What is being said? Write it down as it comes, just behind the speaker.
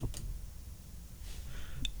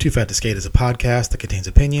Too Fat to Skate is a podcast that contains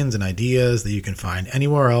opinions and ideas that you can find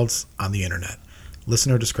anywhere else on the internet.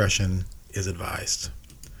 Listener discretion is advised.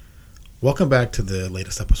 Welcome back to the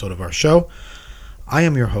latest episode of our show. I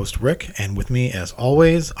am your host, Rick, and with me, as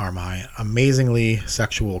always, are my amazingly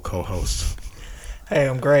sexual co-hosts. Hey,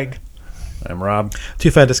 I'm Greg. I'm Rob. Too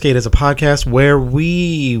Fat to Skate is a podcast where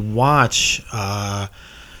we watch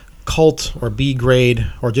cult or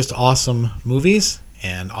B-grade or just awesome movies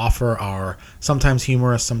and offer our sometimes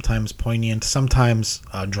humorous, sometimes poignant, sometimes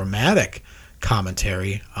dramatic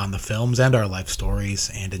commentary on the films and our life stories,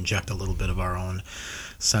 and inject a little bit of our own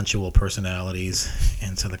sensual personalities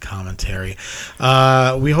into the commentary.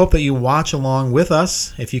 We hope that you watch along with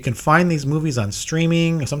us. If you can find these movies on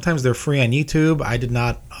streaming, sometimes they're free on YouTube. I did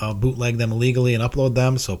not bootleg them illegally and upload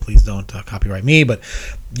them, so please don't copyright me, but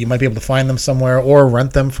you might be able to find them somewhere or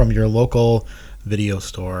rent them from your local video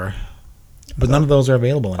store. But none of those are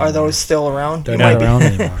available anymore. Are those still around? They're not around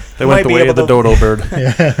anymore. They went the way of the dodo bird.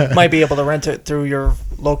 Might be able to rent it through your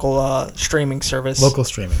local streaming service. Local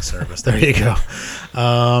streaming service. There you go.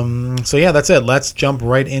 So, yeah, that's it. Let's jump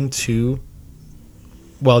right into...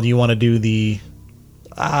 Well, do you want to do the...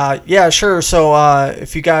 Yeah, sure. So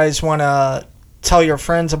if you guys want to tell your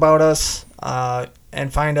friends about us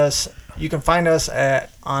and find us, you can find us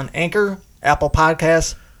on Anchor, Apple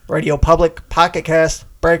Podcasts, Radio Public, Pocket Cast,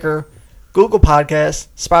 Breaker, Google Podcasts,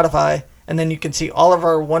 Spotify, and then you can see all of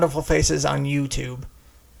our wonderful faces on YouTube.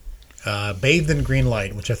 Bathed in Green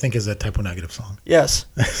Light, which I think is a Typo Negative song. Yes.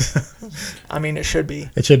 I mean, it should be.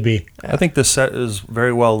 It should be. I think this set is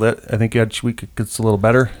very well lit. I think each week it gets a little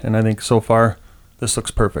better, and I think so far this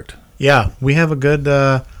looks perfect. Yeah, we have a good...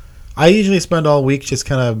 I usually spend all week just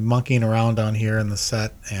kind of monkeying around down here in the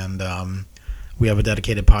set, and we have a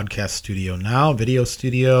dedicated podcast studio now, video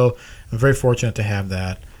studio. I'm very fortunate to have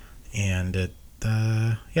that. And it,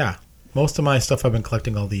 most of my stuff I've been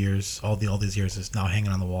collecting all these years is now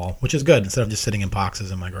hanging on the wall, which is good instead of just sitting in boxes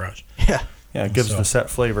in my garage. Yeah, it gives the set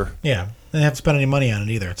flavor. Yeah, I didn't have to spend any money on it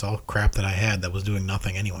either. It's all crap that I had that was doing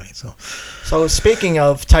nothing anyway. So speaking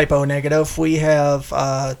of Typo Negative, we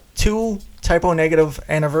have 2 Typo Negative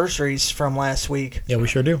anniversaries from last week. Yeah, we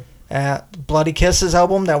sure do. Bloody Kisses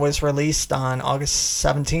album that was released on August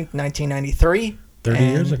 17th, 1993. 30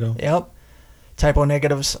 years ago. Yep. Typo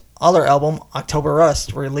Negative's other album, October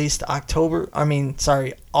Rust, released August 20th,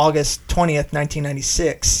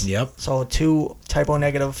 1996. Yep. So 2 Typo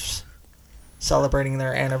Negatives celebrating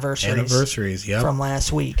their anniversaries. Yep. From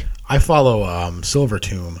last week. I follow Silver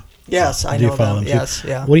Tomb. Yes, I know them. Yes,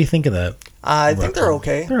 yeah. What do you think of that? I think they're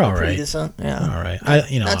okay. They're all right. Pretty decent. Yeah. All right.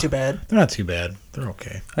 Not too bad. They're not too bad. They're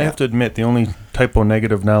okay. I have to admit, the only Typo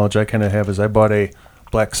Negative knowledge I kind of have is I bought a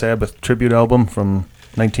Black Sabbath tribute album from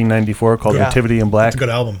 1994 called Nativity in Black. It's a good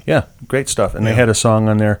album. Yeah, great stuff. And they had a song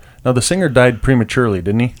on there. Now, the singer died prematurely,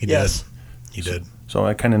 didn't he? Yes. He did. So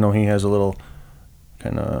I kind of know he has a little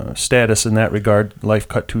kind of status in that regard. Life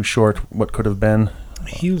cut too short. What could have been.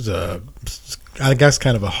 He was I guess,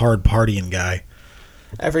 kind of a hard partying guy.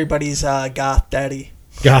 Everybody's goth daddy.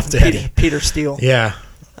 Goth daddy. Peter Steele. Yeah.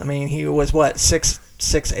 I mean, he was,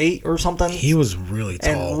 6'8" or something? He was really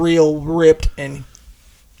tall. And real ripped, and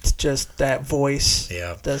just that voice.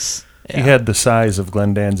 Yeah. He had the size of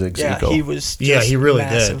Glenn Danzig's ego. He was just he really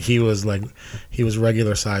massive. did. He was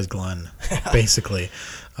regular size Glenn, basically.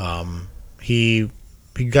 He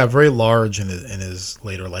got very large in his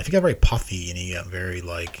later life. He got very puffy, and he got very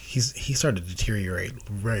he started to deteriorate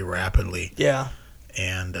very rapidly. Yeah.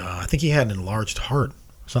 And I think he had an enlarged heart,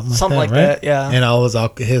 something like right? that. Yeah. And all his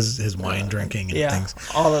wine drinking and things.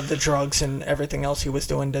 All of the drugs and everything else he was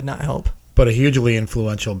doing did not help. But a hugely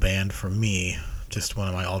influential band for me. Just one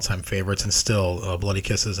of my all-time favorites, and still, Bloody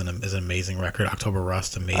Kisses is an amazing record. October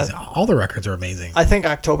Rust, amazing. All the records are amazing. I think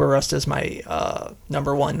October Rust is my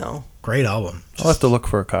number 1, though. Great album. I'll have to look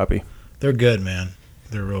for a copy. They're good, man.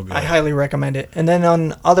 They're real good. I highly recommend it. And then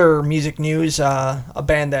on other music news, a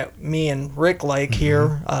band that me and Rick like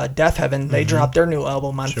here, Death Heaven, they dropped their new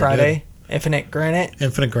album on Friday, Infinite Granite.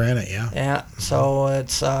 Infinite Granite, yeah. Yeah, so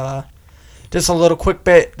it's... just a little quick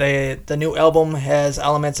bit. The new album has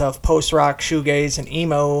elements of post-rock, shoegaze, and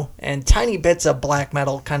emo, and tiny bits of black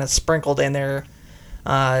metal kind of sprinkled in there.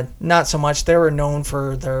 Not so much. They were known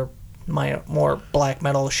for their more black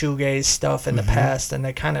metal shoegaze stuff in the past, and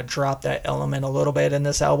they kind of dropped that element a little bit in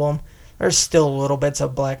this album. There's still little bits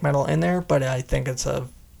of black metal in there, but I think it's a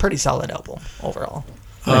pretty solid album overall.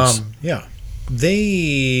 Nice. Yeah.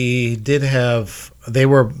 They did have. They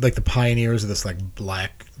were like the pioneers of this like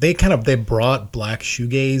black. They brought black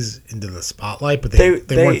shoegaze into the spotlight, but they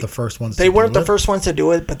weren't the first ones. They weren't the first ones to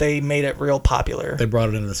do it, but they made it real popular. They brought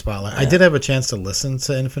it into the spotlight. Yeah. I did have a chance to listen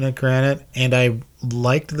to Infinite Granite, and I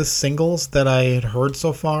liked the singles that I had heard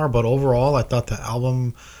so far. But overall, I thought the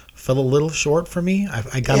album fell a little short for me.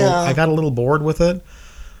 I got a little bored with it.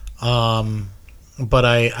 But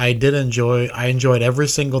I did enjoyed every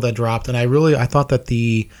single that dropped, and I thought that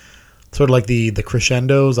the sort of like the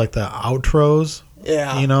crescendos, like the outros,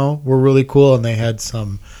 were really cool, and they had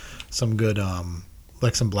some good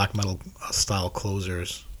like some black metal style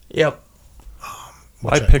closers. Yep.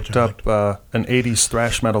 I picked up an 80s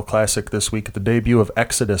thrash metal classic this week, the debut of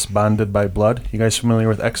Exodus, Bonded by Blood. You guys familiar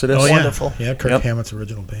with Exodus? Oh, yeah. Wonderful. Yeah, Kirk Hammett's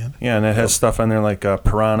original band. Yeah, and it has stuff on there like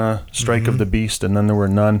Piranha, Strike of the Beast, and Then There Were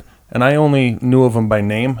None. And I only knew of them by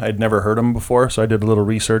name. I'd never heard them before, so I did a little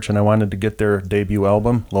research, and I wanted to get their debut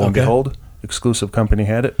album. Lo and behold, exclusive company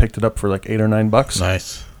had it. Picked it up for like $8 or $9.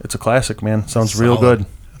 Nice. It's a classic, man. Sounds real good.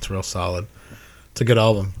 It's real solid. It's a good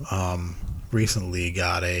album. Recently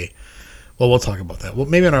got well, we'll talk about that. Well,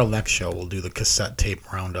 maybe on our next show we'll do the cassette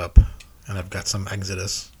tape roundup, and I've got some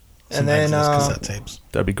Exodus cassette tapes.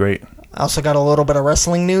 That'd be great. I also got a little bit of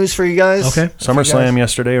wrestling news for you guys. Okay. SummerSlam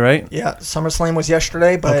yesterday, right? Yeah, SummerSlam was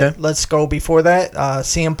yesterday, but let's go before that.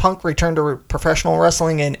 CM Punk returned to professional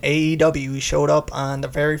wrestling in AEW. He showed up on the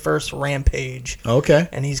very first Rampage. Okay.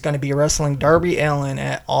 And he's going to be wrestling Darby Allin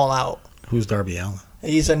at All Out. Who's Darby Allin?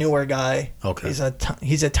 He's a newer guy. Okay.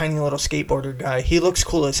 He's a tiny little skateboarder guy. He looks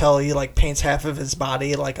cool as hell. He like paints half of his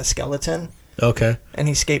body like a skeleton. Okay. And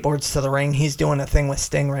he skateboards to the ring. He's doing a thing with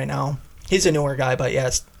Sting right now. He's a newer guy, but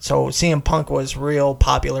yes. So CM Punk was real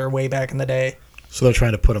popular way back in the day. So they're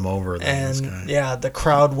trying to put him over. And yeah, the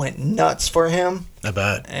crowd went nuts for him. I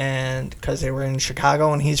bet. And because they were in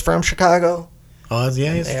Chicago, and he's from Chicago. Oh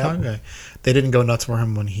yeah, he's a Chicago guy. They didn't go nuts for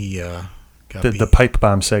him when he did the pipe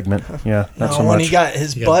bomb segment. Yeah, not so much. When he got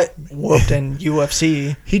his butt whooped in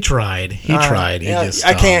UFC. He tried. He just.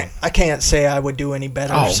 I can't say I would do any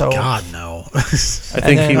better. Oh God, no. I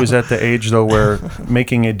think he was at the age though where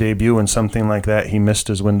making a debut in something like that, he missed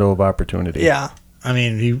his window of opportunity. Yeah. I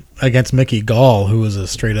mean, he against Mickey Gall, who was a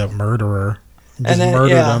straight up murderer. Just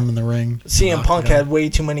murdered him in the ring. CM Punk had way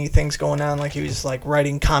too many things going on. Like he was like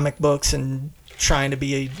writing comic books and trying to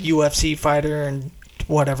be a UFC fighter and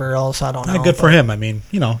whatever else. I don't know. Good for him. I mean,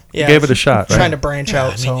 he gave it a shot. Right? Trying to branch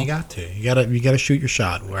out. I mean, you got to shoot your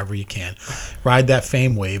shot wherever you can. Ride that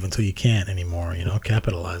fame wave until you can't anymore.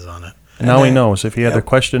 Capitalize on it. And now he knows if he had the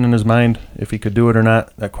question in his mind, if he could do it or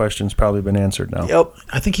not. That question's probably been answered now. Yep.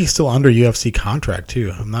 I think he's still under UFC contract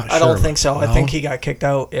too. I'm not sure. I don't think so. No? I think he got kicked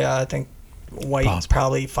out. Yeah, I think White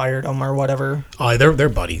probably fired him or whatever. Oh, they're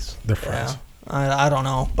buddies. They're friends. Yeah. I don't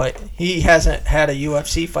know, but he hasn't had a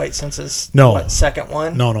UFC fight since his second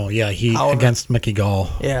one. No, yeah, against Mickey Gall.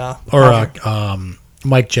 Yeah, or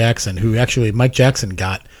Mike Jackson, Mike Jackson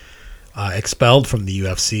got expelled from the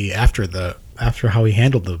UFC after how he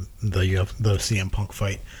handled the CM Punk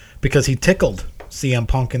fight because he tickled CM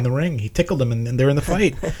Punk in the ring. He tickled him, and they're in the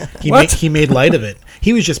fight. He made light of it.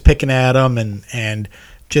 He was just picking at him and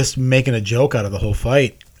just making a joke out of the whole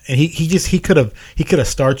fight. And he could have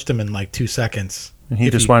starched him in like 2 seconds. And he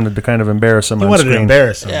just wanted to kind of embarrass him. He wanted to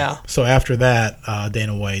embarrass him. Yeah. So after that,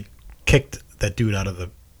 Dana White kicked that dude out of the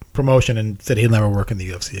promotion and said he'll never work in the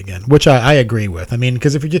UFC again, which I agree with. I mean,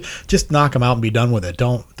 because if you just knock him out and be done with it,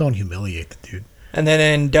 don't humiliate the dude. And then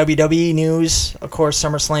in WWE news, of course,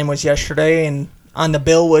 SummerSlam was yesterday, and on the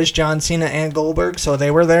bill was John Cena and Goldberg, so they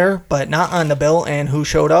were there, but not on the bill. And who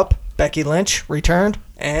showed up? Becky Lynch returned,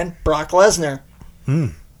 and Brock Lesnar.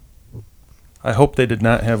 I hope they did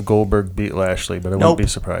not have Goldberg beat Lashley, but I wouldn't be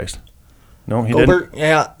surprised. No, he didn't?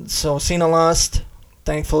 Yeah, so Cena lost,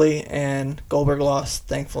 thankfully, and Goldberg lost,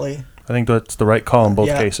 thankfully. I think that's the right call in both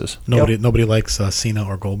cases. Nobody likes Cena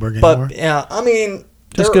or Goldberg anymore? But, yeah, I mean...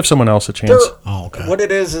 Just give someone else a chance. Oh, okay. What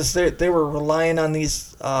it is they were relying on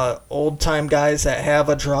these old-time guys that have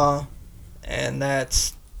a draw, and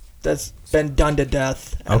that's been done to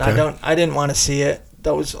death. And I didn't want to see it.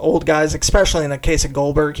 Those old guys, especially in the case of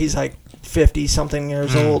Goldberg, he's like 50-something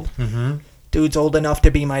years old. Mm-hmm. Dude's old enough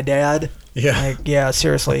to be my dad. Yeah.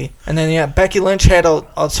 Seriously. And then, Becky Lynch had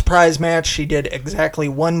a surprise match. She did exactly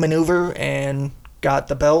one maneuver and got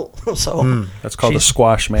the belt. So that's called a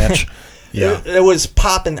squash match. Yeah. It was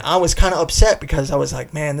popping. I was kind of upset because I was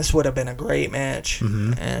like, man, this would have been a great match.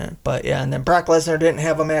 Mm-hmm. And then Brock Lesnar didn't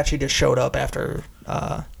have a match. He just showed up after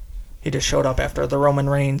the Roman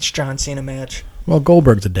Reigns John Cena match. Well,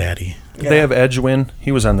 Goldberg's a daddy. Did they have Edge win?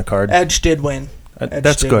 He was on the card. Edge did win.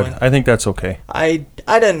 That's good. genuine. I think that's okay. I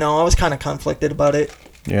didn't know. I was kind of conflicted about it,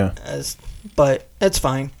 Yeah. but it's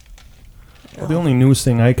fine. Well, the only news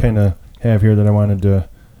thing I kind of have here that I wanted to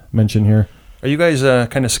mention here. Are you guys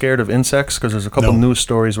kind of scared of insects? Because there's a couple news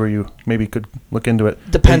stories where you maybe could look into it.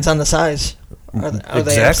 Depends on the size. Are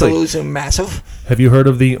they absolutely massive? Have you heard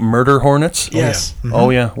of the murder hornets? Yes. Mm-hmm. Oh,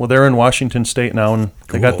 yeah. Well, they're in Washington State now, and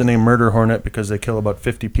they got the name murder hornet because they kill about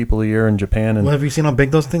 50 people a year in Japan. And Well, have you seen how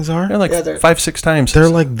big those things are? they're like Yeah, they're- 5-6 times. They're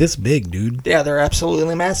like this big, dude. Yeah, they're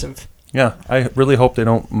absolutely massive. Yeah, I really hope they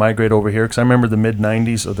don't migrate over here because I remember the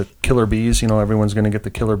mid-'90s of the killer bees. You know, everyone's going to get the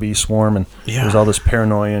killer bee swarm, and there's all this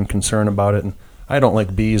paranoia and concern about it. And I don't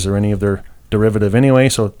like bees or any of their derivative anyway,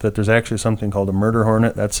 so that there's actually something called a murder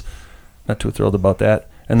hornet, that's not too thrilled about that.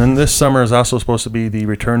 And then this summer is also supposed to be the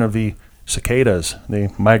return of the cicadas. They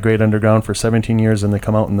migrate underground for 17 years, and they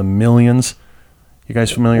come out in the millions. You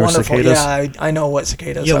guys familiar with cicadas? Yeah, I know what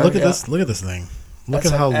cicadas Yeah, are. look at this. Look at this thing. Look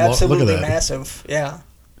That's at how absolutely look at that. massive. Yeah.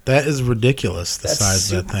 That is ridiculous. The That's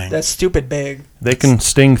size of that thing. That's stupid big. They can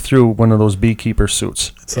sting through one of those beekeeper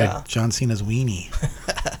suits. It's like John Cena's weenie.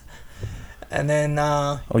 And then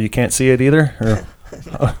Oh, you can't see it either? Or,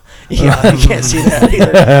 yeah, you can't see that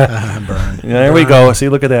either. Burn. yeah, there we go. See,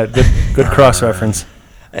 look at that. Good cross-reference.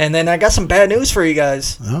 And then I got some bad news for you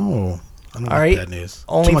guys. Oh, I don't All like right. bad news.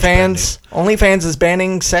 Too much bad news. OnlyFans is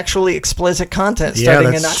banning sexually explicit content Yeah,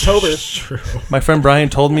 starting in that's October. True. My friend Brian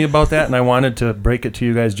told me about that, and I wanted to break it to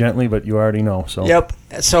you guys gently, but you already know. So Yep.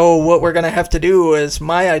 So what we're gonna have to do is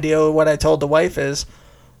my idea. What I told the wife is,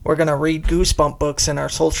 we're gonna read Goosebump books in our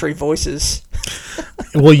sultry voices.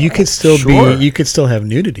 Well, you could still Sure. you could still have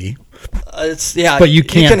nudity, But you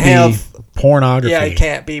can't be have. pornography. Yeah, it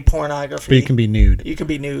can't be pornography. But you can be nude. You can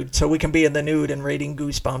be nude, so we can be in the nude and reading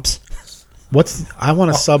Goosebumps. I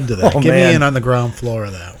want to sub to that. Oh, Give me man. in on the ground floor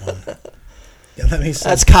of that one. Yeah, let me sub.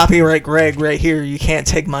 That's copyright Greg right here. You can't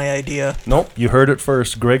take my idea. Nope, you heard it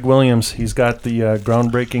first. Greg Williams, he's got the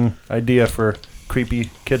groundbreaking idea for creepy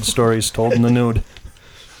kid stories told in the nude.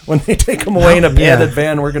 When they take them away in a padded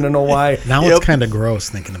van, we're going to know why. Now Yep. it's kind of gross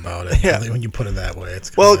thinking about it. Yeah. When you put it that way,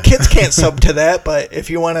 it's Well, kinda, kids can't sub to that, but if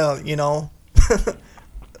you want to,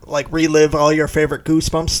 like relive all your favorite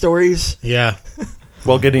Goosebumps stories. Yeah.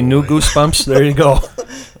 While getting new goosebumps, there you go.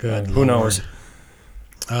 Good. Who knows?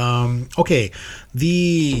 Okay.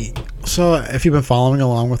 So if you've been following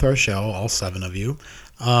along with our show, all 7 of you,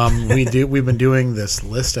 we've been doing this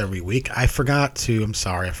list every week. I'm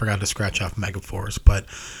sorry, I forgot to scratch off Megaforce, but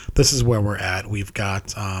this is where we're at. We've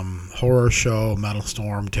got Horror Show, Metal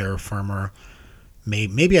Storm, Terra Firma.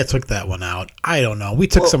 Maybe I took that one out. I don't know. We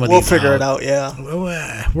took some of these. We'll figure it out. Yeah.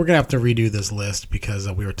 We're gonna have to redo this list because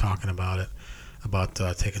we were talking about it, about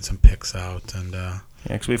taking some picks out, and Yeah,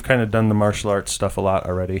 because we've kind of done the martial arts stuff a lot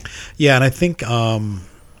already. yeah, and I think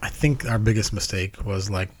our biggest mistake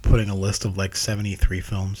was like putting a list of like 73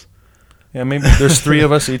 films. Yeah, maybe there's 3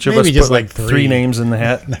 of us. Each of us Maybe put just like like 3 3. names in the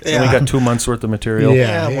hat. And we got 2 months worth of material.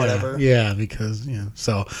 Yeah, whatever. Yeah, because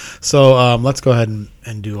So let's go ahead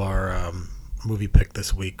and do our movie pick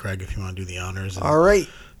this week, Greg. If you want to do the honors, and All right.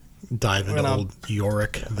 dive into old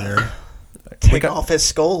Yorick there. Take off his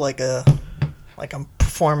skull like I'm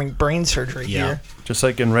performing brain surgery Yeah. here. Just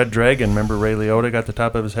like in Red Dragon, remember Ray Liotta got the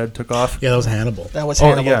top of his head took off? Yeah, that was Hannibal. That was Oh,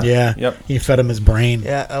 Hannibal. yeah. Yeah. Yep. He fed him his brain,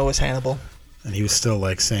 Yeah, that was Hannibal. and he was still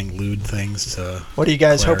like saying lewd things to. What are you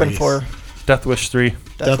guys hoping Clarice. for? Death Wish 3.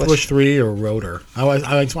 Death Wish 3 or Rotor. I want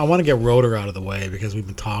to get Rotor out of the way because we've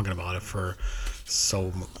been talking about it for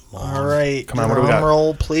so long. All right. Come on, what do we got? Drum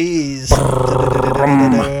roll, please.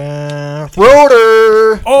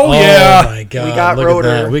 Rotor. Oh, yeah. my God! We got look Rotor.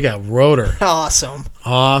 At that. We got Rotor. Awesome.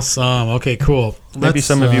 Awesome. Okay, cool. Maybe Let's,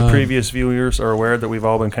 some of you previous viewers are aware that we've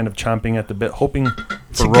all been kind of chomping at the bit, hoping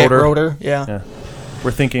for To get Rotor. Rotor. Yeah. Yeah.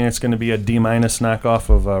 We're thinking it's going to be a D- knockoff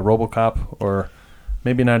of RoboCop, or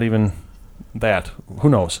maybe not even that. Who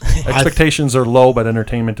knows? Expectations are low, but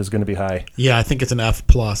entertainment is going to be high. Yeah, I think it's an F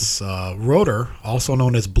plus. Rotor, also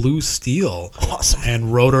known as Blue Steel, Awesome.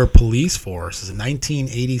 and Rotor Police Force, is a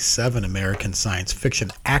 1987 American science fiction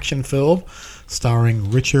action film starring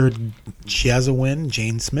Richard Chazowin,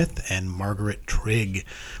 Jane Smith, and Margaret Trigg.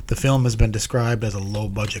 The film has been described as a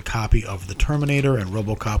low-budget copy of The Terminator and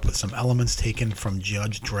RoboCop with some elements taken from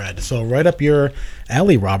Judge Dredd. So right up your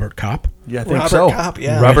alley, Robert Cop. Yeah, I think Robert so. Cop,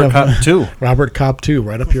 yeah. Robert Cop 2. Robert Cop 2,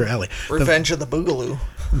 right up your alley. Revenge of the Boogaloo.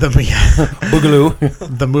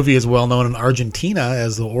 Boogaloo. The movie is well known in Argentina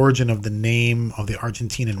as the origin of the name of the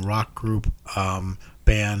Argentinian rock group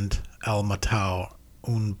band El Matao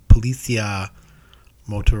Un Policia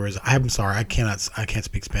Motores. I'm sorry, I can't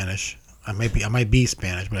speak Spanish. I might be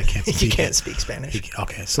Spanish, but I can't speak it. You can't speak Spanish.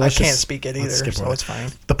 Okay, so I can't speak it either, so it's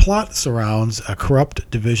fine. The plot surrounds a corrupt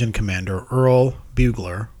division commander, Earl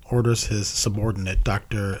Bugler, orders his subordinate,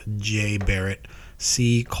 Dr. J. Barrett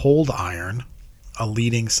C. Cold Iron, a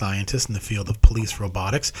leading scientist in the field of police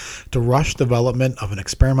robotics, to rush development of an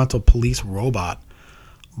experimental police robot.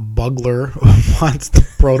 Bugler wants the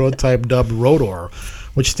prototype dubbed ROTOR,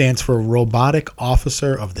 which stands for Robotic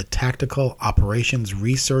Officer of the Tactical Operations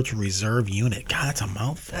Research Reserve Unit. God, that's a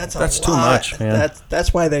mouthful. That's too much, man.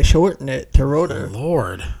 That's why they shorten it to ROTOR.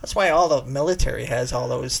 Lord. That's why all the military has all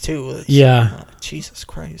those too. Jesus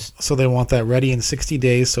Christ. So they want that ready in 60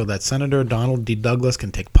 days so that Senator Donald D. Douglas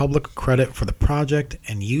can take public credit for the project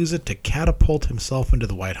and use it to catapult himself into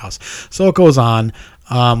the White House. So it goes on,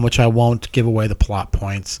 which I won't give away the plot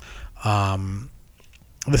points.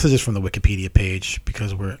 This is just from the Wikipedia page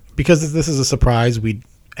because this is a surprise.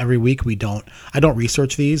 Every week I don't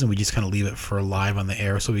research these, and we just kind of leave it for live on the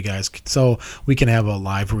air so we can have a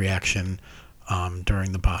live reaction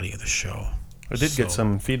during the body of the show. I did get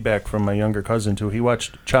some feedback from my younger cousin too. He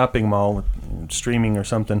watched Chopping Mall streaming or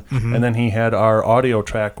something, and then he had our audio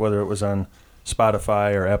track, whether it was on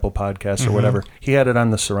Spotify or Apple Podcasts or whatever. He had it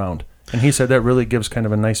on the surround, and he said that really gives kind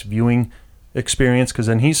of a nice viewing experience because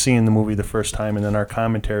then he's seeing the movie the first time, and then our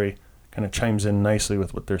commentary kind of chimes in nicely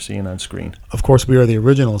with what they're seeing on screen. Of course, we are the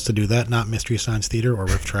originals to do that, not Mystery Science Theater or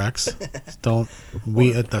Riff Tracks. That's all.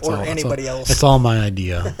 Anybody else. It's all my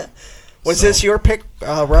idea. Was this your pick,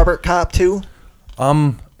 Robert Kopp, too?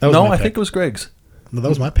 No, I think it was Greg's. No, that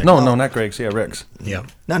was my pick. No, not Greg's. Yeah, Rick's. Yeah.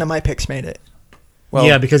 None of my picks made it. Well,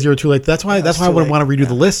 yeah, because you were too late. That's why I would want to redo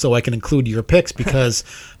the list so I can include your picks because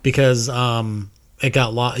it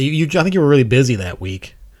got lost. I think you were really busy that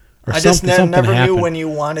week. I just never knew when you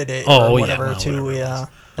wanted it or whatever, too. Yeah.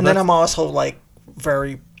 And then I'm also like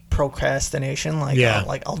very procrastination.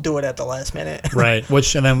 I'll do it at the last minute. Right.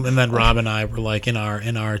 And then Rob and I were like in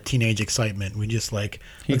our teenage excitement. We just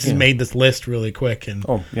made this list really quick and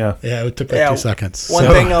it took 2 seconds. One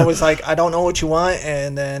thing I was like, I don't know what you want,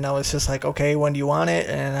 and then I was just like, okay, when do you want it?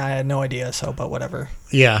 And I had no idea. But whatever.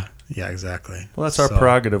 Yeah. Yeah. Exactly. Well, that's our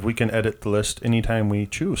prerogative. We can edit the list anytime we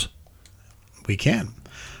choose. We can.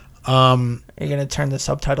 Are you going to turn the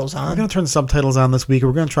subtitles on? We're going to turn the subtitles on this week.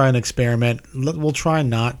 We're going to try an experiment. We'll try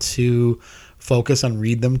not to focus on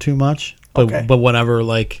read them too much. But whenever,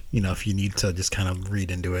 if you need to just kind of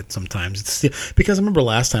read into it sometimes. Because I remember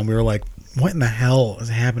last time we were like, what in the hell is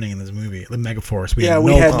happening in this movie? The Megaforce. We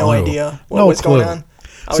had no idea what was going on.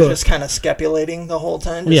 I was just kind of speculating the whole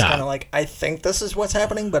time. Just kind of like, I think this is what's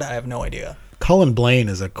happening, but I have no idea. Cullen Blaine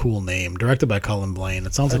is a cool name. Directed by Cullen Blaine.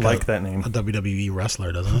 It sounds like that name. A WWE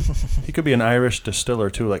wrestler, doesn't it? He could be an Irish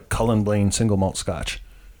distiller, too, like Cullen Blaine Single Malt Scotch.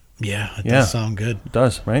 Yeah, it does sound good. It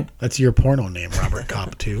does, right? That's your porno name, Robert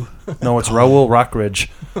Kopp, too. No, it's Raoul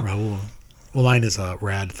Rockridge. Raoul. Well, mine is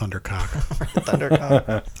Rad Thundercock.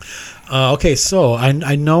 Thundercock. Okay, so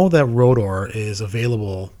I know that ROTOR is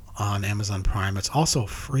available on Amazon Prime. It's also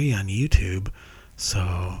free on YouTube.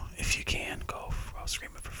 So if you can, go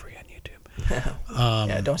stream it for free on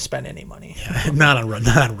YouTube. Don't spend any money. Not on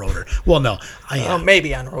ROTOR. Well, no.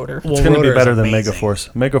 Maybe on ROTOR. It's going to be better than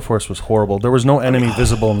Megaforce. Megaforce was horrible. There was no enemy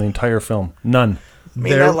visible in the entire film. None.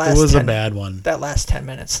 It was a bad one. That last 10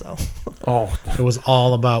 minutes, though. It was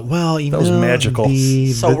all about, that was magical.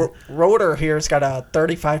 ROTOR here's got a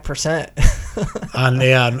 35%. on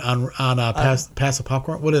Pass the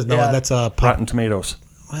Popcorn. What is that's a Rotten Tomatoes.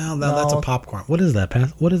 Well, that's a popcorn. What is that?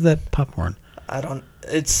 What is that popcorn? I don't.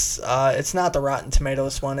 It's not the Rotten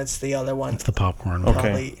Tomatoes one. It's the other one. It's the popcorn.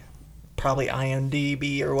 Okay. Probably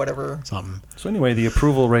IMDb or whatever. Something. So anyway, the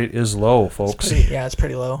approval rate is low, folks. It's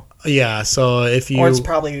pretty low. Yeah. So if you, or it's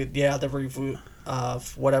probably the review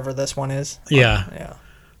of whatever this one is. Yeah.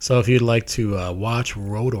 So if you'd like to watch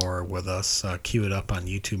ROTOR with us, cue it up on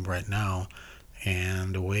YouTube right now,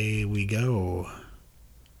 and away we go.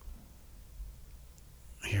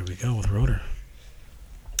 Here we go with ROTOR.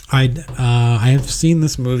 I have seen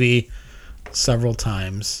this movie several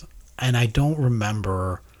times, and I don't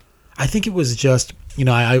remember. I think it was just when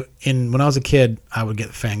I was a kid, I would get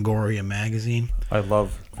Fangoria magazine. I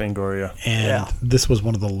love Fangoria, and this was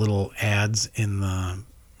one of the little ads in the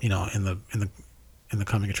in the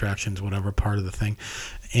coming attractions, whatever part of the thing.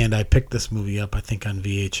 And I picked this movie up, I think, on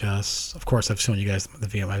VHS. Of course, I've shown you guys my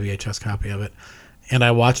VHS copy of it, and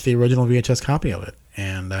I watched the original VHS copy of it,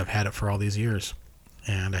 and I've had it for all these years,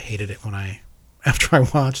 and I hated it after I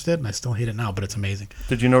watched it, and I still hate it now, but it's amazing.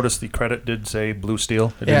 Did you notice the credit did say Blue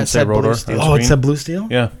Steel? It didn't say ROTOR. Blue Steel. Oh, it said Blue Steel?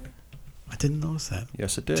 Yeah. I didn't notice that.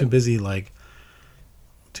 Yes, it did. Too busy.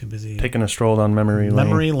 Taking a stroll down memory lane.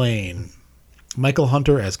 Memory lane. Michael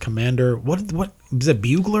Hunter as Commander. What is it?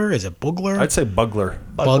 Bugler? Is it Bugler? I'd say Bugler.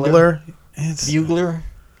 Bugler. It's Bugler.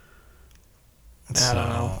 I so, don't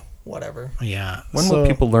know. Whatever. Yeah. When will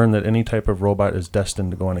people learn that any type of robot is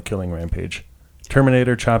destined to go on a killing rampage?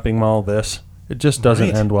 Terminator, Chopping Mall, this. It just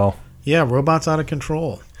doesn't end well. Yeah, robots out of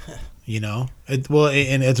control. And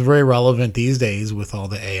it's very relevant these days with all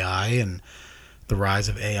the AI and the rise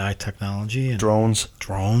of AI technology and drones.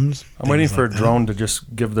 I'm waiting for a drone to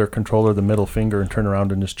just give their controller the middle finger and turn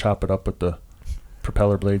around and just chop it up with the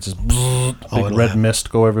propeller blades. Just big red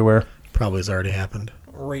mist go everywhere. Probably has already happened.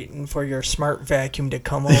 Waiting for your smart vacuum to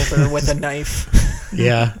come over with a knife.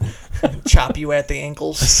 Yeah. Chop you at the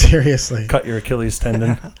ankles. Seriously. Cut your Achilles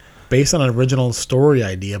tendon. Based on an original story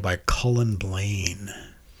idea by Cullen Blaine.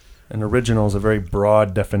 An original is a very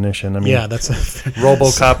broad definition. I mean, yeah, that's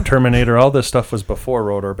RoboCop, Terminator, all this stuff was before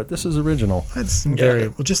ROTOR, but this is original. That's very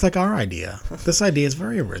well, just like our idea. This idea is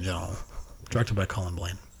very original. Directed by Cullen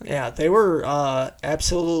Blaine. Yeah, they were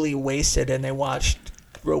absolutely wasted, and they watched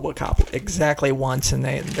RoboCop exactly once, and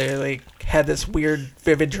they like had this weird,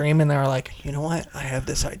 vivid dream, and they were like, you know what? I have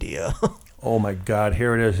this idea. Oh my God!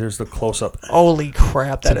 Here it is. Here's the close-up. Holy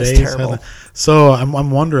crap! That is terrible. So I'm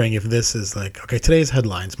wondering if this is like today's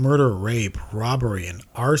headlines: murder, rape, robbery, and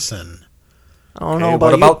arson. I don't know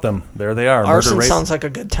about what you. about them? There they are. Arson murder, rape. sounds like a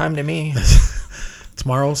good time to me.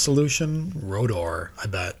 Tomorrow's solution: R.O.T.O.R. I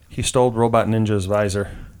bet he stole Robot Ninja's visor.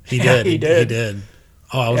 He did. He did.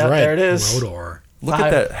 Oh, I was right. There it is. R.O.T.O.R. Look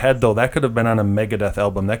at that head, though. That could have been on a Megadeth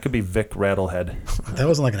album. That could be Vic Rattlehead. That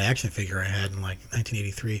wasn't like an action figure I had in like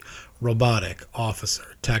 1983. Robotic, officer,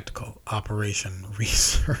 tactical, operation,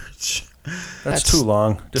 research. That's too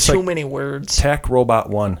long. Just too many words. TAC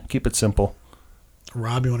Robot 1. Keep it simple.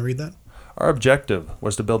 Rob, you want to read that? Our objective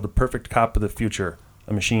was to build the perfect cop of the future,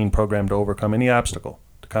 a machine programmed to overcome any obstacle,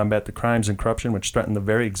 to combat the crimes and corruption which threaten the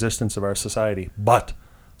very existence of our society. But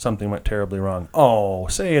something went terribly wrong. Oh,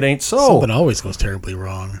 say it ain't so. Something always goes terribly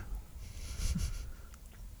wrong.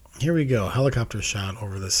 Here we go. Helicopter shot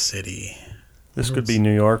over the city. This could be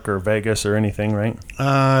New York or Vegas or anything, right?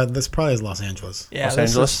 This probably is Los Angeles. Yeah, Los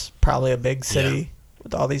this Angeles? is probably a big city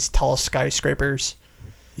with all these tall skyscrapers.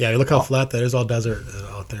 Yeah, look how flat that is. All desert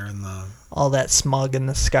out there in the... All that smog in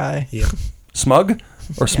the sky. Yeah. Smug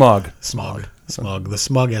or smog? Smog. The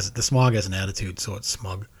smog has an attitude, so it's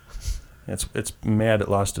smug. It's mad it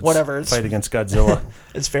lost its fight against Godzilla.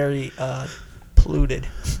 It's very polluted.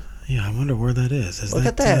 Yeah, I wonder where that is. Look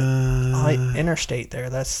at that interstate there.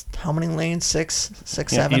 That's how many lanes? Six,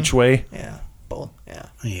 seven? Each way? Yeah, both. Yeah.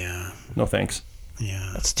 Yeah. No thanks.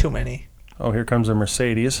 Yeah. That's too many. Oh, here comes a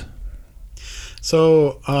Mercedes.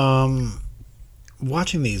 So,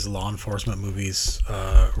 watching these law enforcement movies,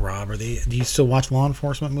 Rob, do you still watch law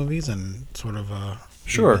enforcement movies and sort of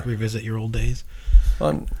sure revisit your old days?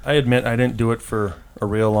 Well, I admit I didn't do it for a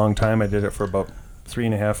real long time. I did it for about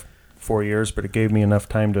 3.5, 4 years, but it gave me enough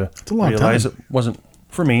time to realize it wasn't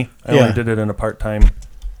for me. I only did it in a part-time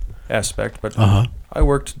aspect, but I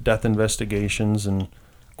worked death investigations and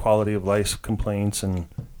quality of life complaints and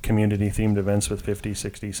community-themed events with 50,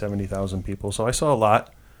 60, 70,000 people. So I saw a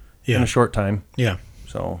lot in a short time. Yeah.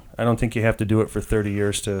 So I don't think you have to do it for 30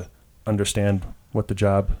 years to understand what the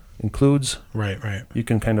job includes. Right. You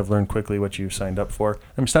can kind of learn quickly what you signed up for.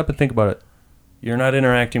 I mean, stop and think about it. You're not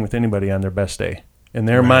interacting with anybody on their best day. In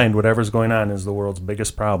their mind, whatever's going on is the world's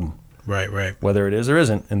biggest problem. Right. Whether it is or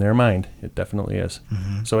isn't, in their mind, it definitely is.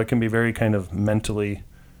 Mm-hmm. So it can be very kind of mentally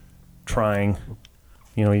trying.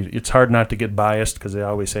 You know, it's hard not to get biased because they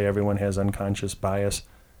always say everyone has unconscious bias.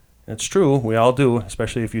 It's true. We all do,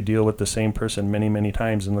 especially if you deal with the same person many, many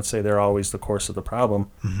times, and let's say they're always the course of the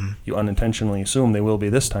problem. Mm-hmm. You unintentionally assume they will be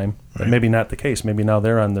this time, but maybe not the case. Maybe now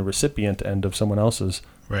they're on the recipient end of someone else's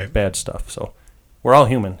bad stuff. So we're all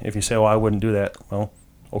human. If you say, well, I wouldn't do that, well,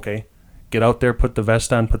 okay. Get out there, put the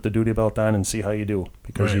vest on, put the duty belt on, and see how you do,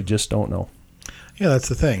 because you just don't know. Yeah, that's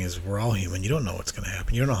the thing, is we're all human. You don't know what's going to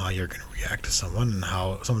happen. You don't know how you're going to react to someone and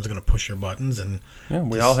how someone's going to push your buttons. And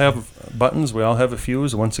we all have buttons. We all have a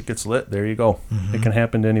fuse. Once it gets lit, there you go. Mm-hmm. It can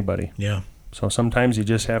happen to anybody. Yeah. So sometimes you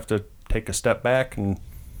just have to take a step back and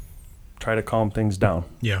try to calm things down.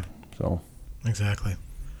 Yeah. So. Exactly.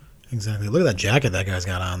 Look at that jacket that guy's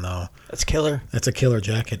got on, though. That's killer. That's a killer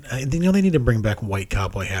jacket. They need to bring back white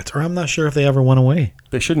cowboy hats, or I'm not sure if they ever went away.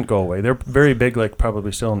 They shouldn't go away. They're very big, like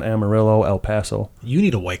probably still in Amarillo, El Paso. You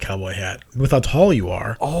need a white cowboy hat with how tall you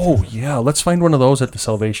are. Oh, yeah. Let's find one of those at the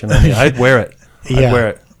Salvation Army. I'd wear it. I'd wear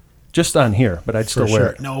it. Just on here, but I'd still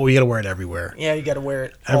wear it. No, you got to wear it everywhere. Yeah, you got to wear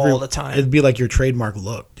it all the time. It'd be like your trademark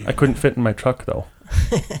look, dude. I couldn't fit in my truck, though.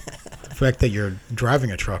 The fact that you're driving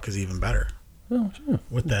a truck is even better. Oh, sure.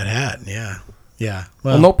 With that hat, yeah. Yeah.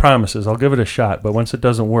 Well, no promises. I'll give it a shot, but once it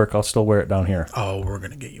doesn't work, I'll still wear it down here. Oh, we're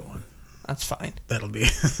gonna get you one. That's fine. That'll be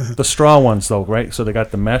The straw ones, though, right? So they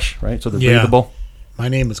got the mesh, right? So they're Yeah. breathable. My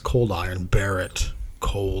name is Cold Iron Barrett.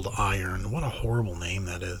 Cold Iron. What a horrible name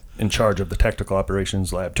that is. In charge of the Technical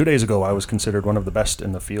Operations Lab. 2 days ago, I was considered one of the best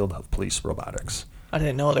in the field of police robotics. I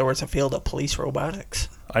didn't know there was a field of police robotics.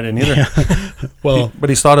 I didn't either. Well, But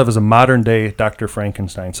he's thought of as a modern-day Dr.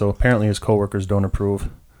 Frankenstein, so apparently his coworkers don't approve.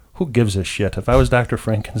 Who gives a shit? If I was Dr.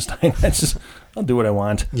 Frankenstein, I'll do what I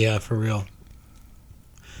want. yeah, for real.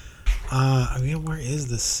 Where is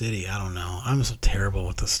this city? I don't know. I'm so terrible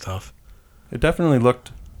with this stuff. It definitely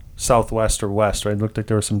looked southwest or west, right? It looked like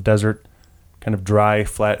there was some desert, kind of dry,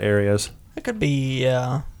 flat areas. It could be,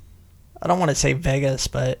 I don't want to say Vegas,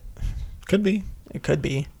 but Could be. it could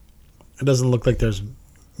be. It doesn't look like there's,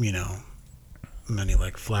 many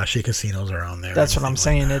like flashy casinos around there. That's what I'm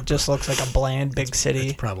saying. Like It just looks like a bland big city.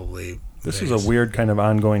 It's probably. This Vegas. is a weird kind of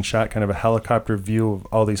ongoing shot, kind of a helicopter view of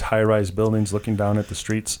all these high-rise buildings looking down at the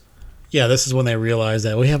streets. Yeah, this is when they realized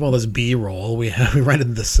that we have all this B-roll. We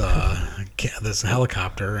rented this this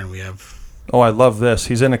helicopter, and we have. Oh, I love this.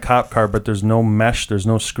 He's in a cop car, but there's no mesh, there's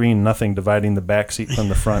no screen, nothing dividing the back seat from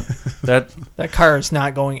the front. That car is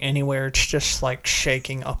not going anywhere. It's just like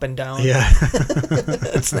shaking up and down. Yeah.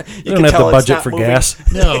 It's not, you don't have the budget for moving.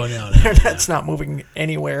 gas. No. That's not moving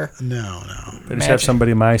anywhere. No. They just have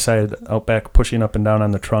somebody my side out back pushing up and down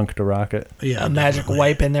on the trunk to rock it. Yeah. A magic definitely.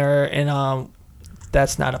 wipe in there, and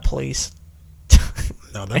that's not a police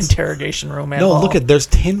No, that's. interrogation room at No, all. look at there's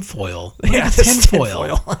tinfoil. Look yeah, at there's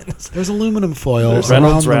tinfoil. There's aluminum foil There's around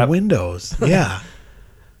Reynolds the wrap. windows. Yeah.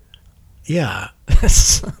 Yeah. I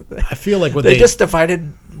feel like what they just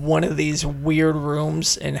divided one of these weird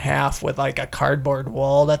rooms in half with like a cardboard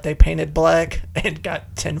wall that they painted black and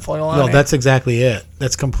got tinfoil on No, it. that's exactly it.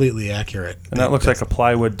 That's completely accurate. And that looks like a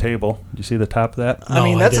plywood table. Do you see the top of that? I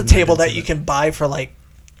mean, No, that's a I table didn't that see you that. can buy for like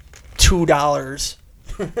 $2.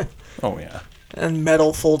 Oh, yeah. And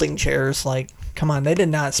metal folding chairs. Like, come on, they did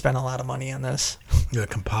not spend a lot of money on this. The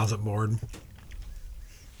composite board.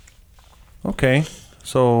 Okay.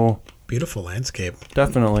 So, Beautiful landscape.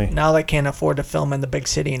 definitely. Now they can't afford to film in the big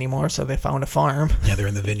city anymore, so they found a farm. Yeah, they're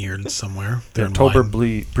in the vineyard somewhere. The They're in October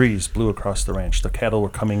wine. breeze blew across the ranch. The cattle were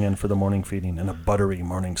coming in for the morning feeding in a buttery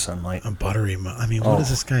morning sunlight. A buttery. I mean, what is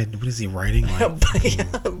this guy? What is he writing?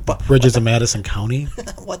 Like But Bridges of Madison County?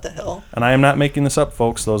 what the hell? And I am not making this up,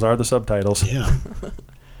 folks. Those are the subtitles. Yeah.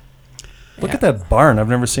 Look at that barn. I've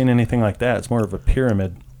never seen anything like that. It's more of a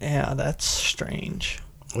pyramid. Yeah, that's strange.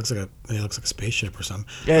 Looks like a spaceship or something.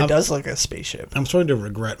 Yeah, it does look like a spaceship. I'm starting to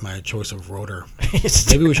regret my choice of rotor.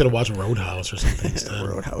 Maybe we should have watched Roadhouse or something instead.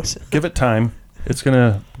 Roadhouse. Give it time. It's going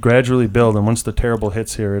to gradually build, and once the terrible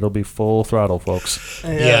hits here, it'll be full throttle, folks.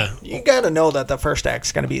 Yeah. You got to know that the first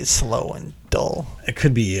act's going to be slow and dull. It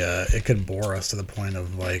could be. It could bore us to the point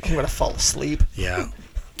of like. I'm going to fall asleep. Yeah.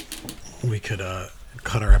 We could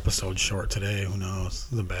cut our episode short today. Who knows?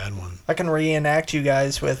 This is a bad one. I can reenact you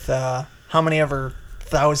guys with how many ever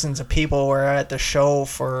thousands of people were at the show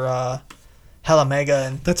for Hella Mega.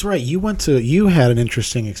 And That's right. You had an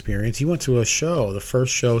interesting experience. You went to a show, the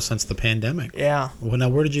first show since the pandemic. yeah. Well, now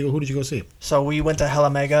who did you go see? So we went to Hella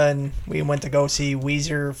Mega and we went to go see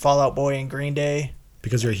Weezer, Fall Out Boy, and Green Day.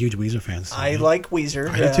 Because you're a huge Weezer fan. So I like Weezer.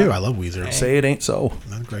 I do too. I love Weezer. Say it ain't so.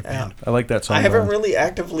 Not a great Yeah. band. I like that song. I haven't Brian. really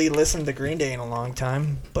actively listened to Green Day in a long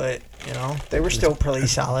time, but, they were still pretty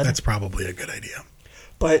solid. That's probably a good idea.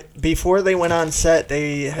 But before they went on set,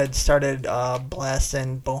 they had started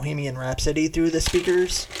blasting Bohemian Rhapsody through the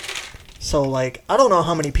speakers. So, I don't know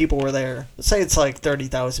how many people were there. Let's say it's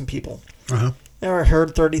 30,000 people. Uh-huh. Ever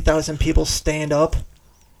heard 30,000 people stand up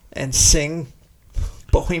and sing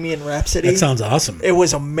Bohemian Rhapsody? That sounds awesome. It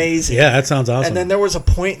was amazing. Yeah, that sounds awesome. And then there was a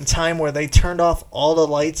point in time where they turned off all the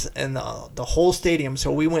lights in the whole stadium.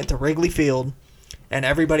 So we went to Wrigley Field, and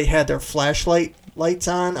everybody had their flashlight lights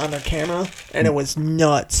on their camera, and it was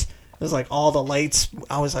nuts. It was all the lights.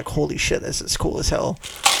 I was like, holy shit, this is cool as hell.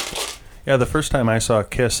 Yeah, the first time I saw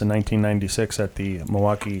Kiss in 1996 at the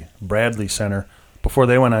Milwaukee Bradley Center, before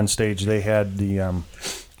they went on stage, they had the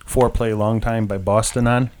Foreplay Long Time by Boston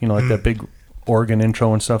on, that big organ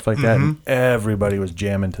intro and stuff like that. And everybody was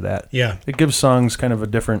jamming to that. Yeah. It gives songs kind of a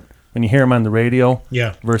different, when you hear them on the radio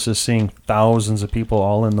Yeah. versus seeing thousands of people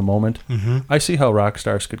all in the moment. Mm-hmm. I see how rock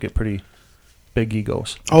stars could get pretty big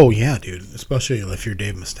egos. Oh, yeah, dude. Especially if you're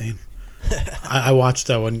Dave Mustaine. I watched,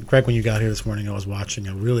 when you got here this morning, I was watching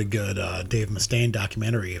a really good Dave Mustaine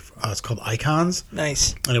documentary. It's called Icons.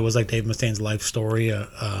 Nice. And it was Dave Mustaine's life story,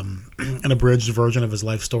 an abridged version of his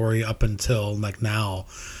life story up until now.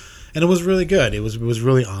 And it was really good. It was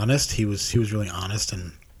really honest. He was really honest,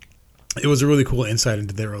 and it was a really cool insight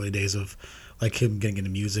into the early days of like him getting into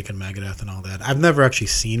music and Megadeth and all that. I've never actually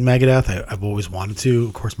seen Megadeth. I've always wanted to.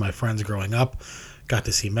 Of course, my friends growing up got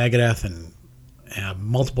to see Megadeth and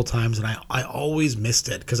multiple times, and I always missed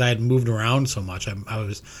it because I had moved around so much.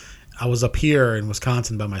 I was up here in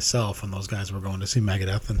Wisconsin by myself when those guys were going to see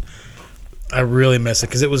Megadeth, and I really miss it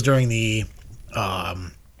because it was during the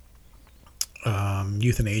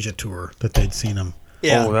Euthanasia tour that they'd seen him.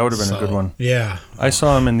 Yeah. Oh, that would have been a good one. Yeah. I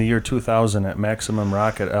saw him in the year 2000 at Maximum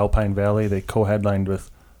Rock at Alpine Valley. They co-headlined with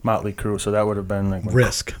Motley Crue, so that would have been like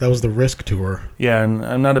Risk. That was the Risk tour. Yeah, and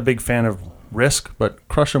I'm not a big fan of Risk, but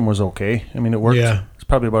Crush 'Em was okay. I mean, it worked. Yeah. It's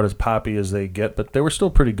probably about as poppy as they get, but they were still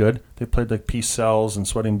pretty good. They played like Peace Cells and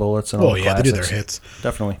Sweating Bullets and all the classics. They do their hits.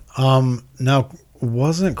 Definitely. Now,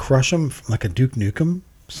 wasn't Crush 'Em like a Duke Nukem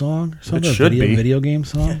song? It should be. Video game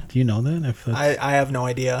song? Yeah. Do you know that? I have no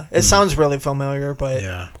idea. It sounds really familiar, but...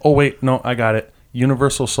 Yeah. Oh, wait. No, I got it.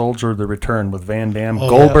 Universal Soldier: The Return with Van Damme. Oh,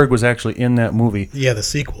 Goldberg was actually in that movie. Yeah, the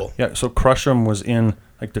sequel. Yeah, so Crush 'Em was in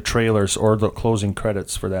like the trailers or the closing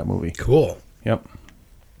credits for that movie. Cool. Yep.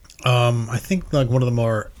 I think like one of the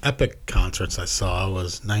more epic concerts I saw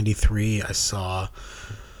was '93. I saw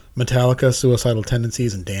Metallica, Suicidal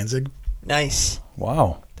Tendencies, and Danzig. Nice.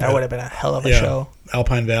 Wow. That would have been a hell of a show.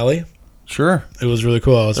 Alpine Valley. Sure. It was really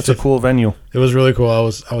cool. That's a cool venue. It was really cool. I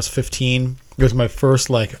was 15. It was my first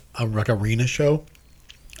like arena show.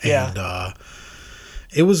 Yeah. And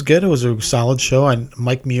it was good. It was a solid show.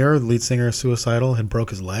 Mike Muir, the lead singer of Suicidal, had broke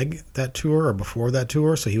his leg that tour or before that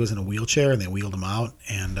tour, so he was in a wheelchair and they wheeled him out.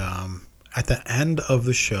 And at the end of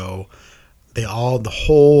the show,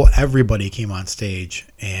 everybody came on stage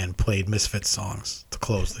and played Misfits songs to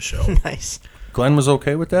close the show. Nice. Glenn was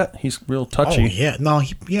okay with that? He's real touchy. Oh, yeah. No,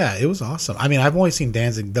 it was awesome. I mean, I've only seen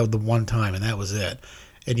Danzig the one time, and that was it.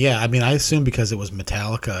 And yeah, I mean, I assume because it was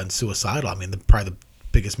Metallica and Suicidal, I mean, probably the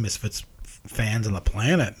biggest Misfits fans on the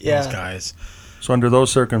planet, those guys. So under those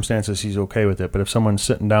circumstances, he's okay with it. But if someone's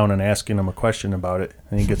sitting down and asking him a question about it,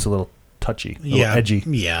 then he gets a little touchy, a little edgy.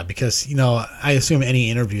 Yeah, because, I assume any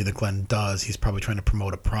interview that Glenn does, he's probably trying to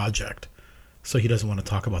promote a project. So he doesn't want to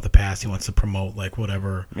talk about the past. He wants to promote like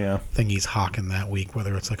whatever thing he's hawking that week,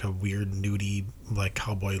 whether it's like a weird nudie like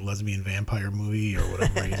cowboy lesbian vampire movie or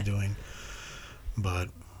whatever he's doing. But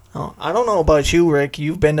I don't know about you, Rick.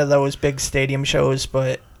 You've been to those big stadium shows,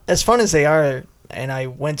 but as fun as they are, and I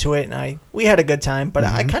went to it and we had a good time, but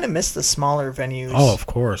I kind of miss the smaller venues. Oh, of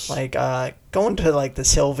course. Like going to like the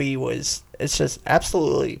Sylvie it's just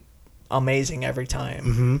absolutely amazing every time.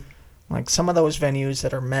 Mm-hmm. Like some of those venues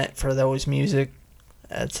that are meant for those music,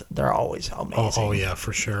 they're always amazing. Oh yeah,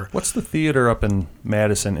 for sure. What's the theater up in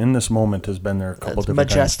Madison? In this moment has been there a couple different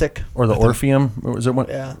Majestic. times. Or the Orpheum? Was it one?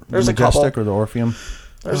 Yeah, there's a couple. Majestic or the Orpheum?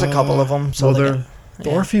 There's a couple of them. So the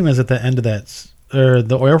Orpheum is at the end of that. Or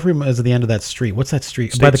the Orpheum is at the end of that street. What's that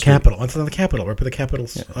street? State by the Street. Capitol. It's on the Capitol. Right by the Capitol.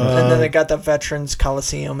 Yeah. And then they got the Veterans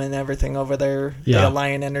Coliseum and everything over there. Yeah. The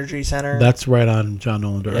Alliant Energy Center. That's right on John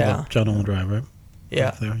Nolan Drive. Yeah. John Nolan Drive, right?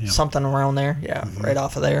 Yeah. There, yeah. Something around there. Yeah, right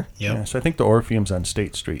off of there. Yep. Yeah, so I think the Orpheum's on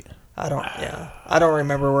State Street. I don't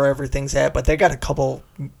remember where everything's at, but they got a couple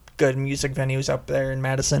good music venues up there in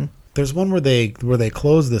Madison. There's one where they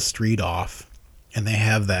close the street off, and they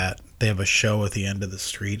have a show at the end of the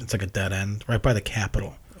street. It's like a dead end right by the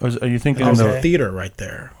Capitol. Are you thinking There's of a the... theater right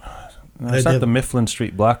there. No, it's not the Mifflin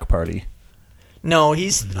Street Block Party. No,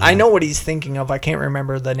 I know what he's thinking of. I can't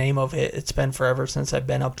remember the name of it. It's been forever since I've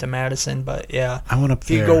been up to Madison, but yeah. I went up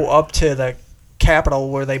there. If you go up to the Capitol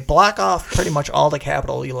where they block off pretty much all the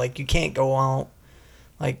Capitol, you can't go out.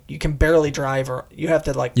 Like you can barely drive, or you have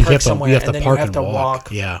to park somewhere, and then you have to walk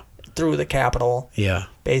through the Capitol. Yeah.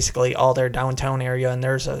 Basically all their downtown area, and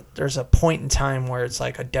there's a point in time where it's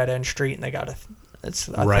like a dead end street, and it's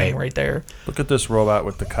a thing right there. Look at this robot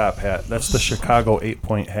with the cop hat. That's the Chicago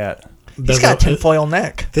 8-point hat. He's got a tinfoil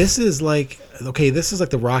neck. This is like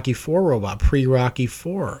the Rocky IV robot, pre-Rocky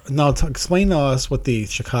IV. Now, explain to us what the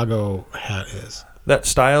Chicago hat is. That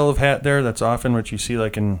style of hat there, that's often what you see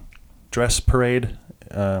like in dress parade,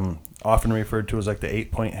 often referred to as like the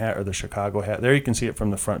 8-point hat or the Chicago hat. There you can see it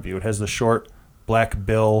from the front view. It has the short black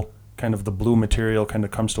bill, kind of the blue material, kind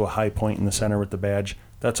of comes to a high point in the center with the badge.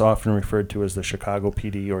 That's often referred to as the Chicago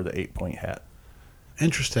PD or the 8-point hat.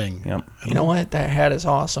 Interesting. Yep. You know what? That hat is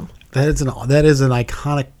awesome. That is an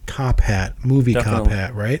iconic cop hat, movie Definitely. Cop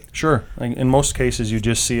hat, right? Sure. In most cases, you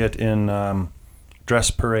just see it in dress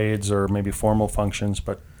parades or maybe formal functions,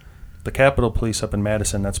 but the Capitol Police up in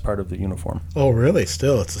Madison, that's part of the uniform. Oh, really?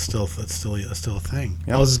 Still, it's still a thing.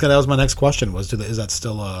 Yep. That was my next question. Is that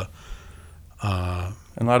still a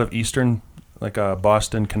a lot of Eastern like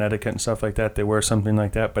Boston, Connecticut, and stuff like that, they wear something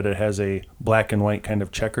like that, but it has a black and white kind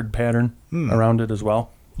of checkered pattern around it as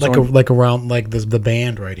well. Like around like the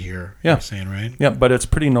band right here. Yeah. You're saying, right? Yeah, but it's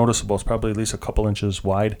pretty noticeable. It's probably at least a couple inches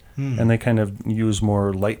wide, and they kind of use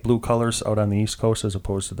more light blue colors out on the East Coast as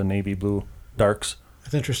opposed to the navy blue darks.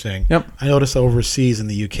 That's interesting. Yep. I noticed overseas in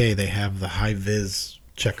the UK they have the high vis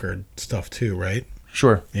checkered stuff too, right?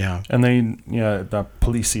 Sure. Yeah. And the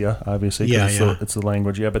Policia, obviously, because it's the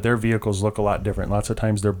language. Yeah, but their vehicles look a lot different. Lots of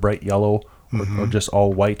times they're bright yellow or just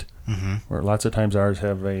all white, or lots of times ours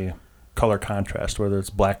have a color contrast, whether it's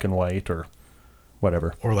black and white or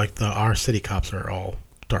whatever. Or like our city cops are all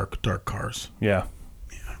dark cars. Yeah.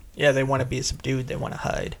 Yeah, they want to be subdued. They want to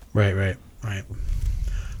hide. Right.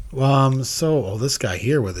 So this guy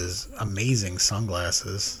here with his amazing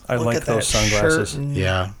sunglasses. I Look like at those that sunglasses. shirt and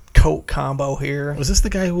Yeah. coat combo here. Was this the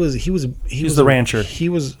guy who was He's the rancher. He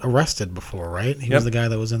was arrested before, right? He was the guy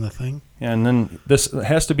that was in the thing. Yeah, and then this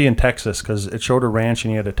has to be in Texas because it showed a ranch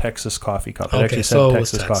and he had a Texas coffee cup. It Okay, actually so said it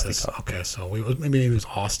was Texas Texas. coffee cup. Okay, so maybe it was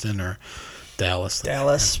Austin or Dallas.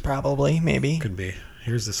 Dallas, probably, maybe. Could be.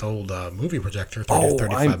 Here's this old movie projector,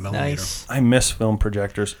 35 millimeter. Nice. I miss film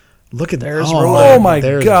projectors. Look at There's Oh my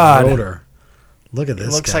there's God. R.O.T.O.R. Look at this.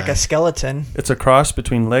 It looks guy. like a skeleton. It's a cross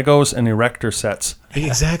between Legos and Erector sets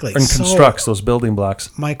Exactly. and So, constructs those building blocks.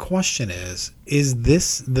 my question is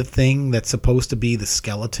this the thing that's supposed to be the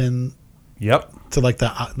skeleton? Yep. To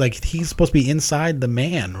like he's supposed to be inside the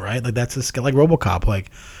man, right? Like that's the like RoboCop. Like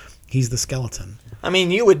he's the skeleton. I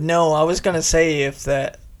mean, you would know. I was going to say if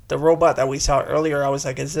the robot that we saw earlier, I was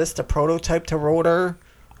like, is this the prototype to R.O.T.O.R?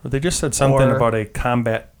 They just said something Or- about a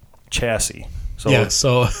combat chassis. So Yeah.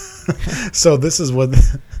 So so this is what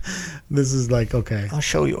this is like. Okay. I'll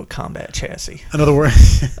show you a combat chassis. In other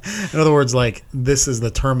words, like this is the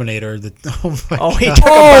Terminator. Oh, he God. took a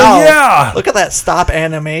bow. yeah. Look at that stop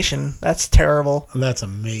animation. That's terrible. That's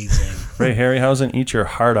amazing. Ray Harryhausen, eat your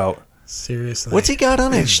heart out. Seriously. What's he got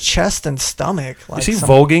on his chest and stomach? Like Is he some-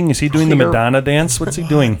 voguing? Is he doing the clear- Madonna dance? What's he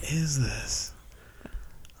doing? What is this?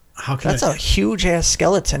 How can That's a huge ass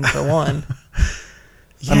skeleton for one.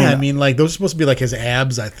 I mean, like those are supposed to be like his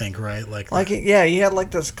abs, I think, right? Like Yeah, he had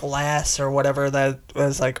like this glass or whatever that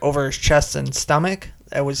was like over his chest and stomach.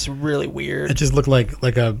 That was really weird. it just looked like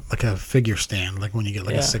a figure stand, like when you get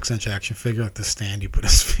like a 6-inch action figure, like the stand you put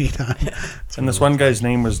his feet on. And this one guy's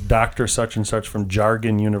name was Dr. Such and Such from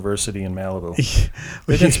Jargon University in Malibu.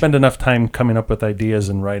 They didn't spend enough time coming up with ideas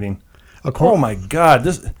and writing. Oh my God.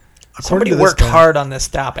 Somebody worked hard on this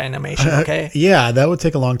stop animation, okay? Yeah, that would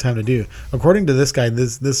take a long time to do. According to this guy,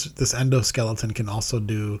 this endoskeleton can also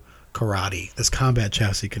do karate. This combat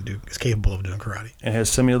chassis is capable of doing karate. It has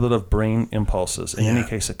simulative brain impulses. In any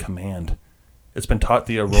case, a command. It's been taught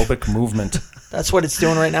the aerobic movement. That's what it's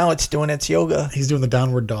doing right now. It's doing its yoga. He's doing the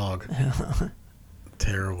downward dog.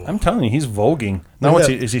 Terrible. I'm telling you, he's voguing. Now, is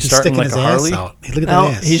he He's starting sticking like his a Harley? ass out. Look at Now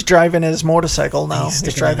that ass. he's driving his motorcycle now. He's He's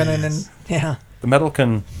sticking driving that it in. ass. Yeah. The metal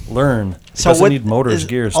can learn. It So doesn't what need motors, is-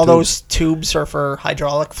 gears, all tubes, those tubes are for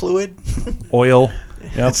hydraulic fluid. oil,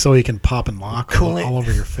 yep, It's so he can pop and lock Coolant. all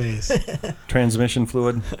over your face. transmission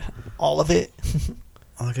fluid. All of it.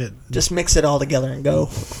 Look at Just mix it all together and go.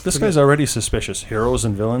 This guy's already suspicious. Heroes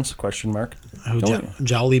and villains? Question mark.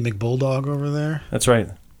 Jolly McBulldog over there. That's right.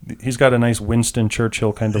 He's got a nice Winston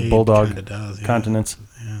Churchill kind of He bulldog kinda does, yeah. countenance.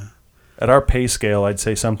 Yeah. At our pay scale, I'd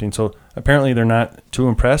say something. So apparently they're not too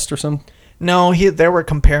impressed or something. No, they were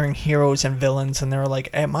comparing heroes and villains, and they were like,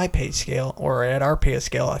 at my pay scale, or at our pay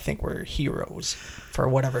scale, I think we're heroes for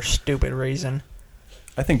whatever stupid reason.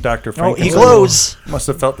 I think Dr. Oh, Frankenstein he glows. must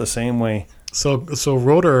have felt the same way. So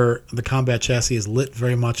R.O.T.O.R, the combat chassis, is lit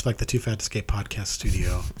very much like the Too Fat to Escape podcast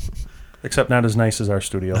studio. Except not as nice as our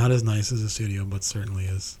studio. Not as nice as a studio, but certainly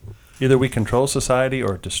is. Either we control society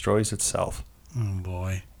or it destroys itself. Oh,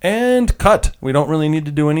 boy. And cut. We don't really need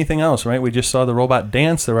to do anything else, right? We just saw the robot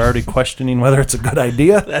dance. They're already questioning whether it's a good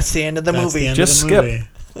idea. That's the end of the That's movie. the end Just of the skip.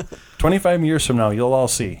 movie. 25 years from now, you'll all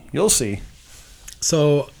see. You'll see.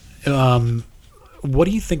 So, what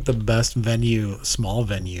do you think the best small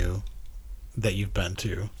venue that you've been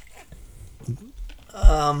to?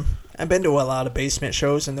 I've been to a lot of basement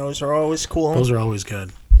shows, and those are always cool. Those are always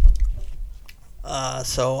good.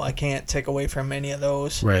 So I can't take away from any of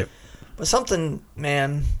those. Right. But something,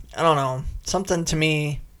 man, I don't know. Something to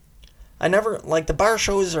me, I never, like the bar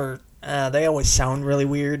shows are, they always sound really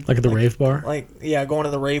weird. Like at the rave bar? Going to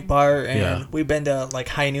the rave bar, and Yeah. we've been to like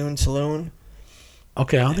High Noon Saloon.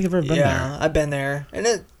 Okay, I don't think I've ever been there. Yeah, I've been there,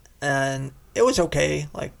 and it was okay.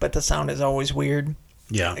 Like, but the sound is always weird,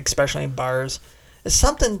 Yeah. especially in bars. It's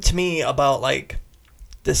something to me about like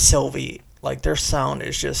the Sylvie like their sound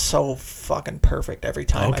is just so fucking perfect every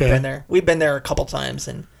time Okay. I've been there. We've been there a couple times,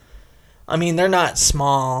 and I mean they're not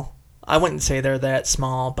small. I wouldn't say they're that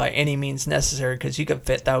small by any means necessary because you could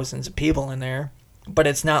fit thousands of people in there, but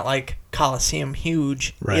it's not like Coliseum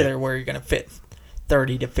huge either, where you're gonna fit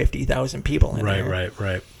 30 to 50,000 people in there.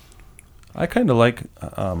 Right. I kind of like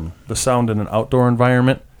the sound in an outdoor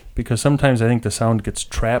environment because sometimes I think the sound gets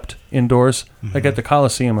trapped indoors. Mm-hmm. Like at the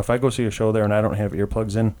Coliseum, if I go see a show there and I don't have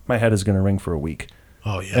earplugs in, my head is going to ring for a week.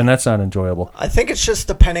 Oh yeah. And that's not enjoyable. I think it's just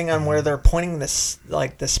depending on where they're pointing this,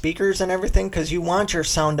 like the speakers and everything, because you want your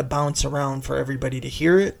sound to bounce around for everybody to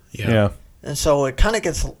hear it. Yeah. And so it kind of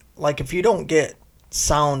gets like if you don't get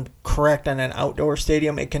sound correct in an outdoor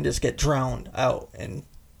stadium, it can just get drowned out, and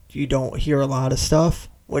you don't hear a lot of stuff,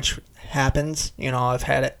 which happens. You know, I've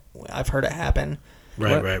heard it happen.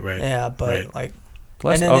 Right. Yeah, but Right. like,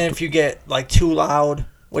 Plus and then if you get like too loud,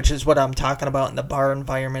 which is what I'm talking about in the bar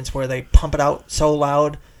environments where they pump it out so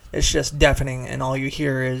loud, it's just deafening, and all you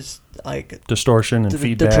hear is like distortion and the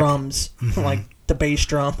feedback. drums, like the bass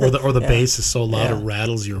drum, Or the Yeah. bass is so loud Yeah. it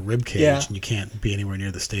rattles your rib cage, Yeah. and you can't be anywhere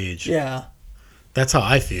near the stage. Yeah, That's how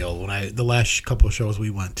I feel when the last couple of shows we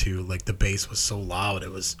went to, like the bass was so loud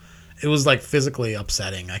it was like physically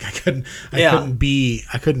upsetting. Like I couldn't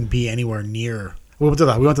be anywhere near. We went to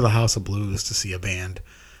the House of Blues to see a band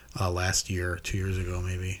last year, 2 years ago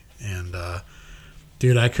maybe, and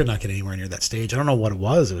dude, I could not get anywhere near that stage. I don't know what it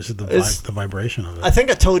was. It was just the vibration of it. I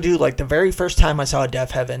think I told you like the very first time I saw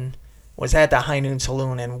Def Heaven was at the High Noon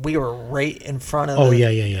Saloon, and we were right in front of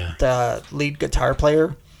the lead guitar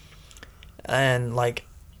player, and like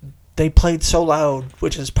they played so loud,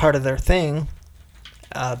 which is part of their thing.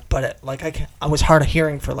 But I was hard of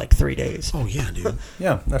hearing for like 3 days. Oh yeah, dude.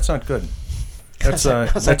 Yeah, that's not good. That's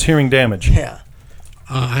that's that's hearing damage. Yeah.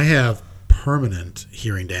 I have permanent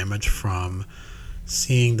hearing damage from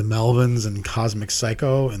seeing the Melvins and Cosmic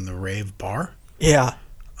Psycho in the rave bar. Yeah.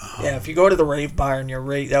 Yeah, if you go to the rave bar and you're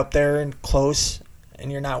right up there and close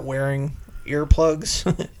and you're not wearing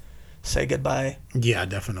earplugs, say goodbye. Yeah,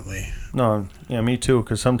 definitely. No, yeah, me too,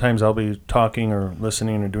 because sometimes I'll be talking or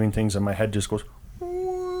listening or doing things and my head just goes,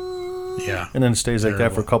 Yeah. and then it stays like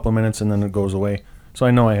that for a couple of minutes and then it goes away. So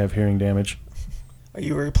I know I have hearing damage. Are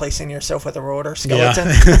you replacing yourself with a rotor skeleton?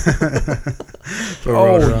 Put a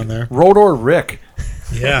rotor on there. ROTOR Rick.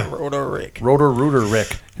 Yeah. Rotor Rick. Rotor Rooter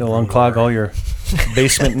Rick. He'll unclog all your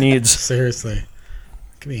basement needs. Seriously.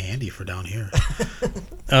 Could be handy for down here.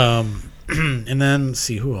 And then, let's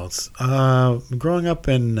see, who else? Growing up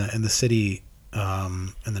in the city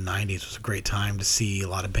in the 90s was a great time to see a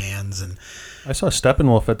lot of bands. And I saw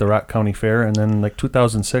Steppenwolf at the Rock County Fair, and then like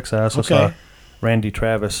 2006 I also saw Randy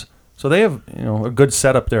Travis. So they have, a good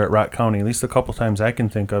setup there at Rock County, at least a couple times I can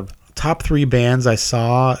think of. top 3 bands I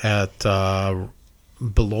saw at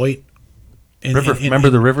Beloit. Remember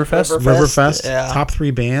the Riverfest? Riverfest. Yeah. Top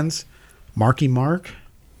 3 bands: Marky Mark,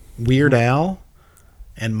 Weird Al,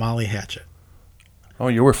 and Molly Hatchet. Oh,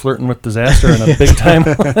 you were flirting with disaster in a big time.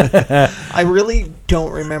 I really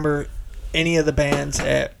don't remember any of the bands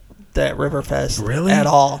at that Riverfest Really? at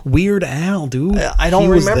all. Weird Al, dude. I don't He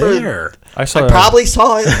was remember. there. I probably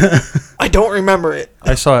saw it. I don't remember it.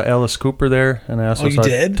 I saw Alice Cooper there, and I also you saw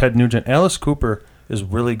did? Ted Nugent. Alice Cooper is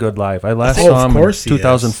really good live. I last Oh, saw of him in course he is.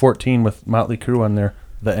 2014 with Motley Crue on their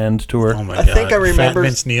The End tour. Oh my I god. think I remember- Fat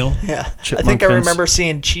Vince Neil. Yeah, Chipmunk I think I Vince. remember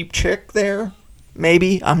seeing Cheap Chick there.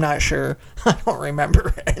 Maybe, I'm not sure. I don't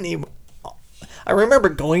remember any. I remember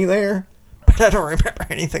going there, but I don't remember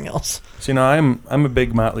anything else. So, I'm a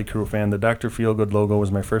big Motley Crue fan. The Dr. Feelgood logo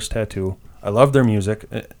was my first tattoo. I love their music.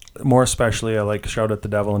 More especially, I like Shout at the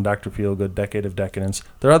Devil and Dr. Feelgood, Decade of Decadence.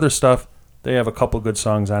 Their other stuff, they have a couple good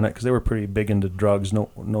songs on it because they were pretty big into drugs.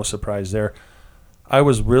 No surprise there. I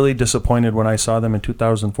was really disappointed when I saw them in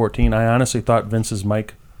 2014. I honestly thought Vince's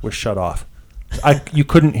mic was shut off. You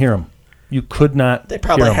couldn't hear him. You could not. They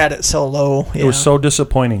probably hear him. had it so low. Yeah. It was so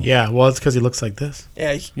disappointing. Yeah, well, it's because he looks like this.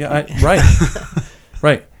 Yeah. Yeah, right.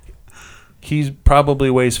 Right. He probably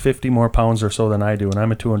weighs 50 more pounds or so than I do, and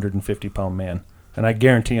I'm a 250-pound man. And I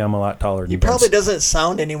guarantee I'm a lot taller than He Vince. probably doesn't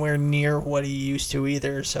sound anywhere near what he used to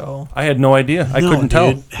either. So I had no idea. I couldn't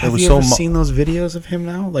tell. Dude. Have It was you so ever seen those videos of him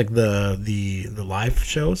now? Like the live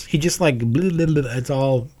shows? He just like, it's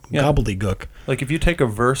all gobbledygook. Like if you take a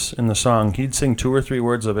verse in the song, he'd sing 2 or 3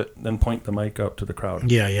 words of it, then point the mic out to the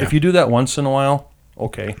crowd. Yeah. If you do that once in a while,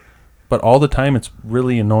 okay. But all the time, it's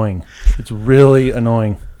really annoying. It's really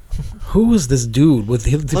annoying. Who is this dude? Look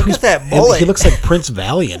at that mullet. He looks like Prince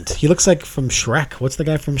Valiant. He looks like from Shrek. What's the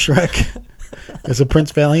guy from Shrek? Is it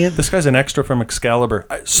Prince Valiant? This guy's an extra from Excalibur.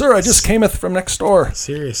 Sir, I just cameth from next door.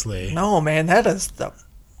 Seriously. no, man, that is the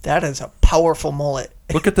That is a powerful mullet.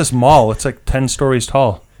 Look at this mall. It's like 10 stories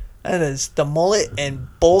tall. That is the mullet and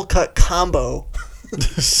bowl cut combo.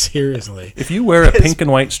 Seriously. If you wear a pink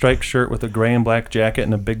and white striped shirt with a gray and black jacket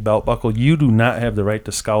and a big belt buckle, you do not have the right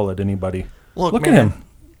to scowl at anybody. Look at man, him.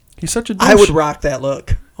 He's such a douche. I would rock that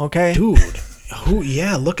look. Okay, Dude.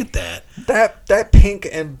 Yeah, look at that. That pink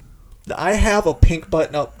and I have a pink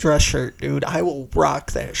button-up dress shirt, dude. I will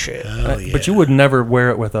rock that shit. Oh, yeah. But you would never wear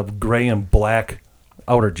it with a gray and black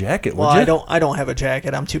outer jacket, would Well, you? I don't have a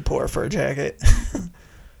jacket. I'm too poor for a jacket.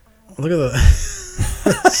 Look at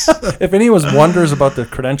the... If anyone wonders about the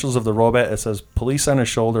credentials of the robot, it says police on his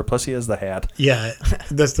shoulder, plus he has the hat. Yeah,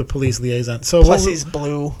 that's the police liaison. So Plus he's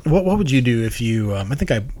blue. What would you do if you... I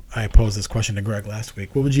think I posed this question to Greg last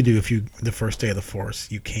week. What would you do if you, the first day of the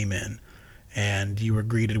force, you came in and you were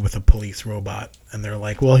greeted with a police robot and they're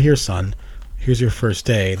like, well, here, son, here's your first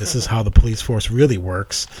day. This is how the police force really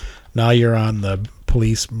works. Now you're on the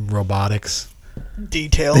police robotics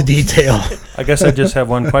Detail. the detail. I guess I just have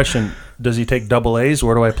one question. Does he take double A's?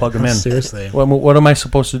 Where do I plug him in? Seriously. What am I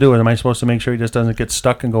supposed to do? Am I supposed to make sure he just doesn't get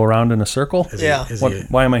stuck and go around in a circle? Yeah.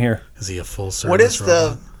 Why am I here? Is he a full service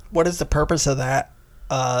What is the purpose of that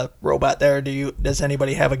robot there? Does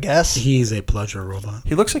anybody have a guess? He's a pleasure robot.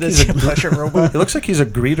 He looks like Is he's he a pleasure robot? He looks like he's a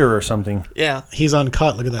greeter or something. Yeah. He's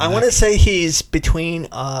uncut. Look at that. I want to say he's between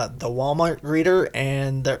the Walmart greeter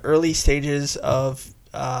and the early stages of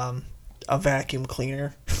a vacuum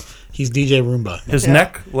cleaner. He's DJ Roomba. His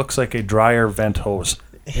neck looks like a dryer vent hose.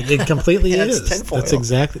 It completely Yeah, it's is. tinfoil. That's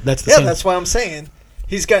exactly. That's the Yeah, same. that's what I'm saying.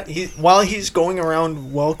 While he's going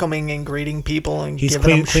around welcoming and greeting people and He's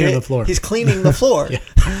giving them cleaning shit, the floor. he's cleaning the floor.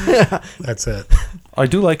 That's it. I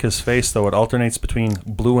do like his face though. It alternates between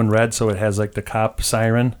blue and red, so it has like the cop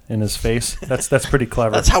siren in his face. That's pretty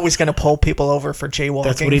clever. That's how he's going to pull people over for jaywalking.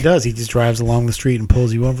 That's what he does. He just drives along the street and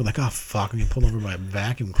pulls you over. Like, oh fuck, I'm getting pulled over by a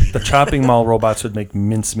vacuum cleaner. The chopping mall robots would make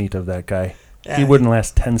mincemeat of that guy. Yeah, He wouldn't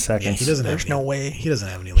last 10 Yeah, seconds. he doesn't. There's have no any, way. He doesn't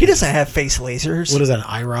have any. He lasers. doesn't have face lasers. What is that? An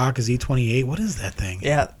IROC? Is E28? What is that thing?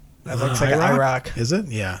 Yeah, that Is looks it like an IROC? IROC. Is it?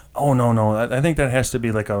 Yeah. Oh, no. I think that has to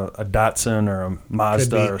be like a Datsun or a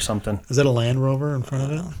Mazda be. or something. Is that a Land Rover in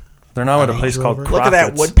front of it? They're now at a Range place called Rover? Crockett's. Look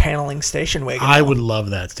at that wood paneling station wagon. I would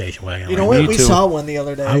love that station wagon. You know right what? Me We too. saw one the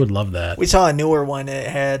other day. now. I would love that. We saw a newer one. It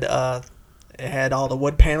had all the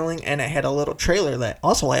wood paneling, and it had a little trailer that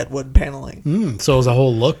also had wood paneling. So it was a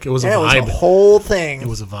whole look. It was Yeah, a it was vibe. a whole thing. It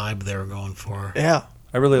was a vibe they were going for. Yeah.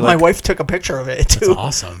 I really My like wife took a picture of it, too. That's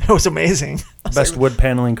awesome. It was amazing. I was best like, wood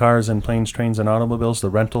paneling cars in planes, trains, and automobiles.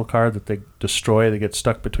 The rental car that they destroy. They get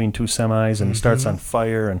stuck between two semis, and it starts on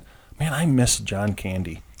fire. And man, I miss John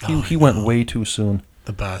Candy. He went way too soon.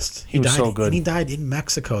 The best. He was died, so good. And he died in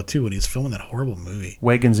Mexico, too, when he was filming that horrible movie.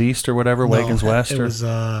 Wagons East or whatever, Wagons West. It Or, was,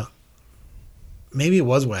 maybe it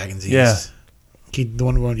was Wagons East. Yeah. The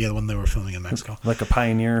one they were filming in Mexico. like a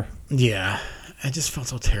pioneer. Yeah. I just felt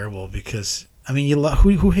so terrible because, I mean,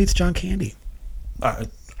 who hates John Candy?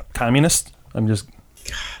 Communist. I'm just.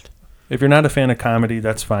 God. If you're not a fan of comedy,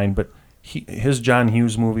 that's fine. But his John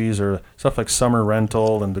Hughes movies or stuff like Summer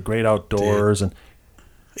Rental and The Great Outdoors and.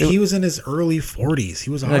 He was in his early 40s. He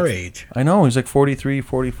was our age. I know, he's like 43,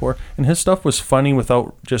 44. And his stuff was funny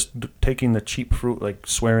without just taking the cheap fruit, like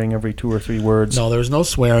swearing every 2 or 3 words. No, there was no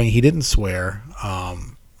swearing. He didn't swear,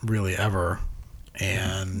 really, ever.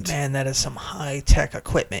 And man, that is some high-tech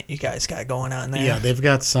equipment you guys got going on there. yeah, they've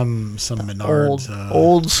got some Menards.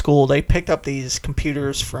 Old school. They picked up these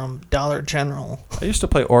computers from Dollar General. I used to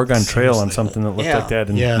play Oregon Trail on Seriously. something that looked Yeah. like that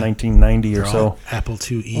in Yeah. 1990 they're or all so. Apple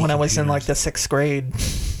IIe. When I was in like computers. the 6th grade.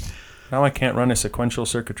 Now I can't run a sequential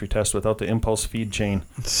circuitry test without the impulse feed chain.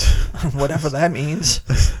 Whatever that means.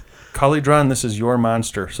 Collydron, this is your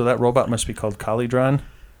monster. So that robot must be called Collydron.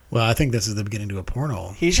 Well, I think this is the beginning to a porno.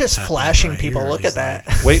 He's just happening flashing right people. here. Look He's at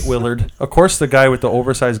that. like, Wait, Willard. Of course, the guy with the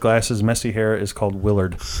oversized glasses, messy hair, is called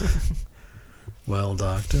Willard. well,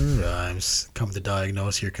 doctor, I'm come to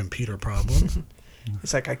diagnose your computer problem.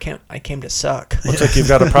 It's like, I came to suck. Looks like you've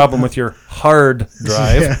got a problem with your hard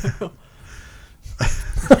drive.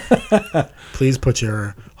 Please put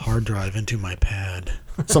your hard drive into my pad.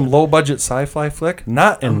 Some low-budget sci-fi flick?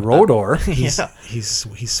 Not in ROTOR. Yeah.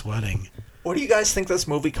 He's sweating. What do you guys think this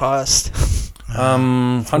movie cost?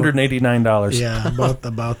 $189. Yeah, about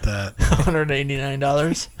that.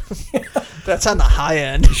 $189. That's on the high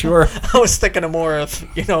end. Sure. I was thinking of more of,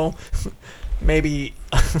 maybe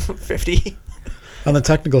 50. On the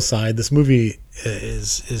technical side, this movie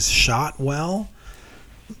is shot well.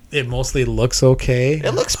 It mostly looks okay.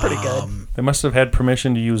 It looks pretty good. They must have had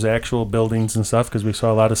permission to use actual buildings and stuff because we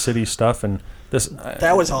saw a lot of city stuff and this.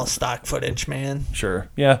 That was all stock footage, man. Sure,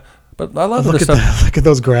 yeah, But a lot of Look the at stuff. look at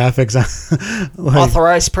those graphics. Like,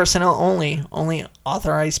 Authorized personnel only. Only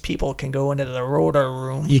authorized people can go into the rotor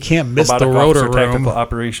room. you can't miss Robotic the rotor officer, room. tactical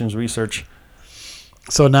operations research.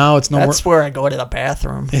 So now it's no more. That's where I go to the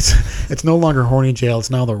bathroom. It's no longer horny jail. It's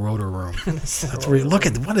now the rotor room. That's where look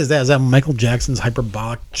at what is that? Is that Michael Jackson's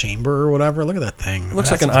hyperbolic chamber or whatever? Look at that thing. It looks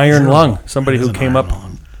That's like an iron terrible. lung. Somebody It is who an came iron up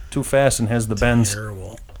lung. too fast and has the bends.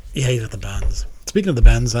 Terrible. Yeah, he's at the Bends. Speaking of the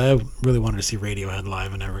Bends, I really wanted to see Radiohead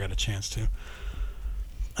live and never got a chance to.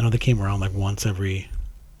 I know they came around like once every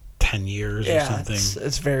 10 years or Yeah, something.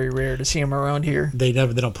 it's very rare to see them around here. They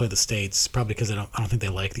don't play the States, probably because I don't think they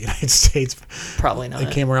like the United States. Probably not.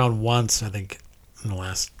 They came around once, I think, in the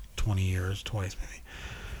last 20 years, twice maybe.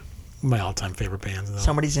 My all-time favorite bands, though.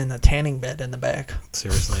 Somebody's in the tanning bed in the back.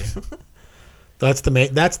 Seriously. That's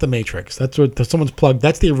the Matrix. That's what someone's plugged.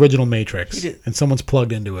 That's the original Matrix, and someone's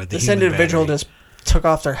plugged into it. This individual just took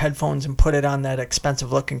off their headphones and put it on that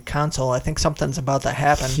expensive-looking console. I think something's about to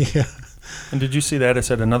happen. Yeah. And did you see that? It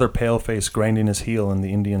said another pale face grinding his heel in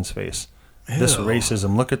the Indian's face. This Ew.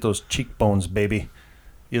 racism. Look at those cheekbones, baby.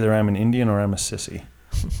 Either I'm an Indian or I'm a sissy.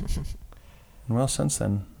 Well, since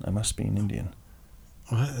then, I must be an Indian.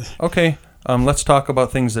 What? Okay, let's talk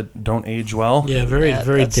about things that don't age well. Yeah, very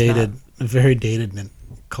That's dated, very dated and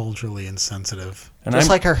culturally insensitive. And Just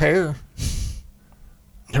like her hair.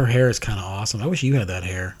 Her hair is kind of awesome. I wish you had that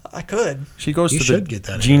hair. I could. she goes You to should the get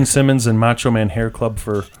that Gene hair. Simmons and Macho Man Hair Club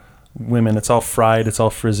for women. It's all fried. It's all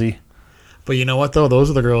frizzy. But you know what, though? Those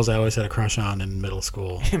are the girls I always had a crush on in middle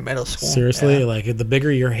school. In middle school. Seriously, Yeah. like the bigger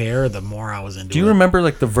your hair, the more I was into it. Do you remember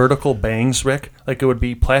like the vertical bangs, Rick? Like it would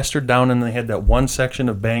be plastered down and they had that one section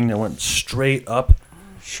of bang that went straight up.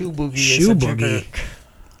 Shoe boogie Shoe is a boogie. jerk.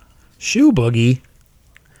 Shoe boogie?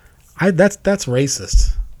 That's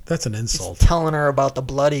racist. That's an insult. Telling her about the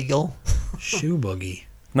blood eagle. Shoe boogie.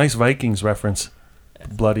 Nice Vikings reference.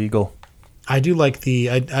 Blood Eagle. I do like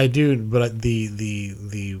I do, but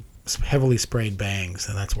the heavily sprayed bangs,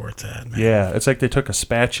 and that's where it's at, man. Yeah, it's like they took a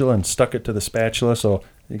spatula and stuck it to the spatula, so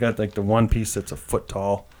you got like the one piece that's a foot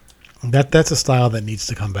tall. That's a style that needs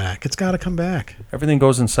to come back. It's got to come back. Everything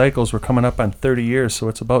goes in cycles. We're coming up on 30 years, so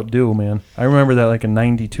it's about due, man. I remember that like in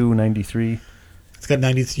 92, 93. It's got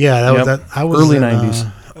 90s. Yeah, that Yep. was that. I was Early in,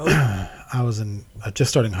 90s. I was in just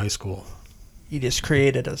starting high school. He just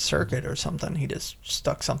created a circuit or something. He just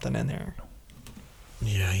stuck something in there.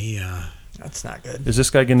 Yeah, That's not good. Is this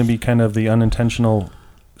guy going to be kind of the unintentional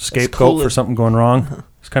scapegoat cool for as- something going wrong?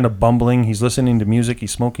 He's kind of bumbling. He's listening to music.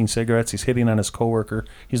 He's smoking cigarettes. He's hitting on his coworker.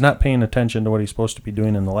 He's not paying attention to what he's supposed to be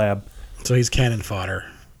doing in the lab. so he's cannon fodder.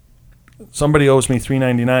 Somebody owes me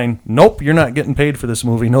 $3.99. Nope, you're not getting paid for this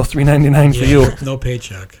movie. No $3.99 for you. No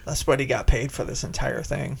paycheck. That's what he got paid for this entire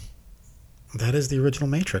thing. That is the original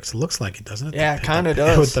Matrix. It looks like it, doesn't it? Yeah, it kinda The-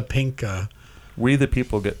 does. With the pink. We the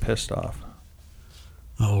people get pissed off.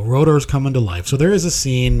 Rotor's coming to life. So there is a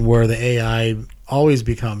scene where the AI always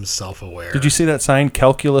becomes self-aware. Did you see that sign,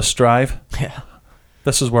 Calculus Drive? Yeah.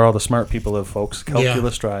 This is where all the smart people live, folks.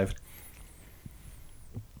 Calculus Drive.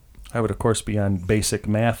 I would, of course, be on Basic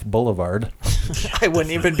Math Boulevard. I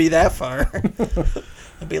wouldn't even be that far.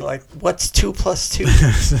 I'd be like, what's 2 plus 2?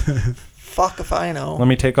 Fuck if I know. Let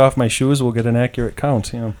me take off my shoes. We'll get an accurate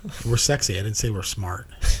count. Yeah. We're sexy. I didn't say we're smart.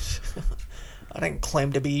 I didn't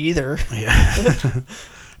claim to be either. Yeah.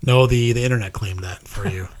 No, the internet claimed that for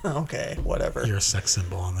you. Okay, whatever. You're a sex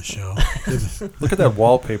symbol on the show. Look at that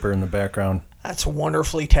wallpaper in the background. That's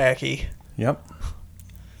wonderfully tacky. Yep.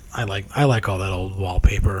 I like all that old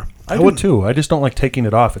wallpaper. I would too. I just don't like taking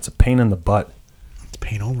it off. It's a pain in the butt. Let's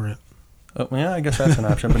paint over it. Yeah, I guess that's an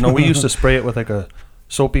option. But no, we used to spray it with like a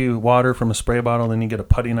soapy water from a spray bottle. Then you get a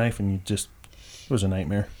putty knife and it was a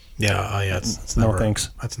nightmare. Yeah, it's No never, thanks.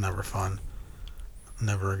 That's never fun.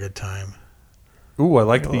 Never a good time. Ooh, I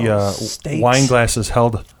like the Steaks. wine glasses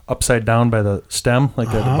held upside down by the stem, like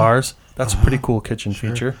at the bars. That's a pretty cool kitchen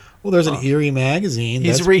feature. Well, there's an Eerie magazine.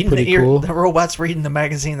 He's That's reading pretty cool. the robot's reading the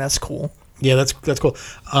magazine. That's cool. Yeah, that's cool.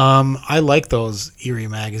 I like those Eerie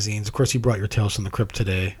magazines. Of course, you brought your Tales from the Crypt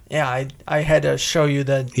today. Yeah, I had to show you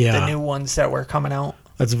the new ones that were coming out.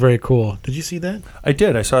 That's very cool. Did you see that? I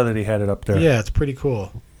did. I saw that he had it up there. Yeah, it's pretty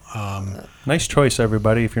cool. Nice choice,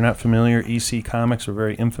 everybody. If you're not familiar, EC Comics are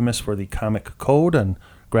very infamous for the comic code and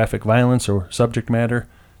graphic violence or subject matter.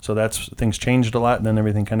 So things changed a lot, and then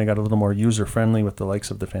everything kind of got a little more user-friendly with the likes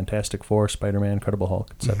of the Fantastic Four, Spider-Man, Incredible Hulk,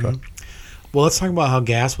 etc. Well, let's talk about how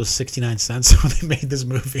gas was 69 cents when they made this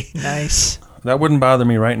movie. Nice. That wouldn't bother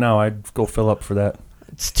me right now. I'd go fill up for that.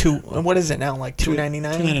 It's what is it now? Like $2.99?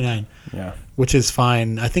 $2.99. Yeah. Which is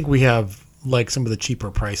fine. I think we have like some of the cheaper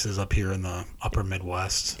prices up here in the upper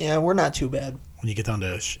Midwest. Yeah, we're not too bad. when you get down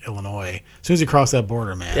to Illinois. As soon as you cross that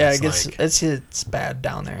border, man. Yeah, it's it's bad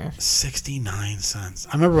down there. 69 cents.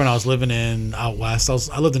 I remember when I was living out west.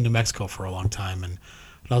 I lived in New Mexico for a long time, and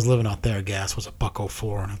when I was living out there, gas was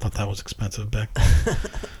 $1.04, and I thought that was expensive back then.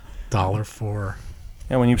 $1.04.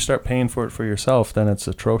 Yeah, when you start paying for it for yourself, then it's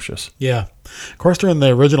atrocious. Yeah. Of course, during the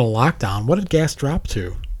original lockdown, what did gas drop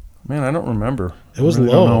to? Man, I don't remember. It was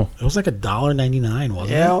really low. It was like $1.99,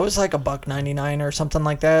 wasn't it? Yeah, it was like $1.99 or something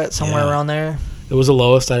like that, somewhere around there. It was the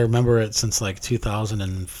lowest. I remember it since like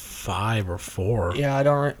 2005 or 4. Yeah, I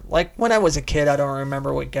don't like when I was a kid. I don't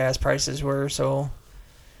remember what gas prices were. So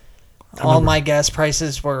all my gas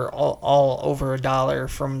prices were all over $1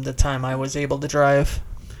 from the time I was able to drive.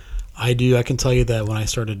 I do. I can tell you that when I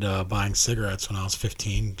started buying cigarettes when I was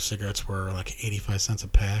 15, cigarettes were like 85 cents a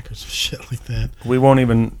pack or some shit like that. We won't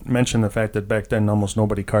even mention the fact that back then almost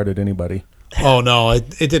nobody carded anybody. Oh no, it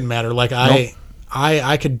didn't matter. Like Nope.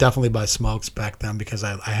 I could definitely buy smokes back then because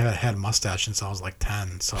I haven't had a mustache since I was like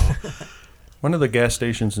 10. So One of the gas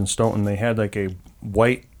stations in Stoughton, they had like a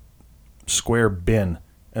white square bin,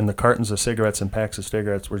 and the cartons of cigarettes and packs of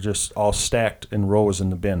cigarettes were just all stacked in rows in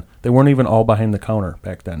the bin. They weren't even all behind the counter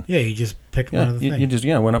back then. yeah, you just pick one Yeah, of the you things. just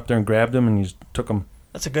went up there and grabbed them and you just took them.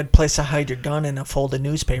 That's a good place to hide your gun in a folded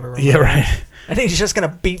newspaper. Yeah, right. I think he's just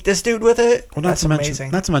gonna beat this dude with it. Well, That's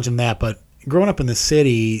amazing. Not to mention that, but growing up in the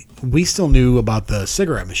city, we still knew about the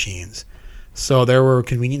cigarette machines. So there were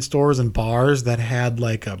convenience stores and bars that had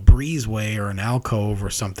like a breezeway or an alcove or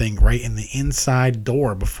something right in the inside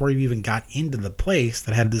door before you even got into the place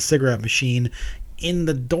that had the cigarette machine in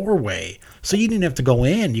the doorway. So you didn't have to go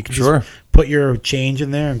in. You could just put your change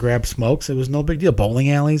in there and grab smokes. It was no big deal.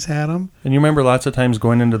 Bowling alleys had them. And you remember lots of times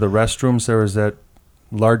going into the restrooms, there was that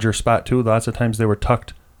larger spot too. Lots of times they were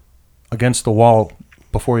tucked against the wall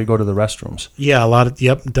before you go to the restrooms. Yeah,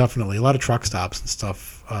 definitely. A lot of truck stops and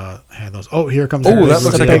stuff had those. Oh, here comes. Oh, that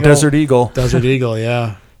looks like a Desert Eagle. Desert Eagle,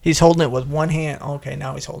 yeah. He's holding it with one hand. Okay,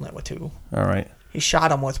 now he's holding it with two. All right. He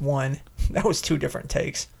shot him with one. That was 2 different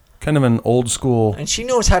takes. Kind of an old school. And she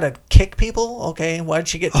knows how to kick people. Okay, why'd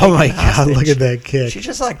she get taken Oh my God! hostage? Look at that kick. She's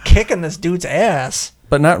just like kicking this dude's ass.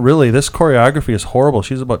 But not really. This choreography is horrible.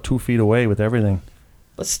 She's about 2 feet away with everything.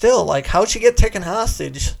 But still, like, how'd she get taken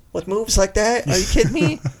hostage with moves like that? Are you kidding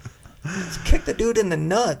me? Just kick the dude in the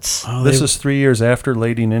nuts. Oh, This is 3 years after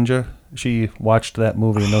Lady Ninja. She watched that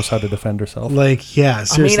movie and knows how to defend herself. like, yeah.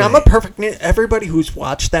 Seriously. I mean, I'm a perfect ninja. Everybody who's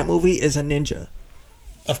watched that movie is a ninja.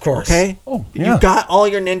 Of course. Okay? Oh, yeah. You got all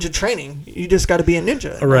your ninja training. You just got to be a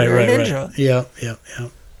ninja. Right, You're right, a ninja. right. Yeah.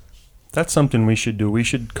 That's something we should do. We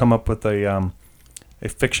should come up with a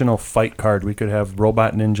fictional fight card. We could have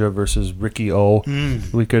Robot Ninja versus Ricky O.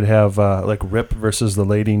 We could have like Rip versus the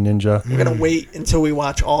Lady Ninja. We're going to wait until we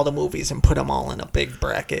watch all the movies and put them all in a big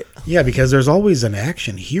bracket. Yeah, because there's always an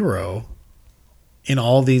action hero in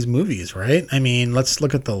all these movies, right? I mean, let's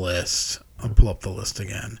look at the list. I'll pull up the list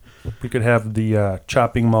again. We could have the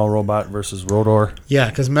Chopping Mall Robot versus ROTOR. Yeah,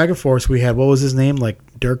 because Megaforce, we had, what was his name? Like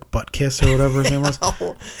Dirk Buttkiss or whatever his name was?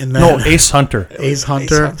 No. And No, then, Ace Hunter. Ace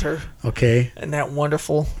Hunter. Ace Hunter. Okay. And that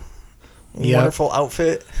wonderful Yeah.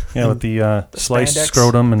 outfit. Yeah, with the sliced spandex.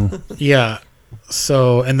 scrotum and Yeah.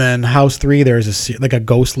 So, and then House 3, there's a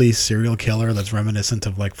ghostly serial killer that's reminiscent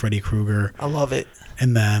of like Freddy Krueger. I love it.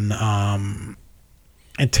 And then,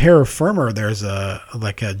 in Terra Firma, there's a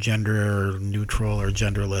gender neutral or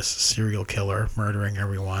genderless serial killer murdering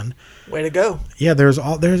everyone. Way to go. Yeah, there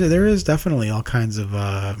is definitely all kinds of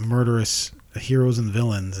murderous heroes and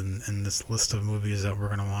villains in this list of movies that we're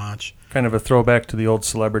gonna watch. kind of a throwback to the old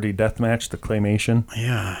Celebrity Deathmatch, the claymation.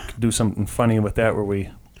 Yeah. Could do something funny with that where we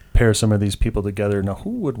pair some of these people together. Now, who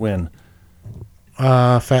would win?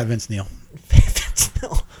 Fat Vince Neil.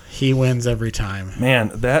 No. He wins every time.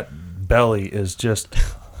 Man, that belly is just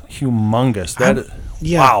humongous.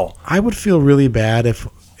 Wow. I would feel really bad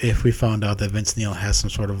if we found out that Vince Neil has some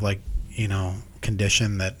sort of like,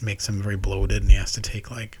 condition that makes him very bloated and he has to take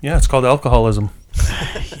like... Yeah, it's called alcoholism.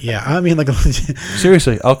 Yeah, I mean like...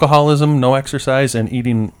 Seriously, alcoholism, no exercise, and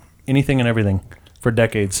eating anything and everything for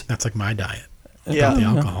decades. That's like my diet. Yeah. The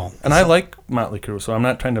alcohol. And I like Motley Crue, so I'm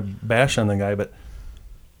not trying to bash on the guy, but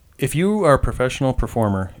if you are a professional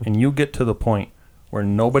performer and you get to the point where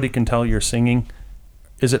nobody can tell you're singing,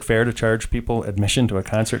 is it fair to charge people admission to a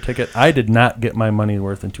concert ticket? I did not get my money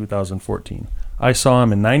worth in 2014. I saw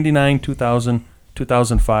him in 99, 2000,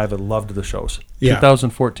 2005. I loved the shows. Yeah.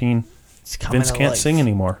 2014, It's coming Vince to can't life. sing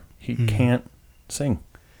anymore. He can't sing.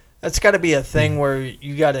 That's got to be a thing where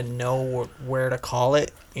you got to know where to call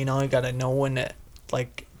it. You got to know when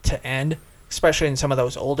to end, especially in some of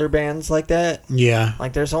those older bands like that. Yeah.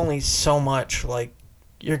 Like, there's only so much,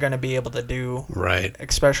 you're going to be able to do, Right.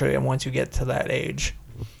 especially once you get to that age.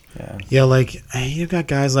 Yeah, like you got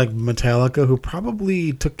guys like Metallica who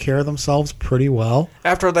probably took care of themselves pretty well.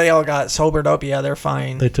 After they all got sobered up, yeah, they're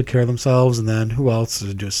fine. They took care of themselves, and then who else?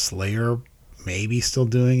 Just Slayer, maybe still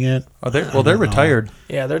doing it. They're retired.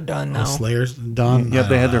 Yeah, they're done now. Slayer's done. Yep,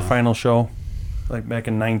 they had their final show, like back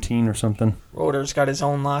in 19 or something. Rotor's got his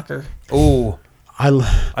own locker. Oh,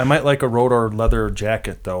 I might like a R.O.T.O.R leather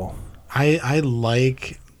jacket though. I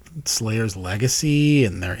like Slayer's legacy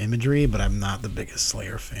and their imagery, but I'm not the biggest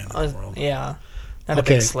Slayer fan in the world. Yeah, not a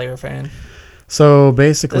big Slayer fan. So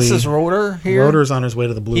basically, this is Rotor here. Rotor's on his way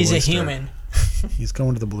to the Blue Oyster. He's a human. He's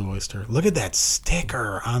going to the Blue Oyster. Look at that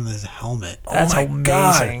sticker on his helmet. That's amazing.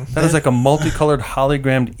 God. That is like a multicolored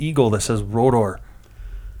hologrammed eagle that says R.O.T.O.R.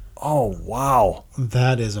 Oh, wow.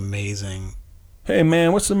 That is amazing. Hey,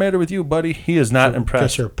 man, what's the matter with you, buddy? He is not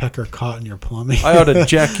impressed. Get your pecker caught in your plumbing. I ought to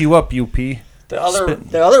jack you up, UP. The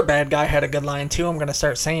other bad guy had a good line, too. I'm going to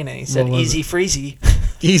start saying it. He said, easy freezy.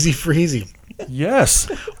 Easy freezy. Yes.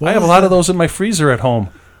 I have a lot of those in my freezer at home.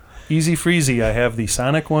 Easy freezy. I have the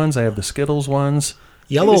Sonic ones. I have the Skittles ones.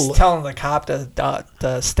 Yellow. He was telling the cop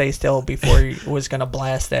to stay still before he was going to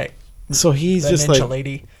blast that. So he's just like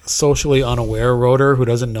lady. Socially unaware Rotor who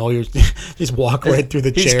doesn't know you just walk right through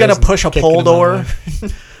the chairs. He's going to push a pole door.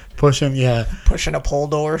 Push him, yeah. Pushing a pole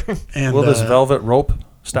door. And will this velvet rope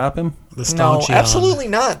stop him? No, absolutely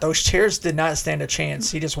not. Those chairs did not stand a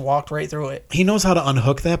chance. He just walked right through it. He knows how to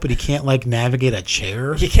unhook that, but he can't like navigate a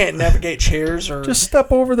chair. He can't navigate chairs or just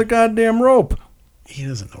step over the goddamn rope. He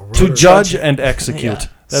doesn't know. To judge and execute. Yeah.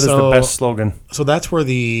 That is the best slogan. So that's where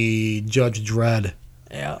the Judge Dredd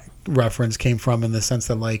reference came from, in the sense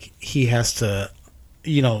that like he has to,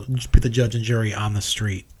 put the judge and jury on the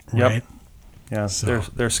street, right? Yep. Yeah, so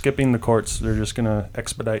they're skipping the courts. They're just going to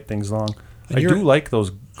expedite things along. I do like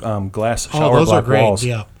those glass shower block walls.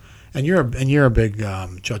 Yeah, and you're a big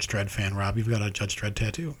Judge Dredd fan, Rob. You've got a Judge Dredd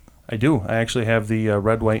tattoo. I do. I actually have the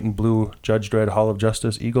red, white, and blue Judge Dredd Hall of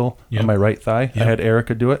Justice eagle on my right thigh. I had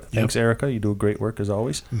Erica do it. Thanks, Erica. You do great work as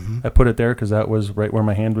always. Mm-hmm. I put it there because that was right where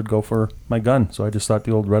my hand would go for my gun. So I just thought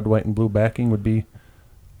the old red, white, and blue backing would be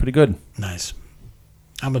pretty good. Nice.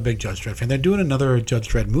 I'm a big Judge Dredd fan. They're doing another Judge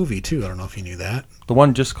Dredd movie, too. I don't know if you knew that. The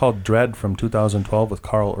one just called Dredd from 2012 with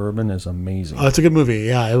Carl Urban is amazing. Oh, it's a good movie.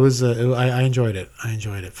 Yeah, it was. I enjoyed it. I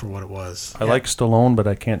enjoyed it for what it was. I like Stallone, but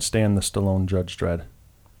I can't stand the Stallone Judge Dredd.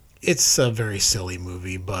 It's a very silly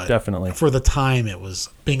movie, but definitely for the time, it was.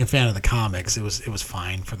 Being a fan of the comics, it was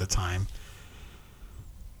fine for the time.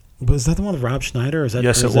 Was that the one with Rob Schneider? Is that,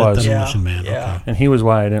 yes, it was. Demolition Man? Yeah. Okay. And he was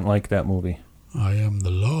why I didn't like that movie. I am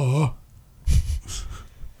the law.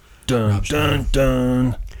 Dun, dun,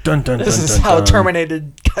 dun, dun, dun, this is how Terminator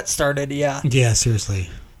got started, yeah. Yeah, seriously.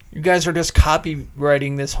 You guys are just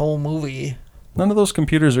copywriting this whole movie. None of those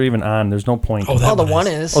computers are even on. There's no point. Oh, the one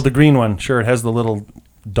is. Oh, the green one. Sure, it has the little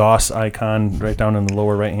DOS icon right down in the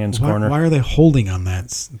lower right-hand corner. Why are they holding on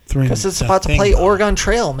that? Because it's about to play Oregon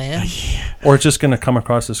Trail, man. Yeah. Or it's just going to come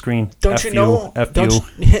across the screen. Don't you know?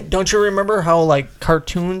 Don't you remember how like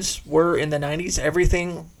cartoons were in the 90s?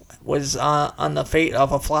 Everything was on the fate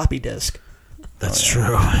of a floppy disk. That's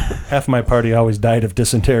true. Half my party always died of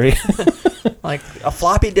dysentery. Like a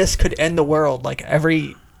floppy disk could end the world. Like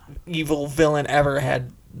every evil villain ever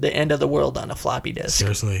had the end of the world on a floppy disk.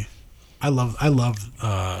 Seriously. I loved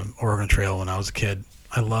Oregon Trail when I was a kid.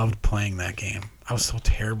 I loved playing that game. I was so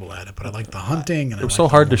terrible at it, but I liked the hunting. And it was so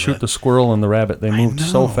hard to shoot the squirrel and the rabbit. They moved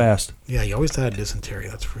so fast. Yeah, you always had dysentery,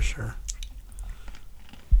 that's for sure.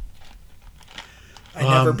 I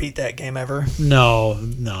never beat that game ever. No.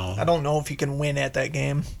 I don't know if you can win at that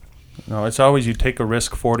game. No, it's always you take a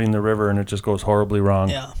risk fording the river and it just goes horribly wrong.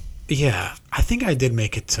 Yeah. Yeah, I think I did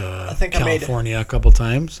make it to California a couple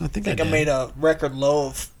times. I think I made a record low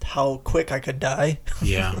of how quick I could die.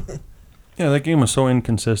 Yeah. Yeah, that game was so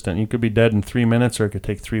inconsistent. You could be dead in 3 minutes or it could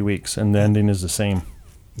take 3 weeks, and the ending is the same.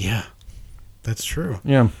 Yeah, that's true.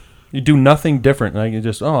 Yeah. You do nothing different. Like you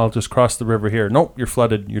just, I'll just cross the river here. Nope, you're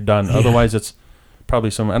flooded. You're done. Yeah. Otherwise, it's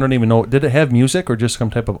probably I don't even know. Did it have music or just some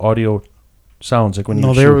type of audio sounds like when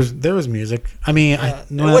you shoot? there was music. I mean, it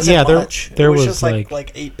wasn't much. There was just like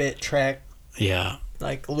 8-bit track. Yeah,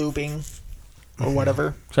 like looping or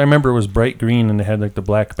whatever. So I remember it was bright green and they had like the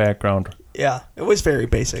black background. Yeah, it was very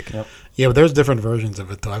basic. Yep. Yeah, but there's different versions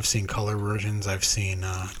of it though. I've seen color versions. I've seen.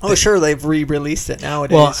 Sure, they've re-released it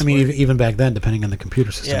nowadays. Well, I mean, even back then, depending on the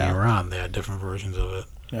computer system you were on, they had different versions of it.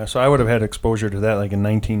 Yeah, so I would have had exposure to that like in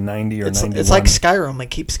 1990 or 91. It's like Skyrim. It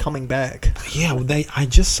keeps coming back. Yeah, I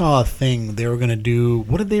just saw a thing they were going to do.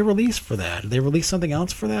 What did they release for that? Did they release something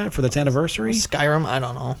else for that, for its anniversary? Skyrim? I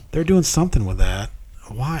don't know. They're doing something with that.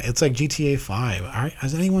 Why? It's like GTA 5.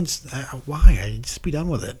 Has anyone? Why? I just be done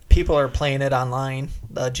with it. People are playing it online,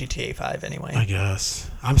 the GTA 5 anyway. I guess.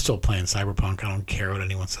 I'm still playing Cyberpunk. I don't care what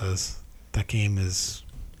anyone says. That game is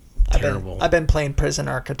terrible. I've been playing Prison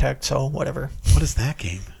Architect, so whatever. What is that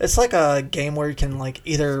game? It's like a game where you can like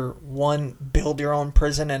either one, build your own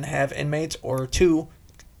prison and have inmates, or two,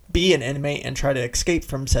 be an inmate and try to escape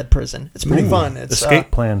from said prison. It's pretty fun. It's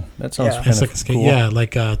Escape plan. That sounds kind It's of like escape. cool. Yeah,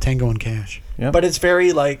 like Tango and Cash. Yep. But it's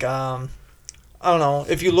very like I don't know.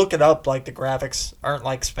 If you look it up, like the graphics aren't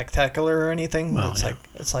like spectacular or anything. Well,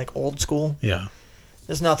 it's like old school. Yeah.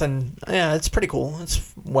 There's nothing. Yeah, it's pretty cool. It's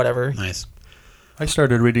whatever. Nice. I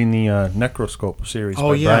started reading the Necroscope series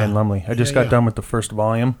by yeah. Brian Lumley. I just Yeah, got done with the first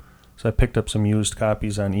volume, so I picked up some used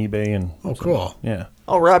copies on eBay. And Oh, cool. Yeah.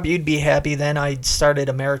 Oh, Rob, you'd be happy then. I started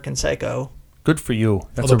American Psycho. Good for you.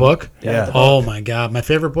 Oh, the book? Yeah. the Oh, my God. My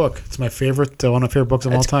favorite book. It's my favorite, one of my favorite books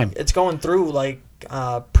of all time. It's going through like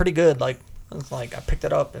pretty good. Like I picked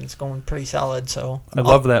it up and it's going pretty solid. So I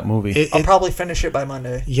love that movie. I'll probably finish it by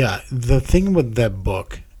Monday. Yeah, the thing with that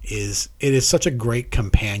book is it is such a great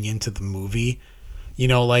companion to the movie. You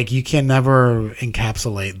know, like you can never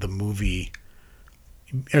encapsulate the movie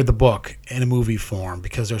or the book in a movie form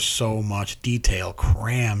because there's so much detail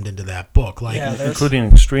crammed into that book. Like, Yeah, including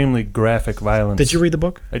extremely graphic violence. did you read the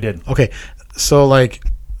book? I did. Okay, so like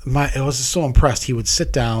I was so impressed. He would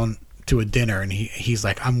sit down to a dinner and he's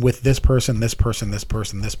like, I'm with this person, this person, this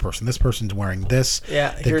person, this person. This person's wearing this.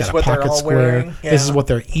 Yeah, They've here's got a what they're pocket all square. wearing. Yeah. This is what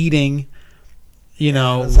they're eating. You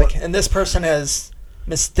know, It's like, and this person has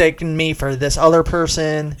mistaken me for this other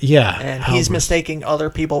person. yeah, And he's mistaking other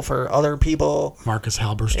people for other people. Marcus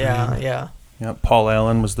Halberstern. Yeah. Yeah, Paul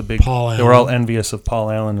Allen was the big. Paul They were all Allen. envious of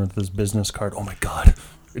Paul Allen with his business card. Oh my God,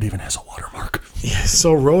 it even has a watermark. Yeah,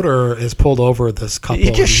 so R.O.T.O.R is pulled over this couple. He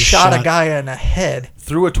and just shot a guy in the head.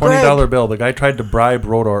 Threw a $20 bill. The guy tried to bribe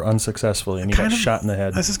R.O.T.O.R unsuccessfully, and he got shot in the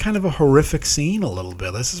head. This is kind of a horrific scene a little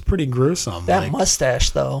bit. This is pretty gruesome. That like, mustache,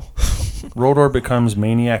 though. R.O.T.O.R becomes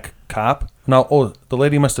maniac cop. Now, the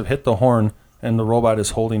lady must have hit the horn, and the robot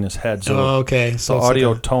is holding his head. So okay, the so it's audio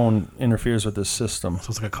like a, tone interferes with his system. so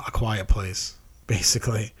it's like a quiet place,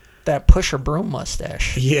 basically. That pusher broom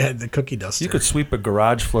mustache. Yeah, the cookie duster. You could sweep a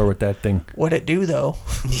garage floor with that thing. What'd it do, though?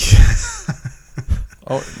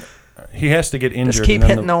 Oh, he has to get injured. Just keep and then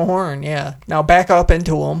hitting the horn, yeah. Now back up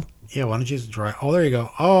into him. Yeah, why don't you just drive? Oh, there you go.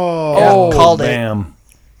 Oh, Yeah, called it. bam.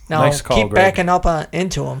 Now Nice call, keep Greg. backing up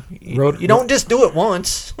into him. Road- You don't just do it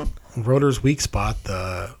once. R.O.T.O.R.'s weak spot,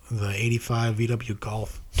 the 85 VW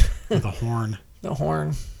Golf with a horn. The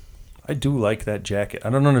horn. I do like that jacket. I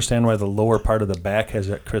don't understand why the lower part of the back has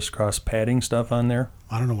that crisscross padding stuff on there.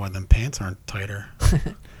 I don't know why them pants aren't tighter.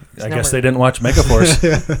 I guess they didn't watch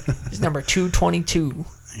Megaforce. He's number 222.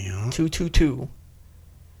 You know? 222.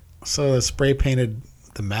 So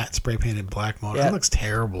the matte spray painted black motor. Yeah. That looks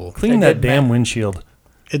terrible. Clean They that did damn Matt. windshield.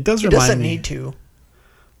 It does He remind doesn't me. need to.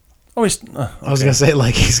 Oh, he's, I was gonna say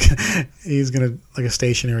like he's gonna like a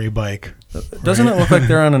stationary bike. Doesn't it look like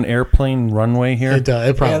they're on an airplane runway here? It does.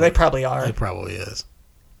 It probably, Yeah, they probably are. It probably is.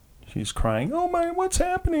 She's crying. Oh my, what's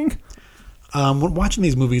happening? When watching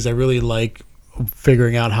these movies, I really like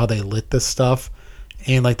figuring out how they lit this stuff,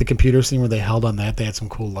 and like the computer scene where they held on that, they had some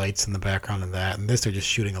cool lights in the background of that. And this, they're just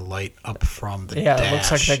shooting a light up from the Yeah, dash. it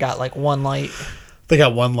looks like they got like one light. They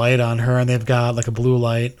got one light on her, and they've got like a blue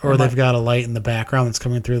light, or they've got a light in the background that's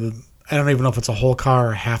coming through the. I don't even know if it's a whole car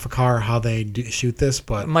or half a car, how they shoot this,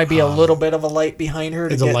 but It might be a little bit of a light behind her.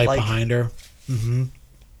 There's to a get, light like, behind her. Mm-hmm.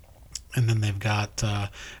 And then they've got.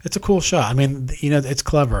 It's a cool shot. I mean, it's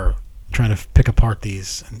clever trying to pick apart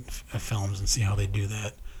these films and see how they do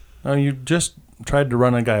that. Oh, you just tried to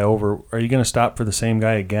run a guy over. Are you going to stop for the same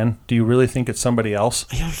guy again? Do you really think it's somebody else?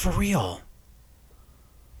 Yeah, for real.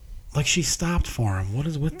 Like she stopped for him. What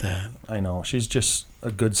is with that? I know. She's just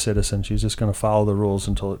a good citizen. She's just going to follow the rules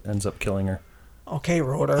until it ends up killing her. Okay,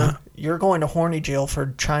 R.O.T.O.R, you're going to horny jail for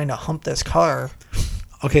trying to hump this car.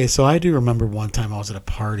 Okay, so I do remember one time I was at a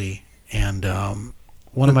party and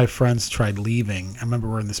one of my friends tried leaving. I remember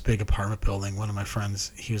we're in this big apartment building. One of my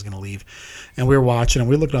friends, he was going to leave, and we were watching him.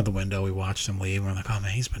 We looked out the window. We watched him leave. And we're like, oh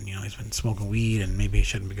man, he's been smoking weed, and maybe he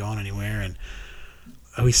shouldn't be going anywhere. And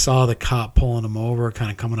we saw the cop pulling him over,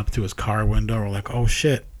 kind of coming up to his car window. We're like, oh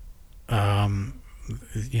shit,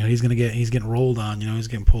 he's getting rolled on. He's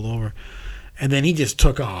getting pulled over, and then he just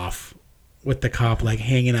took off with the cop like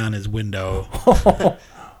hanging on his window.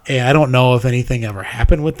 And I don't know if anything ever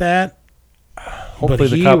happened with that. Hopefully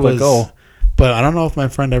the cop let go. But I don't know if my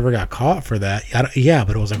friend ever got caught for that. Yeah,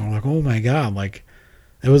 but it was like, oh my God, like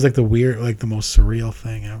It was like the most surreal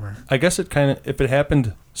thing ever. I guess it kind of, if it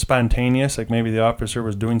happened spontaneous, like maybe the officer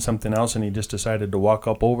was doing something else and he just decided to walk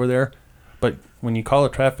up over there. But when you call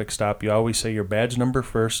a traffic stop, you always say your badge number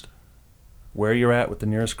first, where you're at with the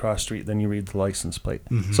nearest cross street, then you read the license plate.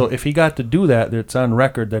 Mm-hmm. So if he got to do that, it's on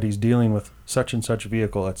record that he's dealing with such and such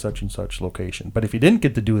vehicle at such and such location. But if he didn't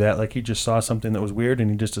get to do that, like he just saw something that was weird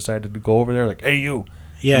and he just decided to go over there, like, hey, you.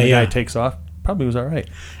 Yeah, and the guy takes off, probably was all right.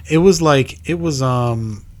 It was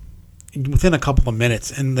within a couple of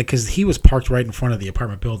minutes, and because he was parked right in front of the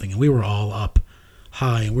apartment building, and we were all up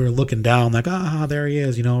high, and we were looking down like, there he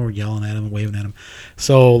is, we're yelling at him and waving at him.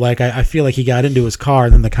 So like I feel like he got into his car,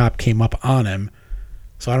 and then the cop came up on him.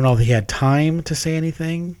 So I don't know if he had time to say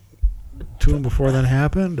anything to him before that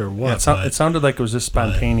happened or what. Yeah, it sounded like it was just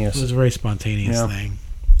spontaneous. It was a very spontaneous thing.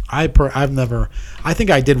 I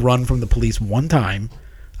think I did run from the police one time.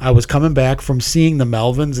 I was coming back from seeing the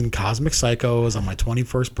Melvins and Cosmic Psychos on my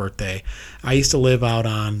 21st birthday. I used to live out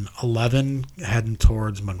on 11 heading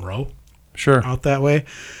towards Monroe. Sure. Out that way.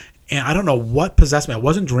 And I don't know what possessed me. I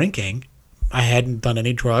wasn't drinking. I hadn't done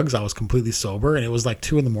any drugs. I was completely sober. And it was like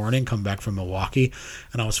 2 a.m, coming back from Milwaukee.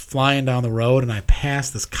 And I was flying down the road, and I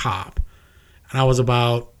passed this cop. And I was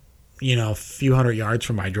about, a few hundred yards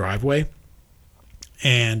from my driveway.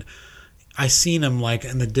 And I seen him, like,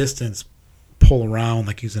 in the distance pull around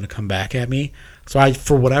like he was going to come back at me. So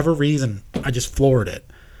for whatever reason, I just floored it.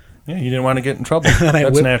 Yeah, you didn't want to get in trouble.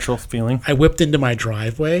 That's a natural feeling. I whipped into my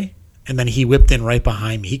driveway, and then he whipped in right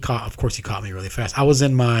behind me. Of course, he caught me really fast. I was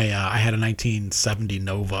in my, I had a 1970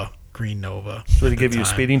 Nova, green Nova. So did he give you a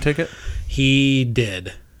speeding ticket? He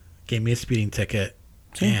did. Gave me a speeding ticket.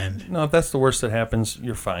 No, if that's the worst that happens,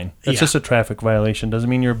 you're fine. It's just a traffic violation. Doesn't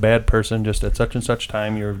mean you're a bad person. Just at such and such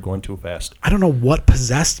time, you're going too fast. I don't know what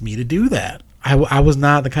possessed me to do that. I was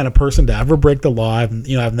not the kind of person to ever break the law. I've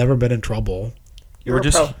never been in trouble. You're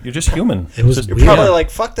just human. You're probably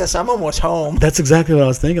like, fuck this, I'm almost home. That's exactly what I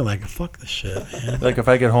was thinking. Like, fuck this shit, man. Like, if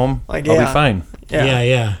I get home, I'll be fine. Yeah.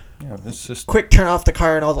 Yeah, it's just quick, turn off the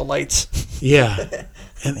car and all the lights. Yeah,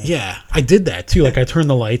 and I did that too. Like, I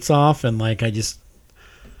turned the lights off, and like I just.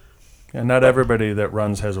 Yeah, not everybody that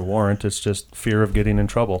runs has a warrant. It's just fear of getting in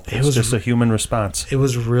trouble. It's just a human response. It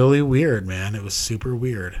was really weird, man. It was super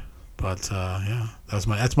weird. But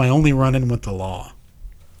that's my only run-in with the law.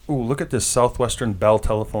 Ooh, look at this Southwestern Bell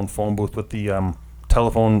telephone phone booth with the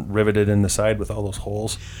telephone riveted in the side with all those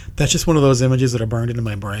holes. That's just one of those images that are burned into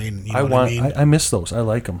my brain. You know what I mean? I miss those. I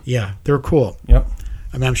like them. Yeah, they're cool. Yep.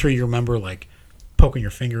 I mean, I'm sure you remember like poking your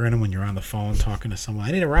finger in them when you're on the phone talking to someone.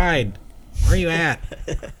 I need a ride. Where are you at?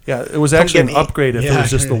 Yeah, it was actually an upgrade if it was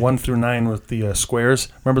just the 1 through 9 with the squares.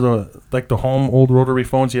 Remember the home old rotary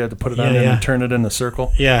phones? You had to put it on there and turn it in a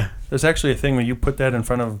circle. Yeah. There's actually a thing where you put that in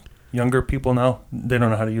front of younger people now. They don't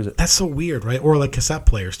know how to use it. That's so weird, right? Or like cassette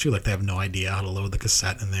players too. Like they have no idea how to load the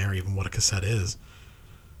cassette in there, even what a cassette is.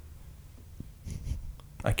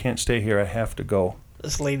 I can't stay here. I have to go.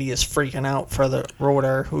 This lady is freaking out for the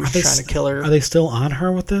R.O.T.O.R who's trying to kill her. Are they still on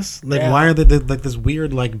her with this? Like, why are they like this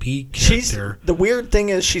weird like B character? The weird thing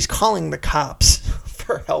is she's calling the cops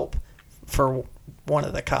for help for one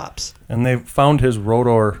of the cops. And they found his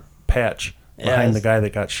R.O.T.O.R patch behind the guy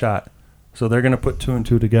that got shot. So they're going to put 2 and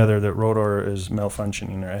 2 together that R.O.T.O.R is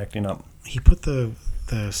malfunctioning or acting up. He put the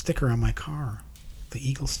sticker on my car, the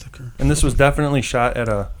eagle sticker. And this was definitely shot at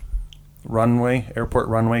a airport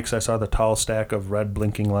runway, because I saw the tall stack of red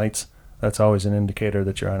blinking lights. That's always an indicator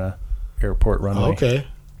that you're on a airport runway. Okay.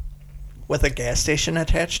 With a gas station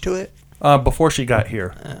attached to it? Before she got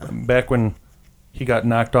here. Back when he got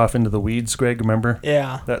knocked off into the weeds, Greg, remember?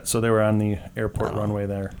 Yeah. So they were on the airport runway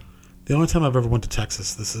there. The only time I've ever went to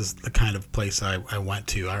Texas, this is the kind of place I went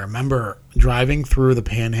to. I remember driving through the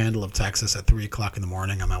panhandle of Texas at 3 o'clock in the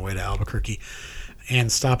morning on my way to Albuquerque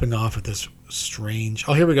and stopping off at this strange...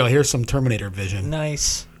 Oh, here we go. Here's some Terminator vision.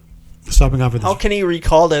 Nice. Stopping off at this... How can he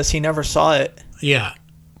recall this? He never saw it. Yeah.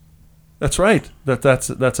 That's right. That's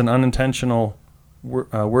an unintentional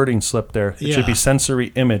wording slip there. It should be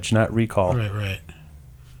sensory image, not recall. Right.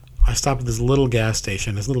 I stopped at this little gas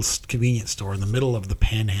station, this little convenience store in the middle of the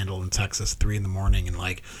panhandle in Texas, 3 in the morning, and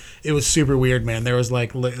like it was super weird, man. There was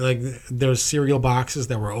like there was cereal boxes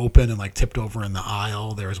that were open and like tipped over in the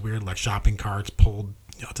aisle. There was weird like shopping carts pulled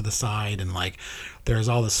to the side, and like there's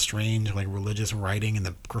all this strange like religious writing and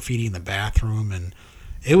the graffiti in the bathroom, and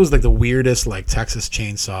it was like the weirdest like Texas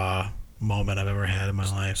Chainsaw moment I've ever had in my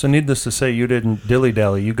life. So needless to say, you didn't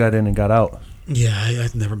dilly-dally. You got in and got out. Yeah,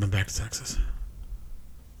 I've never been back to Texas.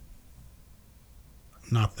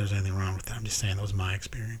 Not that there's anything wrong with that. I'm just saying that was my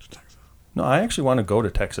experience with Texas. No, I actually want to go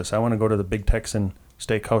to Texas. I want to go to the Big Texan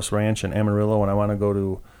Steakhouse Ranch in Amarillo, and I want to go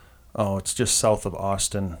to it's just south of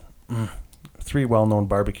Austin. 3 well-known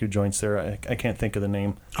barbecue joints there. I can't think of the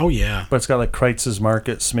name. Oh, yeah. But it's got like Kreitz's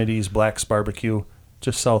Market, Smitty's, Black's Barbecue,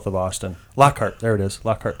 just south of Austin. Lockhart, there it is,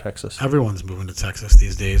 Lockhart, Texas. Everyone's moving to Texas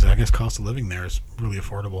these days. I guess cost of living there is really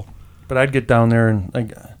affordable. But I'd get down there,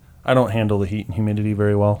 and I don't handle the heat and humidity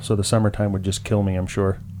very well, so the summertime would just kill me, I'm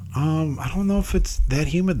sure. I don't know if it's that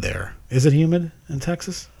humid there. Is it humid in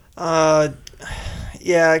Texas? Yeah,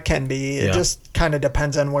 it can be. It just kind of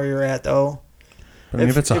depends on where you're at, though. I mean,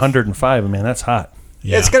 if it's 105, man, that's hot.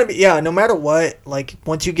 Yeah. It's going to be, no matter what, like,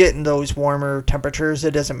 once you get in those warmer temperatures,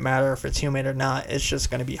 it doesn't matter if it's humid or not. It's just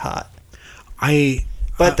going to be hot.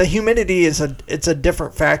 But the humidity it's a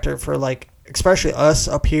different factor for, like, especially us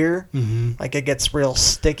up here. Mm-hmm. Like, it gets real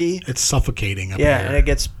sticky. It's suffocating up here. Yeah, and it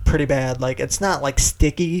gets pretty bad. Like, it's not, like,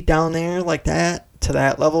 sticky down there like that, to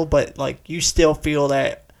that level, but, like, you still feel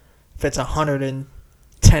that if it's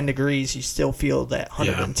 110 degrees, you still feel that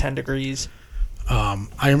 110 degrees. I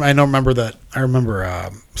remember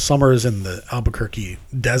summers in the Albuquerque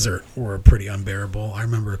desert were pretty unbearable. I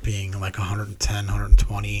remember it being like 110,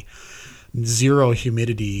 120, zero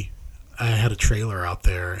humidity. I had a trailer out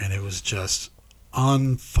there, and it was just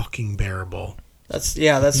unfucking bearable.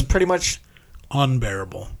 That's pretty much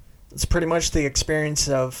unbearable. It's pretty much the experience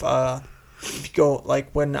of if you go,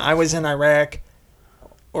 like, when I was in Iraq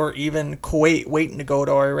or even Kuwait waiting to go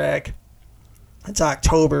to Iraq. It's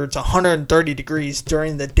October. It's 130 degrees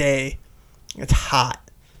during the day. It's hot.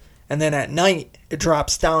 And then at night, it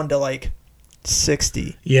drops down to like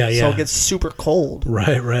 60. Yeah. So it gets super cold.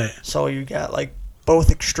 Right. So you got like both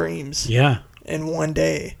extremes in one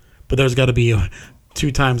day. But there's got to be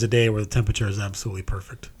 2 times a day where the temperature is absolutely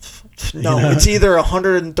perfect. No, it's either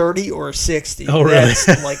 130 or 60. Oh, really?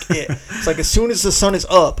 That's like it. It's like as soon as the sun is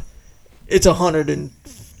up, it's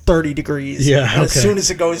 130 degrees. Yeah, and as soon as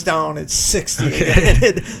it goes down, it's 60.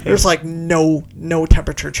 Okay. There's like no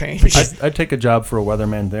temperature change. I'd take a job for a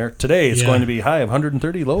weatherman there. Today it's going to be high of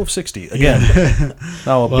 130, low of 60 again.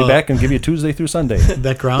 Now I'll be back and give you Tuesday through Sunday.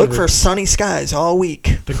 That ground look for sunny skies all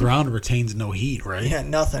week. The ground retains no heat, right? Yeah,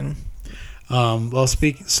 nothing.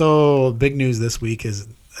 So big news this week is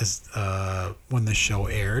when this show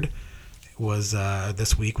aired was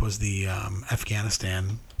this week was the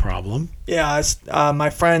Afghanistan problem. Yeah, my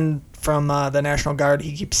friend from the National Guard,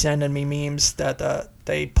 he keeps sending me memes that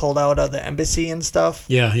they pulled out of the embassy and stuff.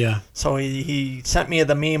 Yeah. So he sent me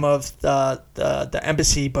the meme of the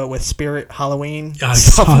embassy, but with Spirit Halloween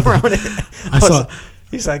stuff around it.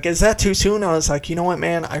 He's like, is that too soon? I was like, you know what,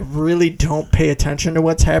 man? I really don't pay attention to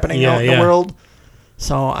what's happening out in the world.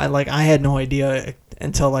 So I had no idea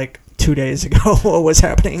until like 2 days ago what was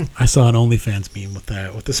happening. I saw an OnlyFans meme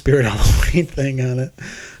with the Spirit Halloween thing on it.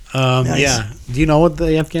 Nice. Yeah. Do you know what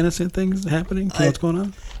the Afghanistan thing is happening? Do you know what's going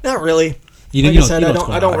on? Not really.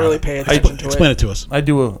 I don't really pay attention to it. Explain it to us. I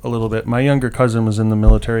do a little bit. My younger cousin was in the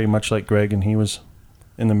military, much like Greg, and he was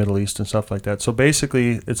in the Middle East and stuff like that. So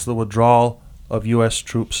basically, it's the withdrawal of U.S.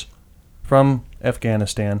 troops from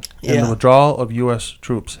Afghanistan. Yeah. And the withdrawal of U.S.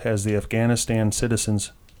 troops has the Afghanistan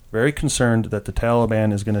citizens very concerned that the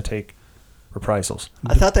Taliban is going to take reprisals.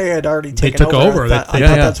 I thought they had already taken They took over. I thought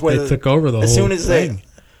that's where they took over the whole thing.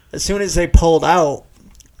 As soon as they pulled out,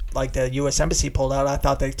 like the U.S. Embassy pulled out, I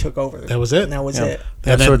thought they took over. That was it? And that was it.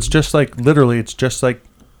 Yeah, so it's just like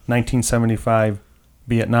 1975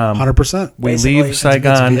 Vietnam. 100%. We leave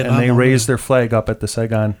Saigon and they raise their flag up at the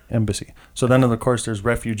Saigon embassy. So then, of course, there's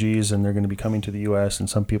refugees and they're going to be coming to the U.S. and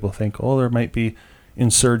some people think, there might be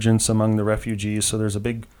insurgents among the refugees. So there's a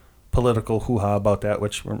big political hoo-ha about that,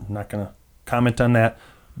 which we're not going to comment on that.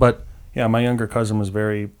 But, yeah, my younger cousin was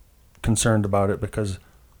very concerned about it because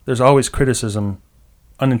there's always criticism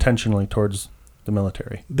unintentionally towards the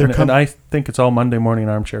military. And I think it's all Monday morning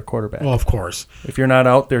armchair quarterback. Well, of course. If you're not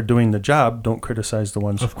out there doing the job, don't criticize the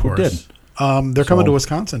ones who did. They're coming to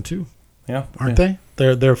Wisconsin, too. Yeah. Aren't they?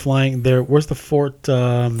 They're flying. Where's the Fort?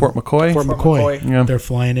 Fort McCoy. Fort McCoy. Yeah. They're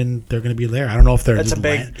flying in. They're going to be there. I don't know if they're it's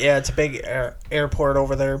a big airport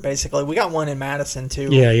over there, basically. We got one in Madison, too.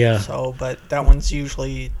 Yeah. So, but that one's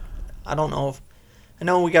usually, I don't know if, I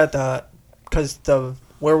know we got I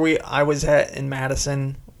was at in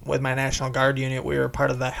Madison with my National Guard unit, we were part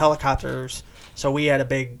of the helicopters, so we had a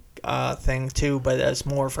big thing too, but it's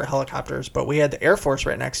more for helicopters. But we had the Air Force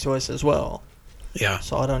right next to us as well. Yeah.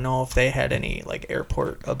 So I don't know if they had any like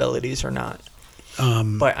airport abilities or not.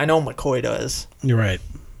 But I know McCoy does. You're right.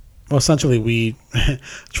 Well, essentially, we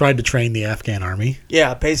tried to train the Afghan army.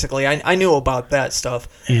 Yeah, basically, I knew about that stuff,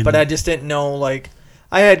 but I just didn't know. Like,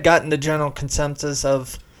 I had gotten the general consensus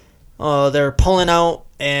of, they're pulling out,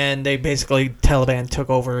 and they basically Taliban took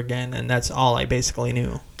over again, and that's all I basically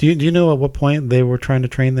knew. Do you know at what point they were trying to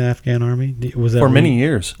train the Afghan army? Was that For many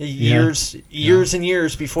years. Years and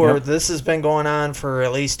years before. Yep. This has been going on for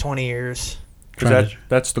at least 20 years. Because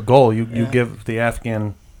that's the goal. You Yeah. give the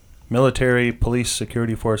Afghan military, police,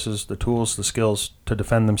 security forces the tools, the skills to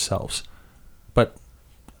defend themselves. But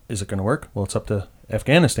is it going to work? Well, it's up to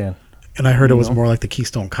Afghanistan. And I heard it was more like the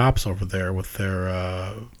Keystone Cops over there with their...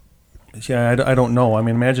 Yeah, I don't know. I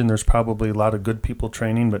mean, imagine there's probably a lot of good people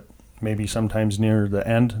training, but maybe sometimes near the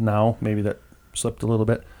end now, maybe that slipped a little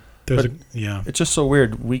bit. It's just so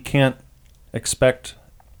weird. We can't expect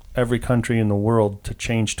every country in the world to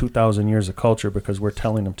change 2,000 years of culture because we're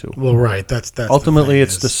telling them to. Well, right. That's ultimately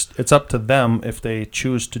it's up to them if they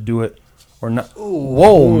choose to do it or not.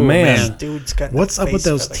 Whoa, man! This dude's got What's up with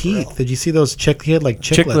those teeth? Grill. Did you see those he had like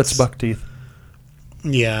Chiclets, buck teeth.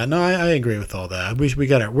 Yeah, no, I agree with all that. We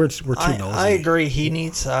got it. We're too nosy. I agree. He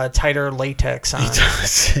needs tighter latex on.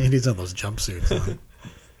 He needs all those jumpsuits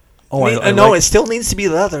on. No, it still needs to be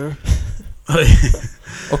leather.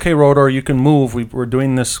 Okay, ROTOR, you can move. We're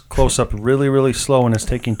doing this close-up really, really slow, and it's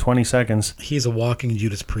taking 20 seconds. He's a walking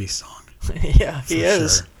Judas Priest song. Yeah, he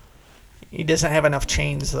is. Sure. He doesn't have enough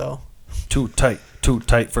chains, though. Too tight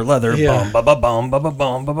for leather. Yeah. Bum, ba, ba, bum, ba, ba,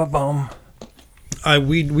 bum, ba, ba, bum.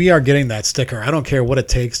 We are getting that sticker. I don't care what it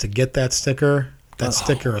takes to get that sticker. That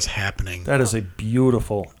sticker is happening. That is a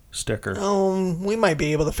beautiful sticker. We might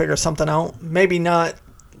be able to figure something out. Maybe not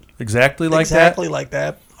exactly like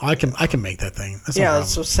that. I can make that thing. That's yeah, no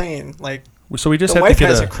that's what I'm saying. Like, so we just the have wife to get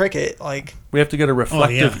has a cricket. Like, we have to get a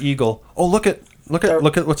reflective eagle. Oh, look at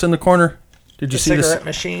what's in the corner. Did you see this cigarette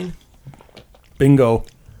machine? Bingo.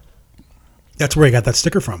 That's where I got that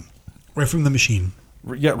sticker from. Right from the machine.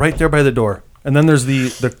 Yeah, right there by the door. And then there's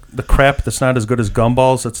the crap that's not as good as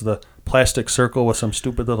gumballs. It's the plastic circle with some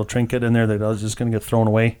stupid little trinket in there that is just going to get thrown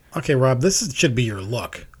away. Okay, Rob, should be your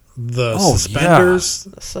look. The suspenders.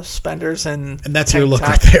 The suspenders and that's your look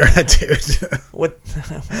right there, dude. with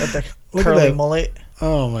the curly mullet.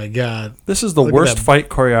 Oh, my God. This is the worst fight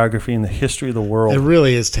choreography in the history of the world. It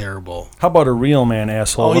really is terrible. How about a real man,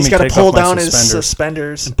 asshole? Oh, he's got to pull down his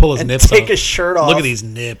suspenders and pull his nips take off. his shirt off. Look at these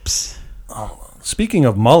nips. Oh, speaking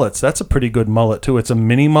of mullets, that's a pretty good mullet, too. It's a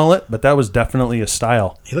mini mullet, but that was definitely a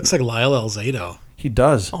style. He looks like Lyle Alzado. He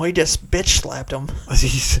does. Oh, he just bitch slapped him.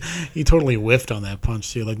 He totally whiffed on that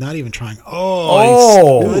punch, too. Like, not even trying.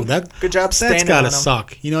 Good job standing That's got on to him.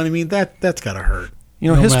 suck. You know what I mean? That's got to hurt.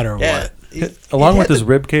 No matter what. Along with his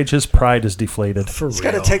rib cage, his pride is deflated. He's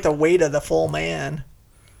got to take the weight of the full man.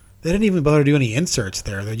 They didn't even bother to do any inserts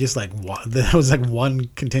there. They're just like, that was like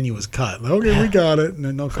one continuous cut. Like, okay, we got it.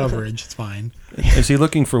 No coverage. It's fine. Is he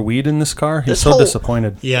looking for weed in this car? He's so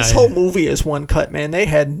disappointed. Yeah, this whole movie is one cut, man. They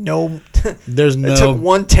had no... There's no... It took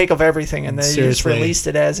one take of everything, and they just Seriously. released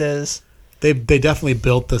it as is. They definitely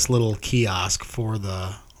built this little kiosk for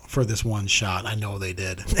this one shot. I know they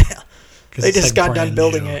did. They just got done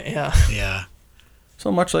building new. it, yeah. Yeah.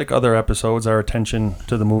 So much like other episodes, our attention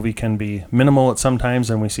to the movie can be minimal at some times,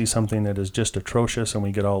 and we see something that is just atrocious, and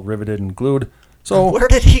we get all riveted and glued. So where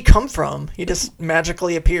did he come from? He just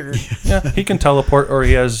magically appeared. Yeah, he can teleport, or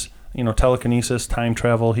he has telekinesis, time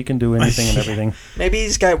travel. He can do anything and everything. Maybe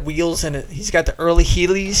he's got wheels in it. He's got the early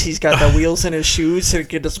Heelys. He's got the wheels in his shoes, so he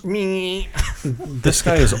could just me. This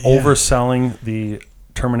guy is overselling the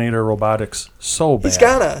Terminator robotics so bad. He's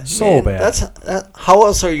gotta bad. How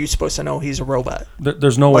else are you supposed to know he's a robot?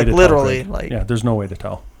 There's no way to literally, tell. Yeah, there's no way to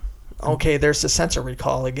tell. Okay, there's the sensor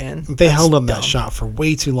recall again. They held him that shot for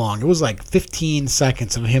way too long. It was like 15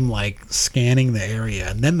 seconds of him like scanning the area,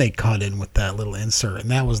 and then they cut in with that little insert,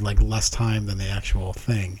 and that was like less time than the actual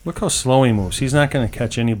thing. Look how slow he moves. He's not going to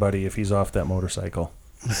catch anybody if he's off that motorcycle.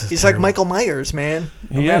 He's like Michael Myers, man.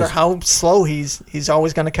 No matter how slow he's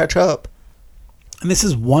always going to catch up. And this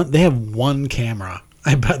is they have one camera.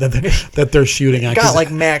 I bet that they're shooting at. Got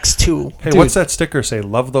like max 2. Hey, what's that sticker say?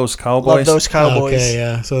 Love those cowboys. Love those cowboys. Okay,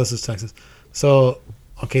 yeah. So this is Texas. So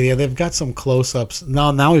okay, yeah, they've got some close-ups.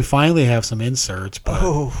 Now we finally have some inserts,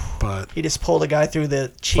 but he just pulled a guy through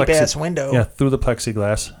the cheap ass window. Yeah, through the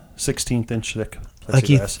plexiglass, 16-inch thick plexiglass. Like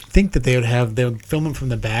you think that they would film him from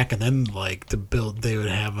the back, and then like they would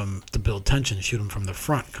have him to build tension, shoot him from the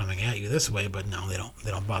front, coming at you this way. But no, they don't.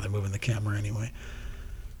 They don't bother moving the camera anyway.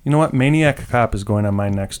 You know what? Maniac Cop is going on my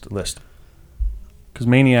next list. Because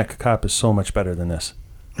Maniac Cop is so much better than this.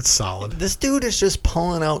 It's solid. This dude is just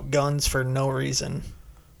pulling out guns for no reason.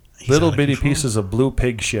 Little bitty pieces of blue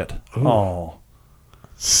pig shit. Ooh. Oh.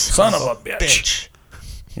 Son of a bitch.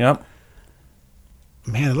 Yep.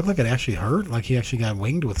 Man, it looked like it actually hurt. Like he actually got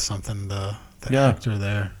winged with something, the actor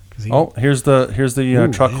there. Oh, here's the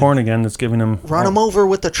truck horn again that's giving him... Run him over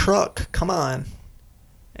with the truck. Come on.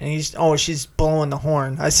 And she's blowing the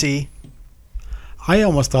horn. I see. I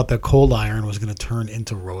almost thought that cold iron was going to turn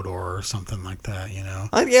into ROTOR or something like that,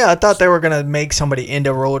 I thought they were going to make somebody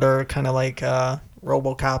into ROTOR, kind of like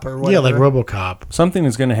RoboCop or whatever. Yeah, like RoboCop. Something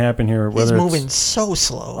is going to happen here. He's moving so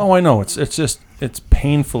slow. Oh, I know. It's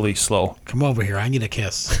painfully slow. Come over here. I need a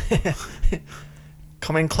kiss.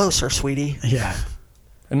 Come in closer, sweetie. Yeah.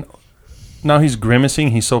 And now he's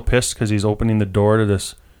grimacing. He's so pissed because he's opening the door to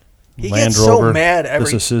this He Land gets Rover. so mad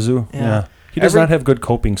This Isuzu. Yeah. He does not have good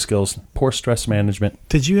coping skills. Poor stress management.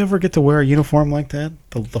 Did you ever get to wear a uniform like that?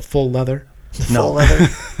 The full leather? Full leather?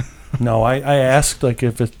 No, I asked like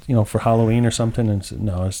if it's for Halloween or something, and said,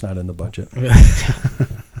 no, it's not in the budget.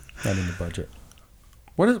 Not in the budget.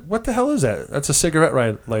 What the hell is that? That's a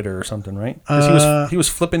cigarette lighter or something, right? 'Cause he was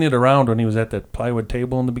flipping it around when he was at that plywood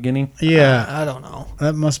table in the beginning. Yeah, I don't know.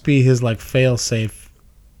 That must be his like fail-safe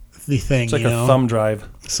thing. It's like a thumb drive.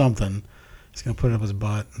 Something. He's gonna put it up his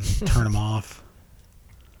butt and turn him off.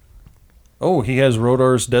 Oh, he has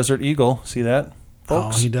ROTOR's Desert Eagle. See that,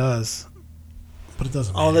 folks? Oh, he does. But it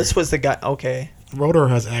doesn't matter. Oh, this was the guy. Okay. ROTOR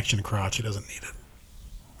has action crotch. He doesn't need it.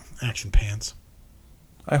 Action pants.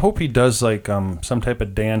 I hope he does like some type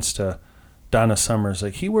of dance to Donna Summers.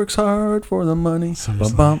 Like, he works hard for the money.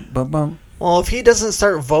 Ba-bum, ba-bum. Well, if he doesn't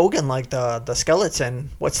start voguing like the skeleton,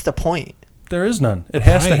 what's the point? There is none. It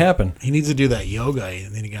has to happen. He needs to do that yoga.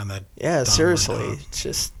 And then he got on that. Yeah, seriously. It's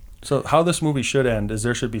just... So how this movie should end is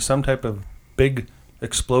there should be some type of big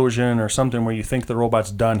explosion or something where you think the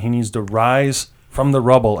robot's done. He needs to rise from the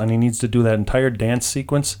rubble, and he needs to do that entire dance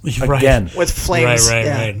sequence again. With flames.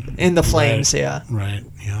 Right. In the flames, yeah. Right,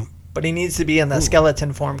 yeah. But he needs to be in the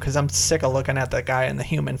skeleton form because I'm sick of looking at that guy in the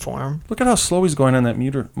human form. Look at how slow he's going on that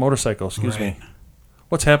motorcycle. Excuse me.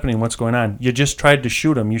 What's happening? What's going on? You just tried to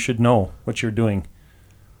shoot him. You should know what you're doing.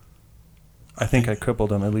 I think I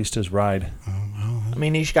crippled him, at least his ride. I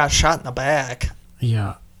mean, he got shot in the back.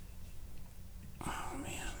 Yeah.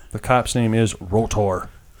 The cop's name is R.O.T.O.R.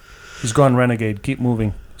 He's gone renegade. Keep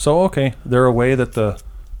moving. So okay, they're aware that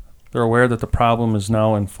the problem is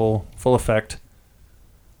now in full effect.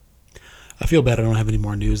 I feel bad I don't have any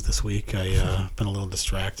more news this week. I've been a little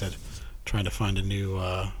distracted trying to find a new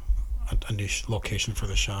location for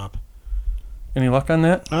the shop. Any luck on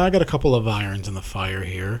that? I got a couple of irons in the fire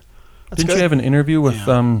here. Didn't you have an interview with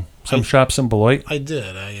some shops in Beloit? I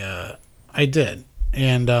did. I did.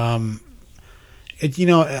 And the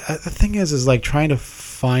thing is like trying to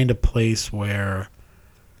find a place where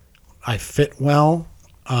I fit well.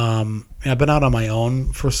 I've been out on my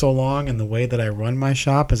own for so long, and the way that I run my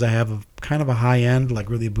shop is I have a kind of a high end, like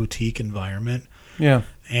really boutique environment. Yeah.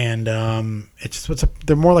 And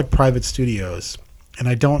they're more like private studios, and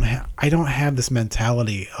I don't have this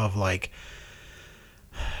mentality of like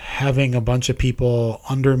having a bunch of people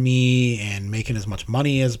under me and making as much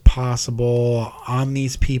money as possible on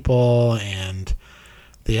these people and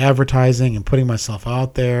the advertising and putting myself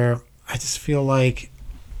out there. I just feel like.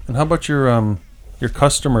 And how about your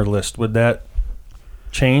customer list? Would that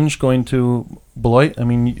change going to Beloit? I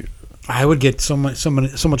mean, I would get so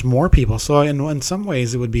much more people. So in some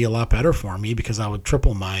ways, it would be a lot better for me because I would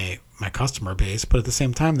triple my customer base. But at the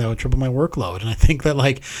same time, that would triple my workload. And I think that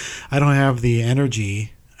like I don't have the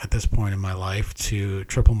energy at this point in my life to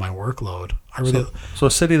triple my workload. So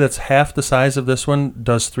a city that's half the size of this one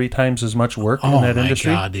does 3 times as much work in that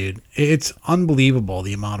industry? Oh my God, dude. It's unbelievable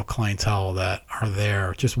the amount of clientele that are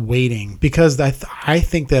there just waiting. Because I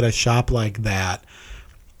think that a shop like that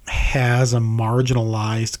has a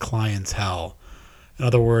marginalized clientele. In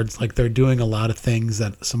other words, like they're doing a lot of things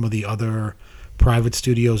that some of the other private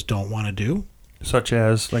studios don't want to do. Such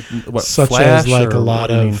as like what? Such Flash as like a lot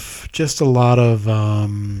of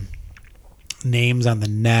names on the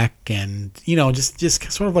neck, and just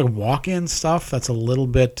sort of like walk-in stuff that's a little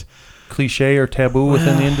bit cliche or taboo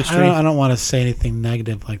within the industry. I don't want to say anything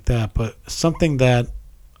negative like that, but something that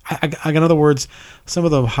in other words, some of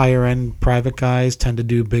the higher end private guys tend to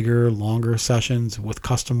do bigger, longer sessions with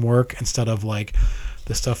custom work instead of like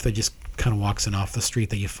the stuff that just kind of walks in off the street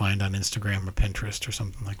that you find on Instagram or Pinterest or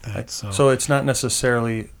something like that. So it's not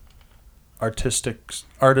necessarily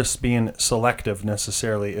artists being selective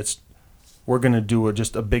necessarily. It's we're going to do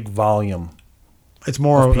just a big volume. It's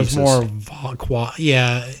more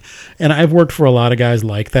yeah. And I've worked for a lot of guys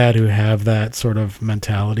like that who have that sort of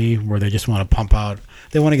mentality where they just want to pump out.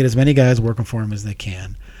 They want to get as many guys working for them as they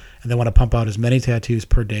can. And they want to pump out as many tattoos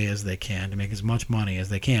per day as they can to make as much money as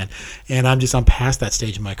they can. And I'm past that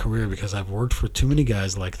stage in my career because I've worked for too many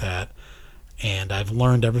guys like that. And I've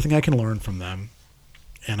learned everything I can learn from them.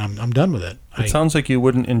 and I'm done with it. It sounds like you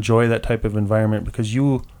wouldn't enjoy that type of environment because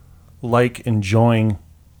you like enjoying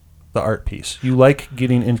the art piece. You like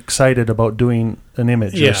getting excited about doing an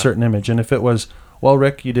image, or a certain image. And if it was, well,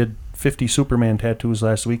 Rick, you did 50 Superman tattoos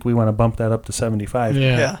last week, we want to bump that up to 75.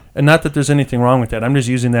 Yeah. And not that there's anything wrong with that. I'm just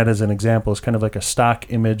using that as an example. It's kind of like a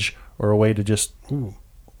stock image or a way to just...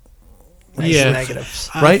 Nice negatives.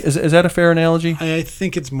 Right? Is that a fair analogy? I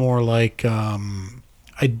think it's more like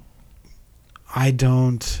I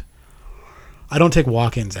don't take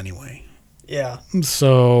walk-ins anyway. Yeah.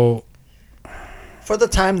 So for the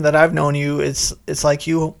time that I've known you, it's like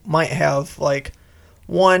you might have like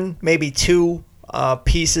one, maybe two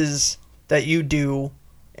pieces that you do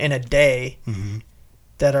in a day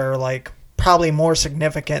that are like probably more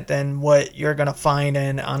significant than what you're gonna find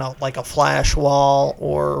on a flash wall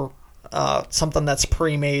or something that's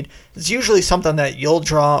pre-made. It's usually something that you'll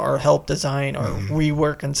draw or help design or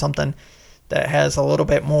rework, and something that has a little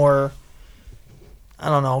bit more, I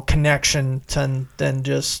don't know, connection than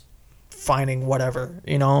just finding whatever,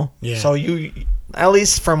 you know? Yeah. So you, at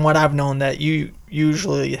least from what I've known, that you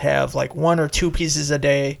usually have like one or two pieces a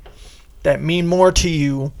day that mean more to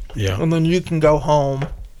you. Yeah. And then you can go home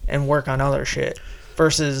and work on other shit.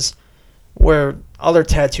 Versus where other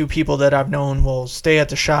tattoo people that I've known will stay at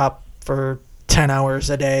the shop for 10 hours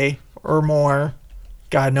a day or more,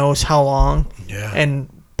 God knows how long, and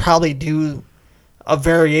probably do a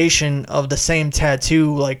variation of the same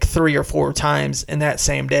tattoo like 3 or 4 times in that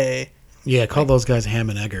same day. Yeah, call those guys ham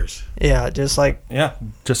and eggers. Yeah, just like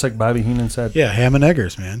Bobby Heenan said. Yeah, ham and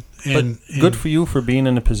eggers, man. And good for you for being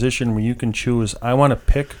in a position where you can choose, I want to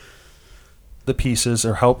pick the pieces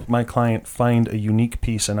or help my client find a unique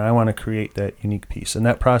piece, and I want to create that unique piece. And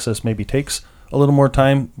that process maybe takes a little more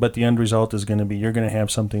time, but the end result is going to be you're going to have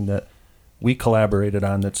something that we collaborated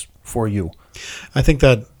on that's for you. I think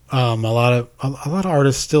that a lot of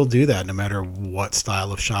artists still do that no matter what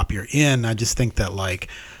style of shop you're in. I just think that like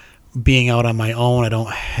being out on my own, I don't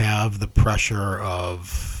have the pressure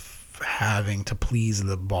of having to please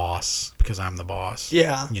the boss because I'm the boss.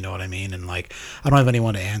 Yeah. You know what I mean? And like, I don't have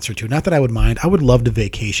anyone to answer to. Not that I would mind. I would love to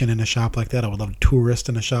vacation in a shop like that. I would love to tourist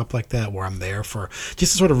in a shop like that where I'm there for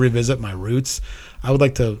just to sort of revisit my roots. I would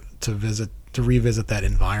like to revisit that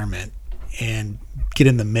environment and get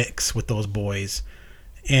in the mix with those boys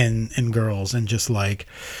and girls and just like,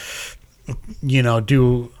 you know,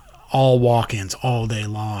 do all walk-ins all day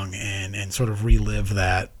long and sort of relive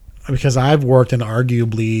that. Because I've worked in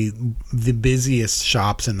arguably the busiest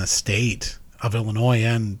shops in the state of Illinois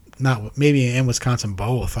and maybe in Wisconsin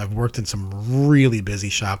both. I've worked in some really busy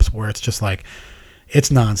shops where it's just like it's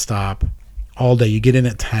nonstop all day. You get in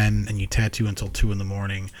at 10 and you tattoo until 2 in the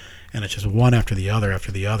morning, and it's just one after the other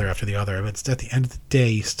after the other after the other. But at the end of the day,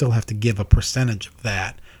 you still have to give a percentage of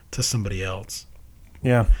that to somebody else.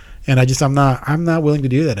 Yeah. And I'm not willing to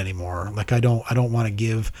do that anymore. Like I don't want to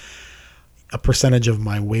give a percentage of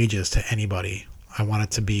my wages to anybody. I want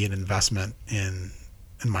it to be an investment in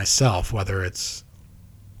myself, whether it's...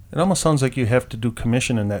 It almost sounds like you have to do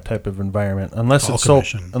commission in that type of environment. Unless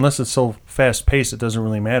it's so fast-paced, it doesn't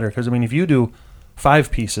really matter. Because, I mean, if you do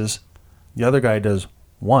 5 pieces, the other guy does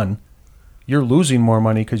 1, you're losing more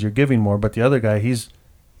money because you're giving more, but the other guy, his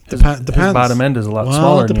bottom end is a lot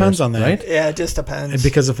smaller. It depends on that. Right? Yeah, it just depends.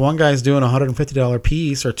 Because if one guy's doing a $150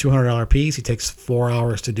 piece or $200 piece, he takes 4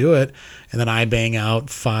 hours to do it, and then I bang out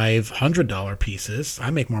 $500 pieces, I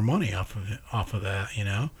make more money off of that, you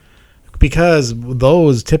know? Because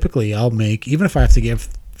those typically I'll make, even if I have to give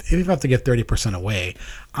 30% away,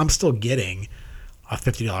 I'm still getting a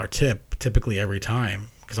 $50 tip typically every time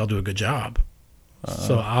because I'll do a good job.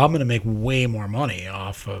 So I'm going to make way more money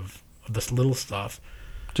off of this little stuff.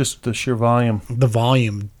 Just the sheer volume. The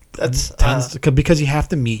volume tends to, because you have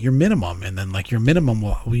to meet your minimum, and then like your minimum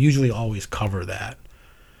will usually always cover that.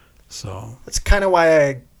 So that's kind of why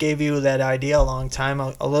I gave you that idea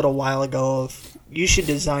a little while ago of you should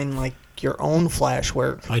design like your own flash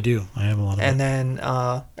work. I do. I have a lot of and it.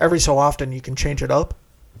 Then every so often you can change it up.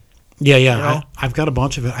 Yeah. You know? I've got a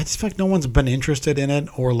bunch of it. I just feel like no one's been interested in it,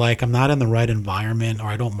 or like I'm not in the right environment, or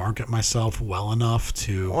I don't market myself well enough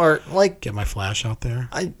to get my flash out there.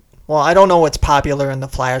 I don't know what's popular in the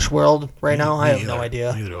flash world right now. I have no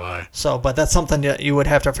idea. Neither do I. So, but that's something that you would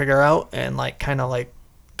have to figure out and like kind of like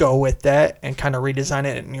go with that and kind of redesign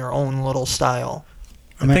it in your own little style.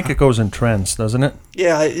 I think it goes in trends, doesn't it?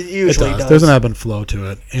 Yeah, it usually does. There's an ebb and flow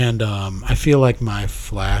to it. And I feel like my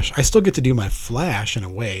flash, I still get to do my flash in a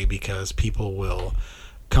way because people will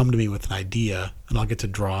come to me with an idea and I'll get to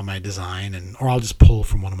draw my design or I'll just pull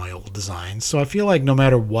from one of my old designs. So I feel like no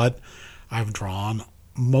matter what I've drawn,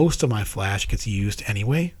 most of my flash gets used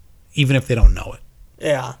anyway, even if they don't know it.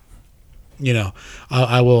 Yeah. You know,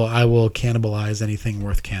 I will cannibalize anything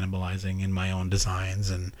worth cannibalizing in my own designs,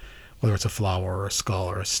 and whether it's a flower or a skull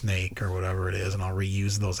or a snake or whatever it is, and I'll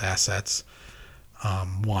reuse those assets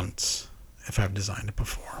once if I've designed it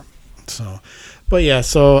before. So, but yeah,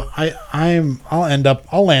 so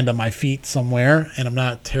I'll land on my feet somewhere, and I'm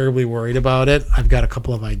not terribly worried about it. I've got a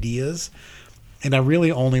couple of ideas, and I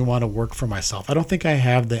really only want to work for myself. I don't think I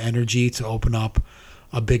have the energy to open up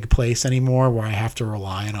a big place anymore where I have to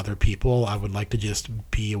rely on other people. I would like to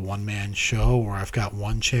just be a one-man show where I've got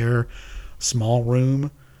one chair, small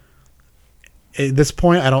room. At this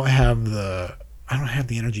point, I don't have the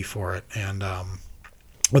energy for it, and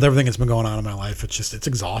with everything that's been going on in my life, it's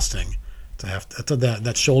exhausting to have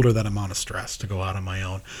that shoulder that amount of stress to go out on my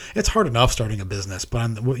own. It's hard enough starting a business,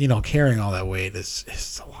 but carrying all that weight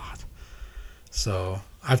is a lot. So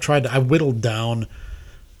I've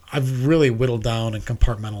really whittled down and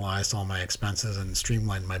compartmentalized all my expenses and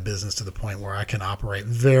streamlined my business to the point where I can operate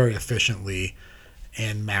very efficiently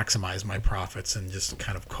and maximize my profits and just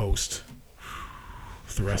kind of coast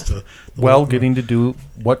the rest of the getting to do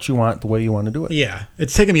what you want the way you want to do it. Yeah.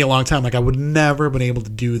 It's taken me a long time. Like, I would never have been able to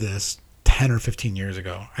do this 10 or 15 years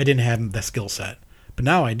ago. I didn't have the skill set. But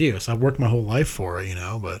now I do. So I've worked my whole life for it,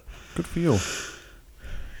 but good for you.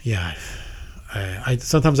 Yeah. I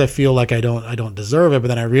sometimes I feel like I don't deserve it, but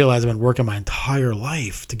then I realize I've been working my entire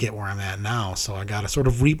life to get where I'm at now. So I got to sort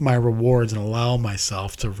of reap my rewards and allow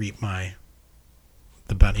myself to reap the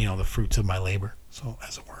fruits of my labor. So,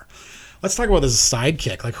 as it were, let's talk about this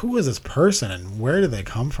sidekick. Like, who is this person and where did they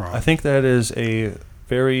come from? I think that is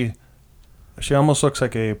she almost looks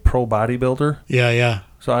like a pro bodybuilder. Yeah, yeah.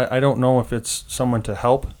 So I don't know if it's someone to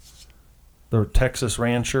help the Texas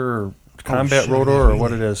Rancher or Combat Rotor or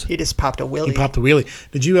what it is. He just popped a wheelie. He popped a wheelie.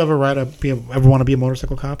 Did you ever ever want to be a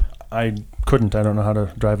motorcycle cop? I couldn't. I don't know how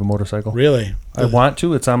to drive a motorcycle. Really? I want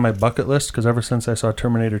to. It's on my bucket list because ever since I saw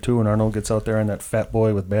Terminator 2 and Arnold gets out there on that fat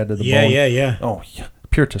boy with bad to the bone. Yeah. Oh, yeah.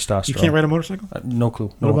 Pure testosterone. You can't ride a motorcycle? No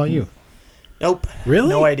clue. What about you? Nope. Really?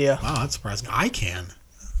 No idea. Wow, that's surprising. I can.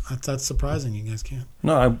 That's surprising. You guys can't.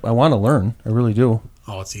 No, I want to learn. I really do.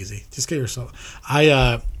 Oh, it's easy. Just get yourself.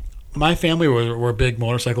 My family were big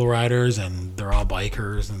motorcycle riders, and they're all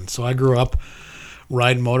bikers, and so I grew up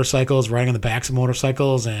riding motorcycles, riding on the backs of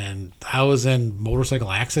motorcycles, and I was in motorcycle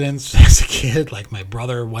accidents as a kid. Like, my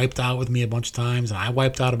brother wiped out with me a bunch of times, and I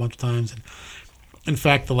wiped out a bunch of times. And in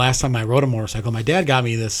fact, the last time I rode a motorcycle, my dad got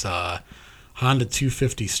me this Honda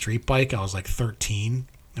 250 street bike. I was like 13,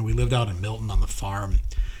 and we lived out in Milton on the farm.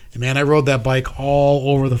 And man, I rode that bike all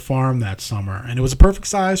over the farm that summer, and it was a perfect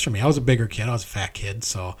size for me. I was a bigger kid. I was a fat kid,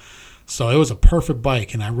 so it was a perfect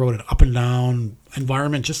bike, and I rode it up and down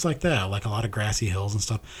environment just like that, like a lot of grassy hills and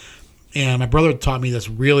stuff. And my brother taught me this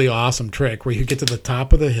really awesome trick where you get to the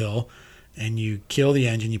top of the hill, and you kill the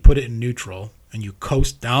engine, you put it in neutral, and you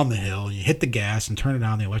coast down the hill, and you hit the gas and turn it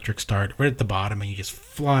on, the electric start right at the bottom, and you just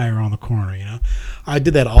fly around the corner, I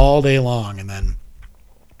did that all day long, and then,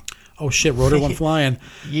 oh shit, rotor went flying.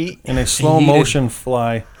 In a slow motion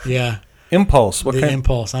fly. Yeah. Impulse. What kind?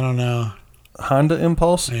 Impulse. I don't know. Honda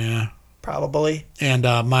Impulse? Yeah. Probably. And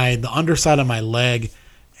the underside of my leg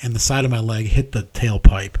and the side of my leg hit the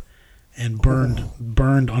tailpipe and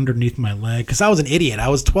burned underneath my leg. Because I was an idiot. I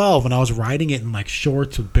was 12 and I was riding it in like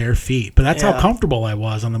shorts with bare feet. But that's how comfortable I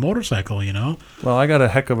was on the motorcycle, Well, I got a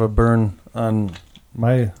heck of a burn on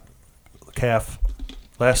my calf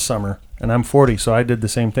last summer. And I'm 40, so I did the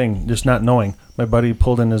same thing, just not knowing. My buddy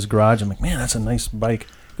pulled in his garage. I'm like, man, that's a nice bike.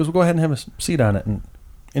 He goes, well, go ahead and have a seat on it. And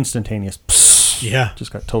instantaneous. Psst, yeah.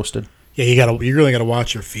 Just got toasted. Yeah, you really got to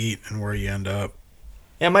watch your feet and where you end up.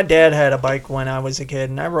 Yeah, my dad had a bike when I was a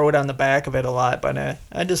kid, and I rode on the back of it a lot, but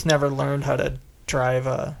I just never learned how to drive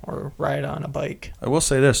or ride on a bike. I will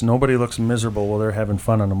say this. Nobody looks miserable while they're having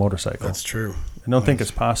fun on a motorcycle. That's true. I don't think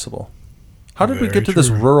it's possible. How did we get to this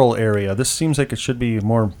rural area? This seems like it should be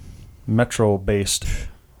more metro-based.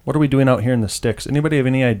 What are we doing out here in the sticks? Anybody have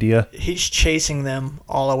any idea? He's chasing them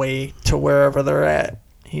all the way to wherever they're at.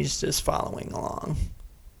 He's just following along.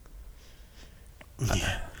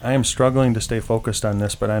 I am struggling to stay focused on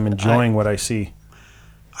this, but I'm enjoying what I see.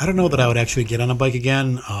 I don't know that I would actually get on a bike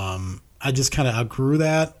again. I just kind of outgrew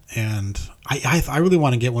that, and I really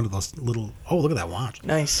want to get one of those little... Oh, look at that watch.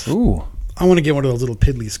 Nice. Ooh. I want to get one of those little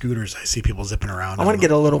piddly scooters I see people zipping around. I want to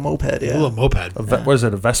get a little moped, yeah. A little moped. What is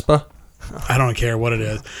it, a Vespa? I don't care what it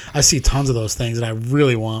is. I see tons of those things, and I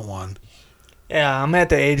really want one. Yeah, I'm at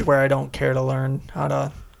the age where I don't care to learn how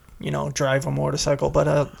to, drive a motorcycle, but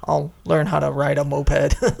I'll learn how to ride a moped.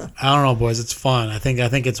 I don't know, boys. It's fun. I think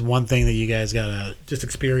it's one thing that you guys got to just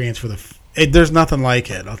experience for there's nothing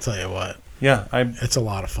like it, I'll tell you what. Yeah. It's a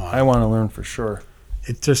lot of fun. I want to learn for sure.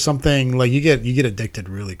 there's something like you get addicted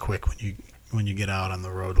really quick when you get out on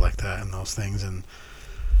the road like that and those things. And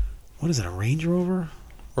what is it, a Range Rover?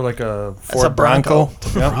 Or like a It's Ford a Bronco.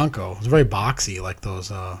 It's a Bronco. It's very boxy, like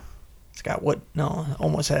those. It's got wood. No,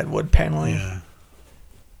 almost had wood paneling. Yeah.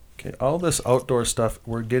 Okay, all this outdoor stuff,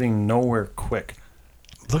 we're getting nowhere quick.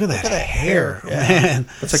 Look at that hair, Yeah. man.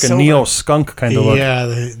 That's like a Silver. neo skunk kind of look.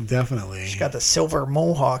 Yeah, definitely. She's got the silver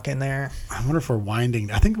mohawk in there. I wonder if we're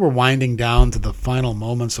winding. I think we're winding down to the final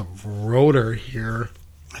moments of ROTOR here.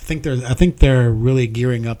 I think they're really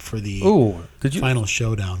gearing up for the final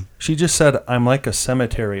showdown. She just said, "I'm like a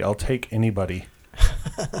cemetery. I'll take anybody."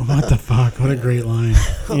 What the fuck? What a great line.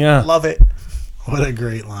 Yeah. Love it. What a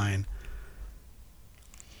great line.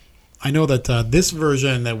 I know that this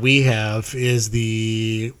version that we have is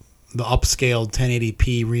the upscaled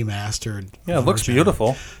 1080p remastered. Yeah, it looks version.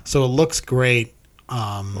 beautiful. So it looks great.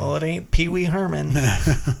 Well, it ain't Pee Wee Herman.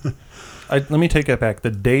 Let me take that back. The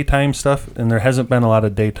daytime stuff, and there hasn't been a lot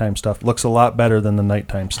of daytime stuff, looks a lot better than the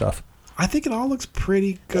nighttime stuff. I think it all looks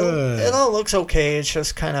pretty good. It all looks okay. It's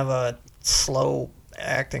just kind of a slow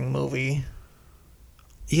acting movie.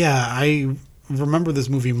 Yeah, I remember this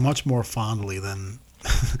movie much more fondly than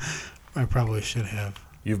I probably should have.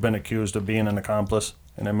 You've been accused of being an accomplice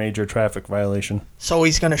in a major traffic violation. So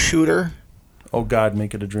he's going to shoot her? Oh, God,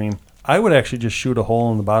 make it a dream. I would actually just shoot a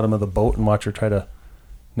hole in the bottom of the boat and watch her try to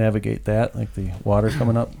navigate that, like the water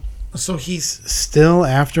coming up. So he's still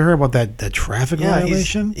after her about that traffic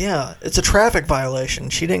violation? Yeah, it's a traffic violation.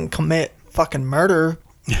 She didn't commit fucking murder.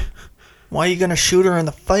 Why are you going to shoot her in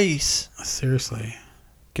the face? Seriously.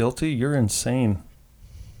 Guilty? You're insane.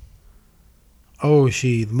 Oh,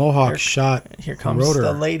 the Mohawk shot Here comes ROTOR.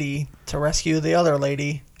 the lady to rescue the other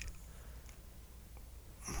lady.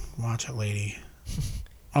 Watch it, lady.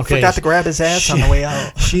 Okay. Forgot to grab his ass on the way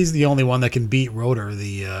out. She's the only one that can beat ROTOR,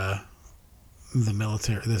 the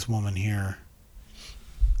military, this woman here.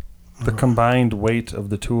 The combined weight of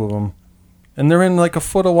the two of them. And they're in like a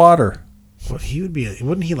foot of water. Well,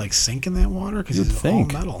 wouldn't he like sink in that water? Because You'd he's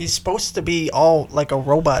think. all metal. He's supposed to be all like a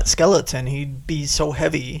robot skeleton. He'd be so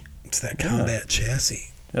heavy. It's that combat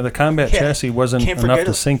chassis. Yeah, the combat chassis wasn't can't enough forget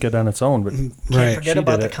to it. sink it on its own, but Can't Right. forget she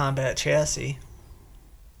about did the it. combat chassis.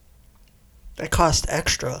 That cost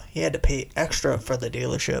extra. He had to pay extra for the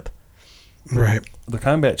dealership. Right. the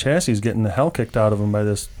combat chassis is getting the hell kicked out of him by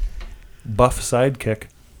this buff sidekick.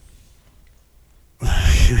 Do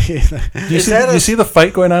you see the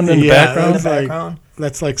fight going on in the background? In the background.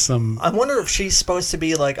 That's like some. I wonder if she's supposed to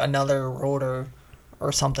be like another ROTOR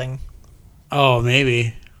or something. Oh,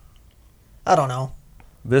 maybe. I don't know.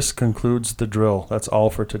 This concludes the drill. That's all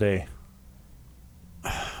for today.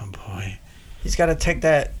 Oh, boy. He's got to take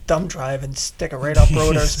that thumb drive and stick it right up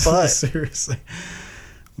ROTOR's butt. Seriously.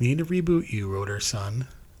 We need to reboot you, ROTOR son.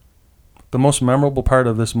 The most memorable part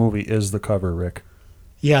of this movie is the cover, Rick.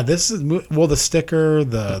 Yeah, this is the sticker,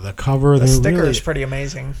 the cover. The sticker really, is pretty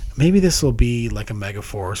amazing. Maybe this will be like a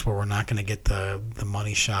Megaforce where we're not going to get the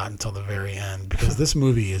money shot until the very end because this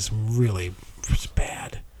movie is really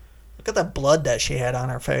bad. Look at that blood that she had on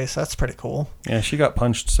her face. That's pretty cool. Yeah, she got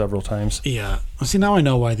punched several times. Yeah. See, now I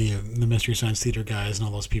know why the Mystery Science Theater guys and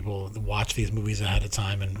all those people watch these movies ahead of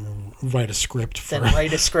time and write a script for Then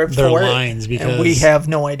write a script their for lines it, because and we have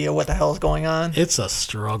no idea what the hell is going on. it's a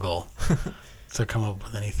struggle to come up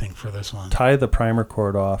with anything for this one. Tie the primer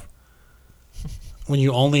cord off. When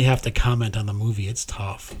you only have to comment on the movie, it's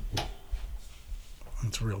tough.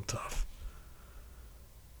 It's real tough.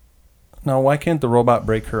 Now, why can't the robot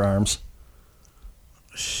break her arms?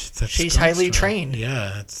 She's highly trained.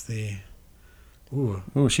 Yeah, it's the... Ooh,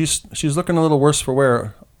 Ooh, she's looking a little worse for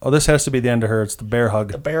wear. Oh, this has to be the end of her. It's the bear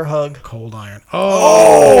hug. The bear hug. cold iron.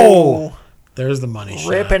 Oh! There's the money shot.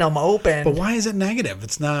 Ripping them open. But why is it negative?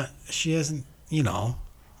 It's not... She hasn't,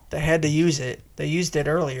 They had to use it. They used it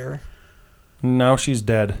earlier. Now she's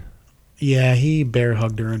dead. Yeah, he bear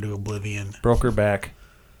hugged her into oblivion. Broke her back.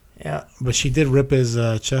 Yeah. But she did rip his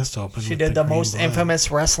chest open. She with did the green most blood.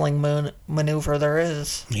 infamous wrestling maneuver there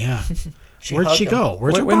is. Yeah. She Where'd hugged she him. go?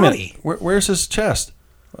 Where's her Wait a body? minute. Where's his chest?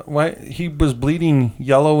 Why he was bleeding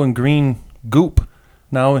yellow and green goop.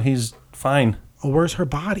 Now he's fine. Well, where's her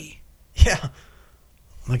body? Yeah.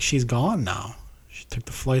 Like she's gone now. She took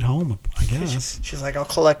the flight home, I guess. She's like, I'll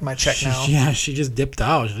collect my check now. Yeah, she just dipped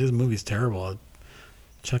out. This movie's terrible.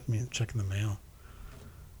 Check in the mail.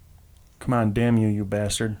 Come on, damn you, you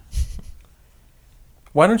bastard.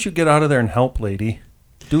 Why don't you get out of there and help, lady?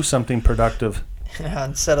 Do something productive. Yeah,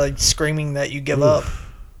 instead of screaming that you give up.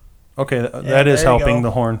 Okay, that there is you helping go.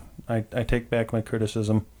 the horn. I take back my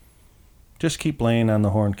criticism. Just keep laying on the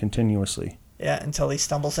horn continuously. Yeah, until he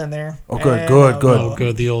stumbles in there. Oh, good, And good, I'll good. go. Oh,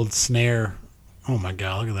 good. The old snare Oh my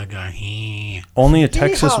God! Look at that guy. Only a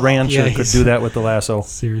Texas Yeehaw. rancher Yeah, could do that with the lasso.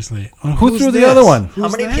 Seriously. Who threw the other one? How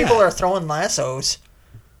many people are throwing lassos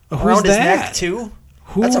Who's around his that? neck too?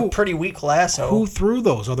 Who, That's a pretty weak lasso. Who threw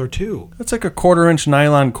those other two? That's like a 1/4-inch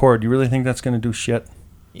nylon cord. You really think that's going to do shit?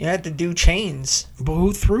 You had to do chains. But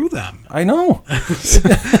who threw them? I know.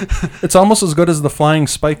 It's almost as good as the flying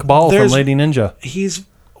spike ball There's- from Lady Ninja.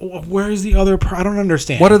 Where's the other? I don't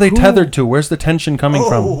understand. What are they tethered to? Where's the tension coming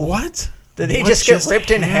from? What? Did he What just get ripped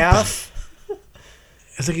in happened? half?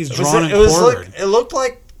 It's like he's It drawn and was quartered. like, it looked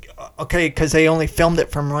like, okay, because they only filmed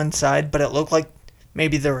it from one side, but it looked like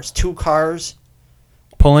maybe there was two cars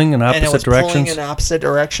Pulling in and it opposite was directions? pulling in opposite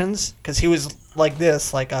directions because he was like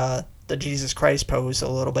this, like the Jesus Christ pose a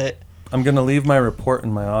little bit. I'm going to leave my report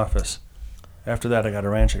in my office. After that, I got a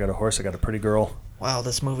ranch, I got a horse, I got a pretty girl. Wow,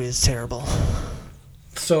 this movie is terrible.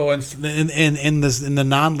 So in the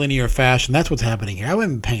non-linear fashion, that's what's happening here. I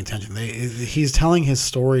wasn't paying attention. He's telling his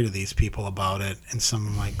story to these people about it in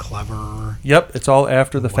some like clever. Yep, it's all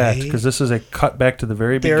after the fact Way? because this is a cut back to the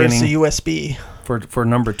very There's beginning the USB, for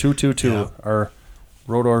number 222, Yeah. our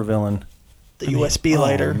ROTOR villain. the USB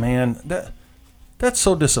lighter. Oh man, that's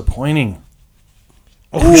so disappointing.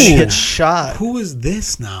 Oh, he gets shot. Who is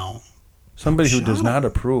this now? Somebody who Shut does up. not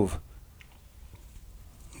approve.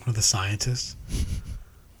 One of the scientists.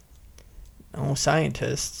 No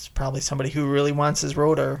scientists. Probably somebody who really wants his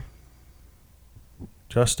rotor.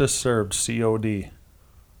 Justice served, COD.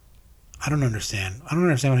 I don't understand. I don't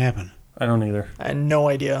understand what happened. I don't either. I had no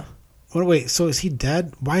idea. Wait. So is he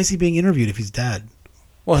dead? Why is he being interviewed if he's dead?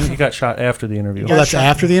 Well, he got shot after the interview. Oh, that's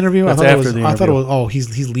after the interview. That's I thought after it was. the I thought it interview. was. Oh,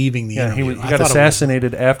 he's leaving the Yeah, interview. he I got thought it was-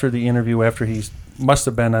 assassinated after the interview. After he must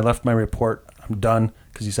have been. I left my report. I'm done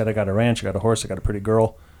because he said I got a ranch, I got a horse, I got a pretty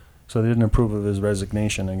girl. So they didn't approve of his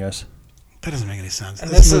resignation, I guess. That doesn't make any sense.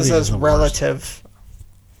 And this movie is his the worst. relative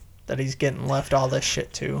that he's getting left all this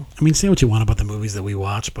shit to. I mean, say what you want about the movies that we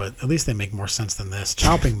watch, but at least they make more sense than this.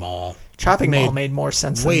 Chopping Mall. Chopping Mall made more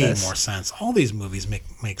sense way than this. more sense. All these movies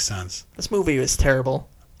make sense. This movie was terrible.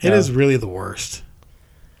 It Yeah. is really the worst.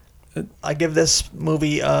 I give this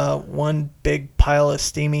movie one big pile of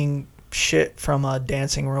steaming shit from a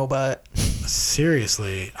dancing robot.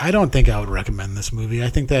 Seriously, I don't think I would recommend this movie. I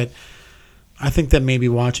think that maybe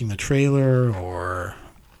watching the trailer or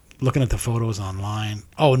looking at the photos online.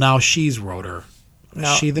 Oh, now she's Rotor.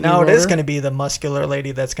 Now, She the new now it is Rotor? going to be the muscular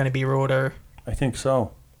lady that's going to be Rotor. I think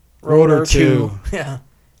so. Rotor 2. Yeah.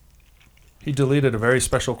 He deleted a very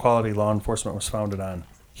special quality law enforcement was founded on: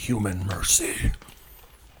 human mercy.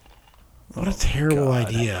 What a terrible God.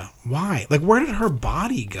 idea. Why? Like, where did her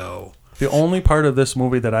body go? The only part of this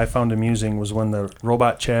movie that I found amusing was when the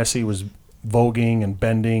robot chassis was voguing and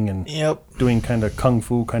bending and Yep. doing kind of kung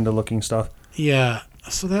fu kind of looking stuff. Yeah,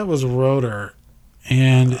 so that was Rotor,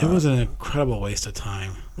 and it was an incredible waste of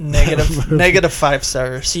time. Negative 5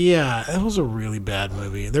 stars. Yeah, it was a really bad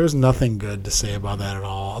movie. There was nothing good to say about that at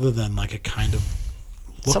all, other than like it kind of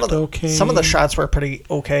looked okay. Some of the shots were pretty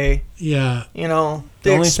okay. Yeah, You know, The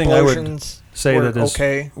the only thing I would explosions Say were that is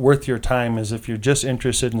okay. worth your time is if you're just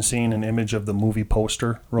interested in seeing an image of the movie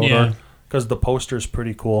poster, ROTOR, because the poster is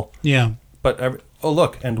pretty cool. yeah. But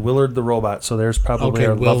look, and Willard the robot. So there's probably Okay,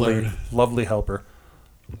 our Willard. lovely helper.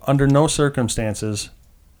 Under no circumstances,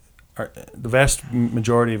 the vast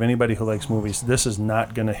majority of anybody who likes movies, this is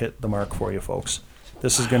not going to hit the mark for you, folks.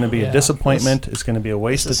 This is going to be Yeah, a disappointment. It's going to be a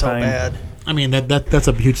waste This of is so time. bad. I mean that's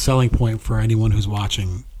a huge selling point for anyone who's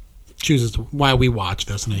watching. Chooses why we watch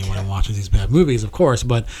this, and anyone who watches these bad movies, of course.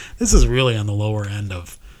 But this is really on the lower end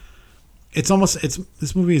of.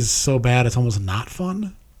 This movie is so bad it's almost not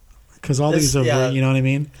fun because all these are you know what I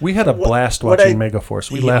mean. We had a blast what watching I- Megaforce.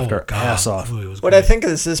 We Yeah, laughed oh, our God, ass off. the movie was What I great. think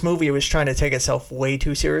is this movie was trying to take itself way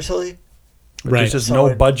too seriously. But Right. There's just So no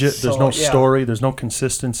it- budget. There's so, no yeah. story. There's no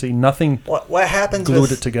consistency. Nothing What happens glued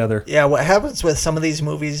with it together. Yeah, what happens with some of these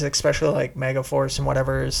movies, especially like Megaforce and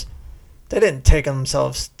whatever, is they didn't take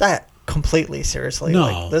themselves that completely seriously. No.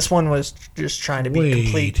 Like, this one was just trying to be way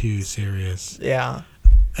complete. too serious. Yeah.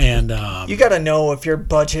 And You got to know if your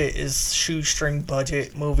budget is shoestring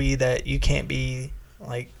budget movie that you can't be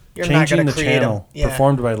like you're not Changing going the to create Channel, them. Yeah.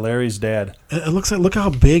 performed by Larry's dad. it looks like look how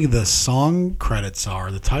big the song credits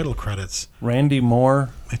are, the title credits. Randy Moore.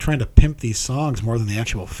 They're trying to pimp these songs more than the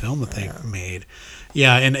actual film that they made.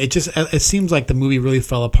 Yeah, and it seems like the movie really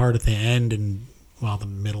fell apart at the end and the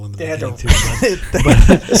middle and the They had beginning to,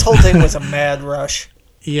 too. this whole thing was a mad rush.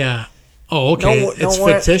 Yeah. Oh, okay. No it's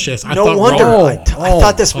wonder- fictitious. I no thought wonder. Rotor- I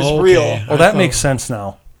thought this was okay. real. Oh, that makes sense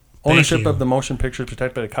now. Ownership you. of the motion picture is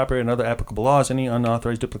protected by the copyright and other applicable laws. Any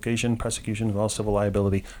unauthorized duplication, prosecution involves civil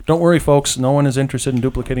liability. Don't worry, folks. No one is interested in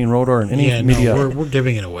duplicating ROTOR in any media. No, we're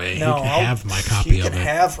giving it away. No, you can have my copy you of it. can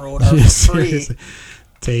have ROTOR for free.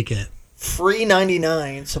 Take it. Free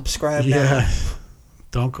 99. Subscribe now. Yeah.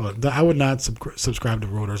 Don't go. I would not subscribe to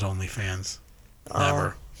ROTOR's OnlyFans.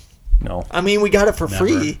 Never. No. I mean, we got it for Never.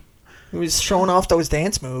 free. He was showing off those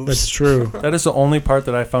dance moves. That's true. That is the only part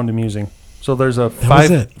that I found amusing. So there's a was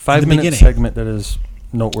it. 5 In the minute beginning. segment that is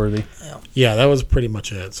noteworthy. Yeah, that was pretty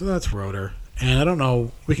much it. So that's ROTOR. And I don't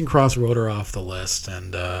know. We can cross ROTOR off the list.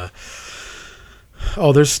 And,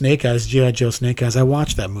 there's Snake Eyes, G.I. Joe Snake Eyes. I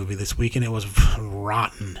watched that movie this week, and it was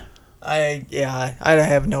rotten. I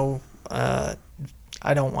have no...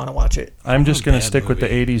 I don't want to watch it. I'm just going to stick movie. with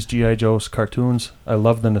the 80s G.I. Joe's cartoons. I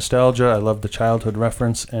love the nostalgia. I love the childhood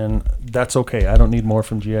reference, and that's okay. I don't need more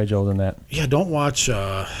from G.I. Joe than that. Yeah, don't watch...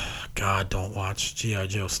 don't watch G.I.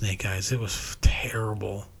 Joe Snake Eyes. It was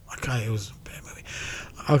terrible. It was a bad movie.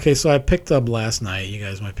 Okay, so I picked up last night. You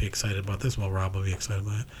guys might be excited about this. Well, Rob will be excited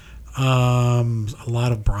about it. A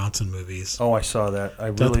lot of Bronson movies. Oh, I saw that. I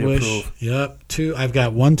Death really Wish. approve. Yep. 2. I've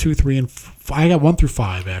got 1, 2, 3, and I got 1 through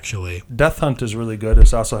 5 actually. Death Hunt is really good.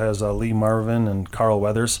 It also has Lee Marvin and Carl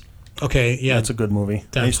Weathers. Okay, yeah. That's a good movie.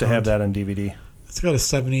 Death I used to have Hunt. that on DVD. It's got a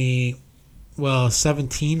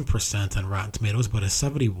 17% on Rotten Tomatoes, but a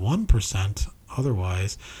 71%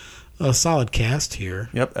 otherwise. A solid cast here.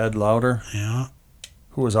 Yep, Ed Lauter, Yeah.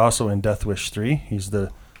 who was also in Death Wish 3. He's the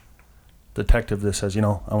detective that says, I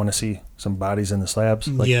want to see some bodies in the slabs,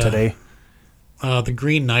 like today. The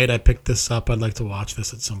Green Knight, I picked this up. I'd like to watch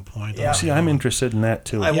this at some point. Yeah. See, I'm interested in that,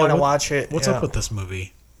 too. I want to watch it. What's up with this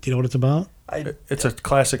movie? Do you know what it's about? It's a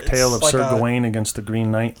classic tale of like Sir a- Gawain against the Green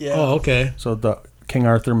Knight. Yeah. Oh, okay. So the King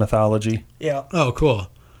Arthur mythology. Yeah. Oh, cool.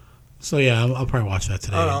 So, yeah, I'll probably watch that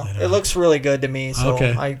today. I don't know. later It on. looks really good to me, so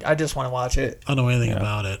Okay. I just want to watch it. I don't know anything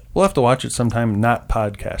about it. We'll have to watch it sometime, not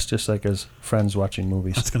podcast, just like as friends watching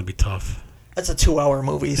movies. That's going to be tough. It's a 2-hour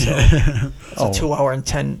movie, so it's Oh. a 2-hour and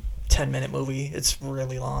 10-minute movie. It's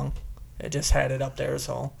really long. It just had it up there,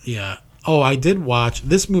 so. Yeah. Oh, I did watch.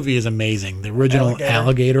 This movie is amazing. The original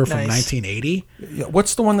Alligator from Nice. 1980. Yeah,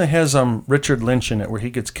 what's the one that has Richard Lynch in it, where he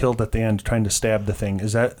gets killed at the end trying to stab the thing?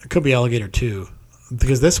 Is that It could be Alligator 2.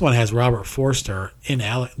 Because this one has Robert Forster in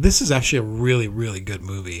This is actually a really, really good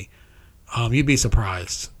movie. You'd be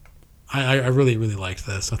surprised. I really, really liked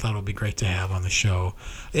this. I thought it would be great to have on the show.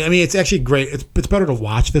 I mean, it's actually great. It's better to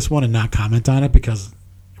watch this one and not comment on it because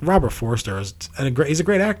Robert Forster he's a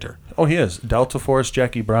great actor. Oh, he is. Delta Force,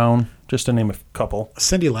 Jackie Brown, just to name a couple.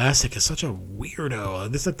 Cindy Lassick is such a weirdo.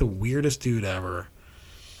 This is like the weirdest dude ever.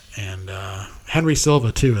 And Henry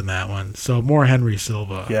Silva, too, in that one. So more Henry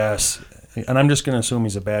Silva. Yes. And I'm just going to assume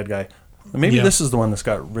he's a bad guy. Maybe Yeah. this is the one that's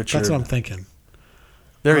got Richard. That's what I'm thinking.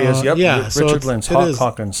 There he is. Yep. Yeah, so Richard Lynch.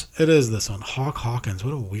 Hawkins. It is this one. Hawk Hawkins.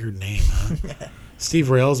 What a weird name, huh? Steve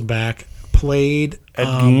Rail's back. Played Ed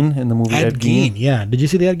Gein in the movie Ed Gein. Yeah. Did you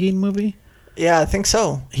see the Ed Gein movie? Yeah, I think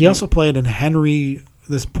so. He also played in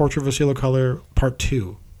this Portrait of a Serial Killer Part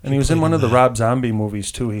 2. And he was in one of the that. Rob Zombie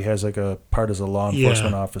movies, too. He has like a part as a law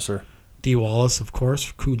enforcement officer. Dee Wallace, of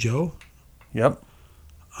course. Cujo. Yep.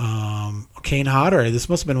 Kane Hodder. This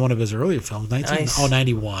must have been one of his earlier films.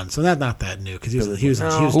 91. So not that new because he was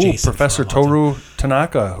Ooh, Jason Professor for a long time. Toru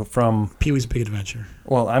Tanaka from... Pee-wee's Big Adventure.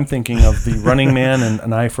 Well, I'm thinking of The Running Man and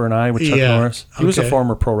An Eye for an Eye with Chuck Norris. He was a okay.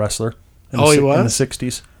 former pro wrestler. He was? In the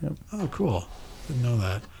 60s. Yep. Oh, cool. Didn't know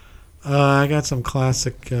that. I got some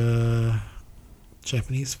classic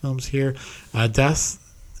Japanese films here. Nine Deaths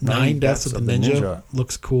of the Ninja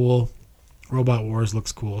looks cool. Robot Wars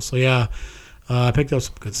looks cool. So, yeah, I picked up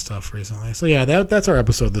some good stuff recently. So, yeah, that's our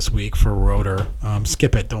episode this week for ROTOR.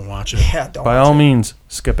 Skip it. Don't watch it. Yeah, don't By watch all it. means,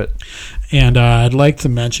 skip it. And I'd like to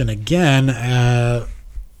mention again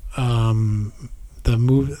my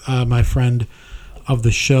friend of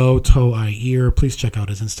the show, R.O.T.O.R. Please check out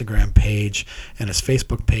his Instagram page and his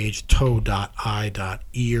Facebook page,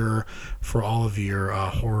 R.O.T.O.R, for all of your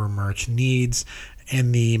horror merch needs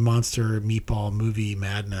and the Monster Meatball movie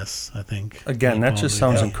madness, I think. Again, that Meatball just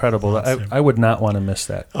movie. sounds incredible. I would not want to miss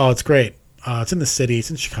that. Oh, it's great. It's in the city. It's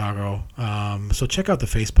in Chicago. So check out the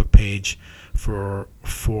Facebook page for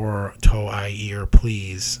R.O.T.O.R,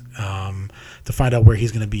 please, to find out where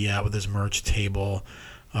he's going to be at with his merch table,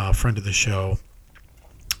 friend of the show,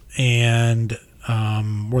 and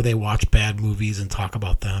where they watch bad movies and talk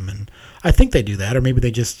about them. And I think they do that, or maybe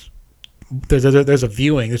they just there's a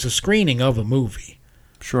viewing, there's a screening of a movie.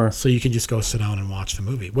 Sure. So you can just go sit down and watch the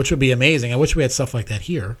movie, which would be amazing. I wish we had stuff like that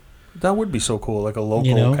here. That would be so cool, like a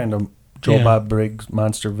local kind of Joe Bob Briggs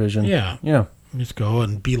Monster Vision. Yeah. Yeah. Just go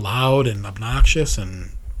and be loud and obnoxious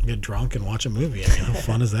and get drunk and watch a movie. I mean, how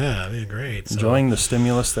fun is that? That'd be great. So, Enjoying the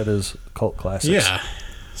stimulus that is cult classics. Yeah.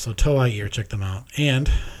 So R.O.T.O.R, check them out. And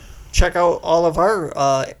check out all of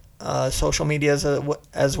our social medias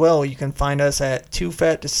as well. You can find us at Too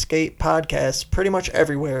Fat to Skate Podcast pretty much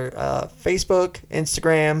everywhere. Facebook,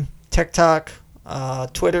 Instagram, TikTok,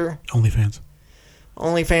 Twitter.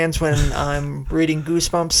 OnlyFans when I'm reading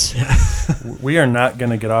Goosebumps. Yeah. We are not going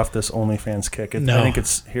to get off this OnlyFans kick. No. I think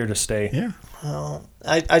it's here to stay. Yeah.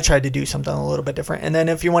 I tried to do something a little bit different. And then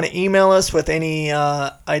if you want to email us with any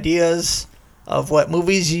ideas of what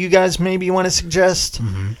movies you guys maybe want to suggest,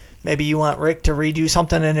 maybe you want Rick to read you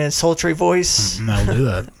something in his sultry voice, I'll do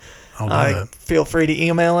that. Feel free to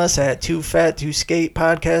email us at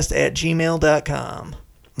toofatttoskatepodcast@gmail.com.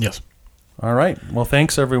 Yes. All right. Well,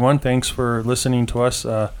 thanks, everyone. Thanks for listening to us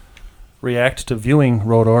react to viewing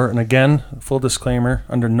ROTOR. And again, full disclaimer,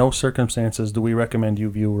 under no circumstances do we recommend you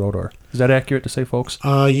view ROTOR. Is that accurate to say, folks?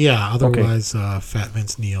 Yeah. Otherwise, Fat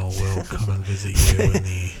Vince Neil will come and visit you in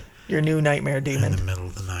the... Your new nightmare demon. In the middle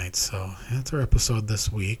of the night. So that's our episode this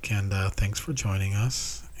week. And thanks for joining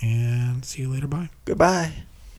us. And see you later. Bye. Goodbye.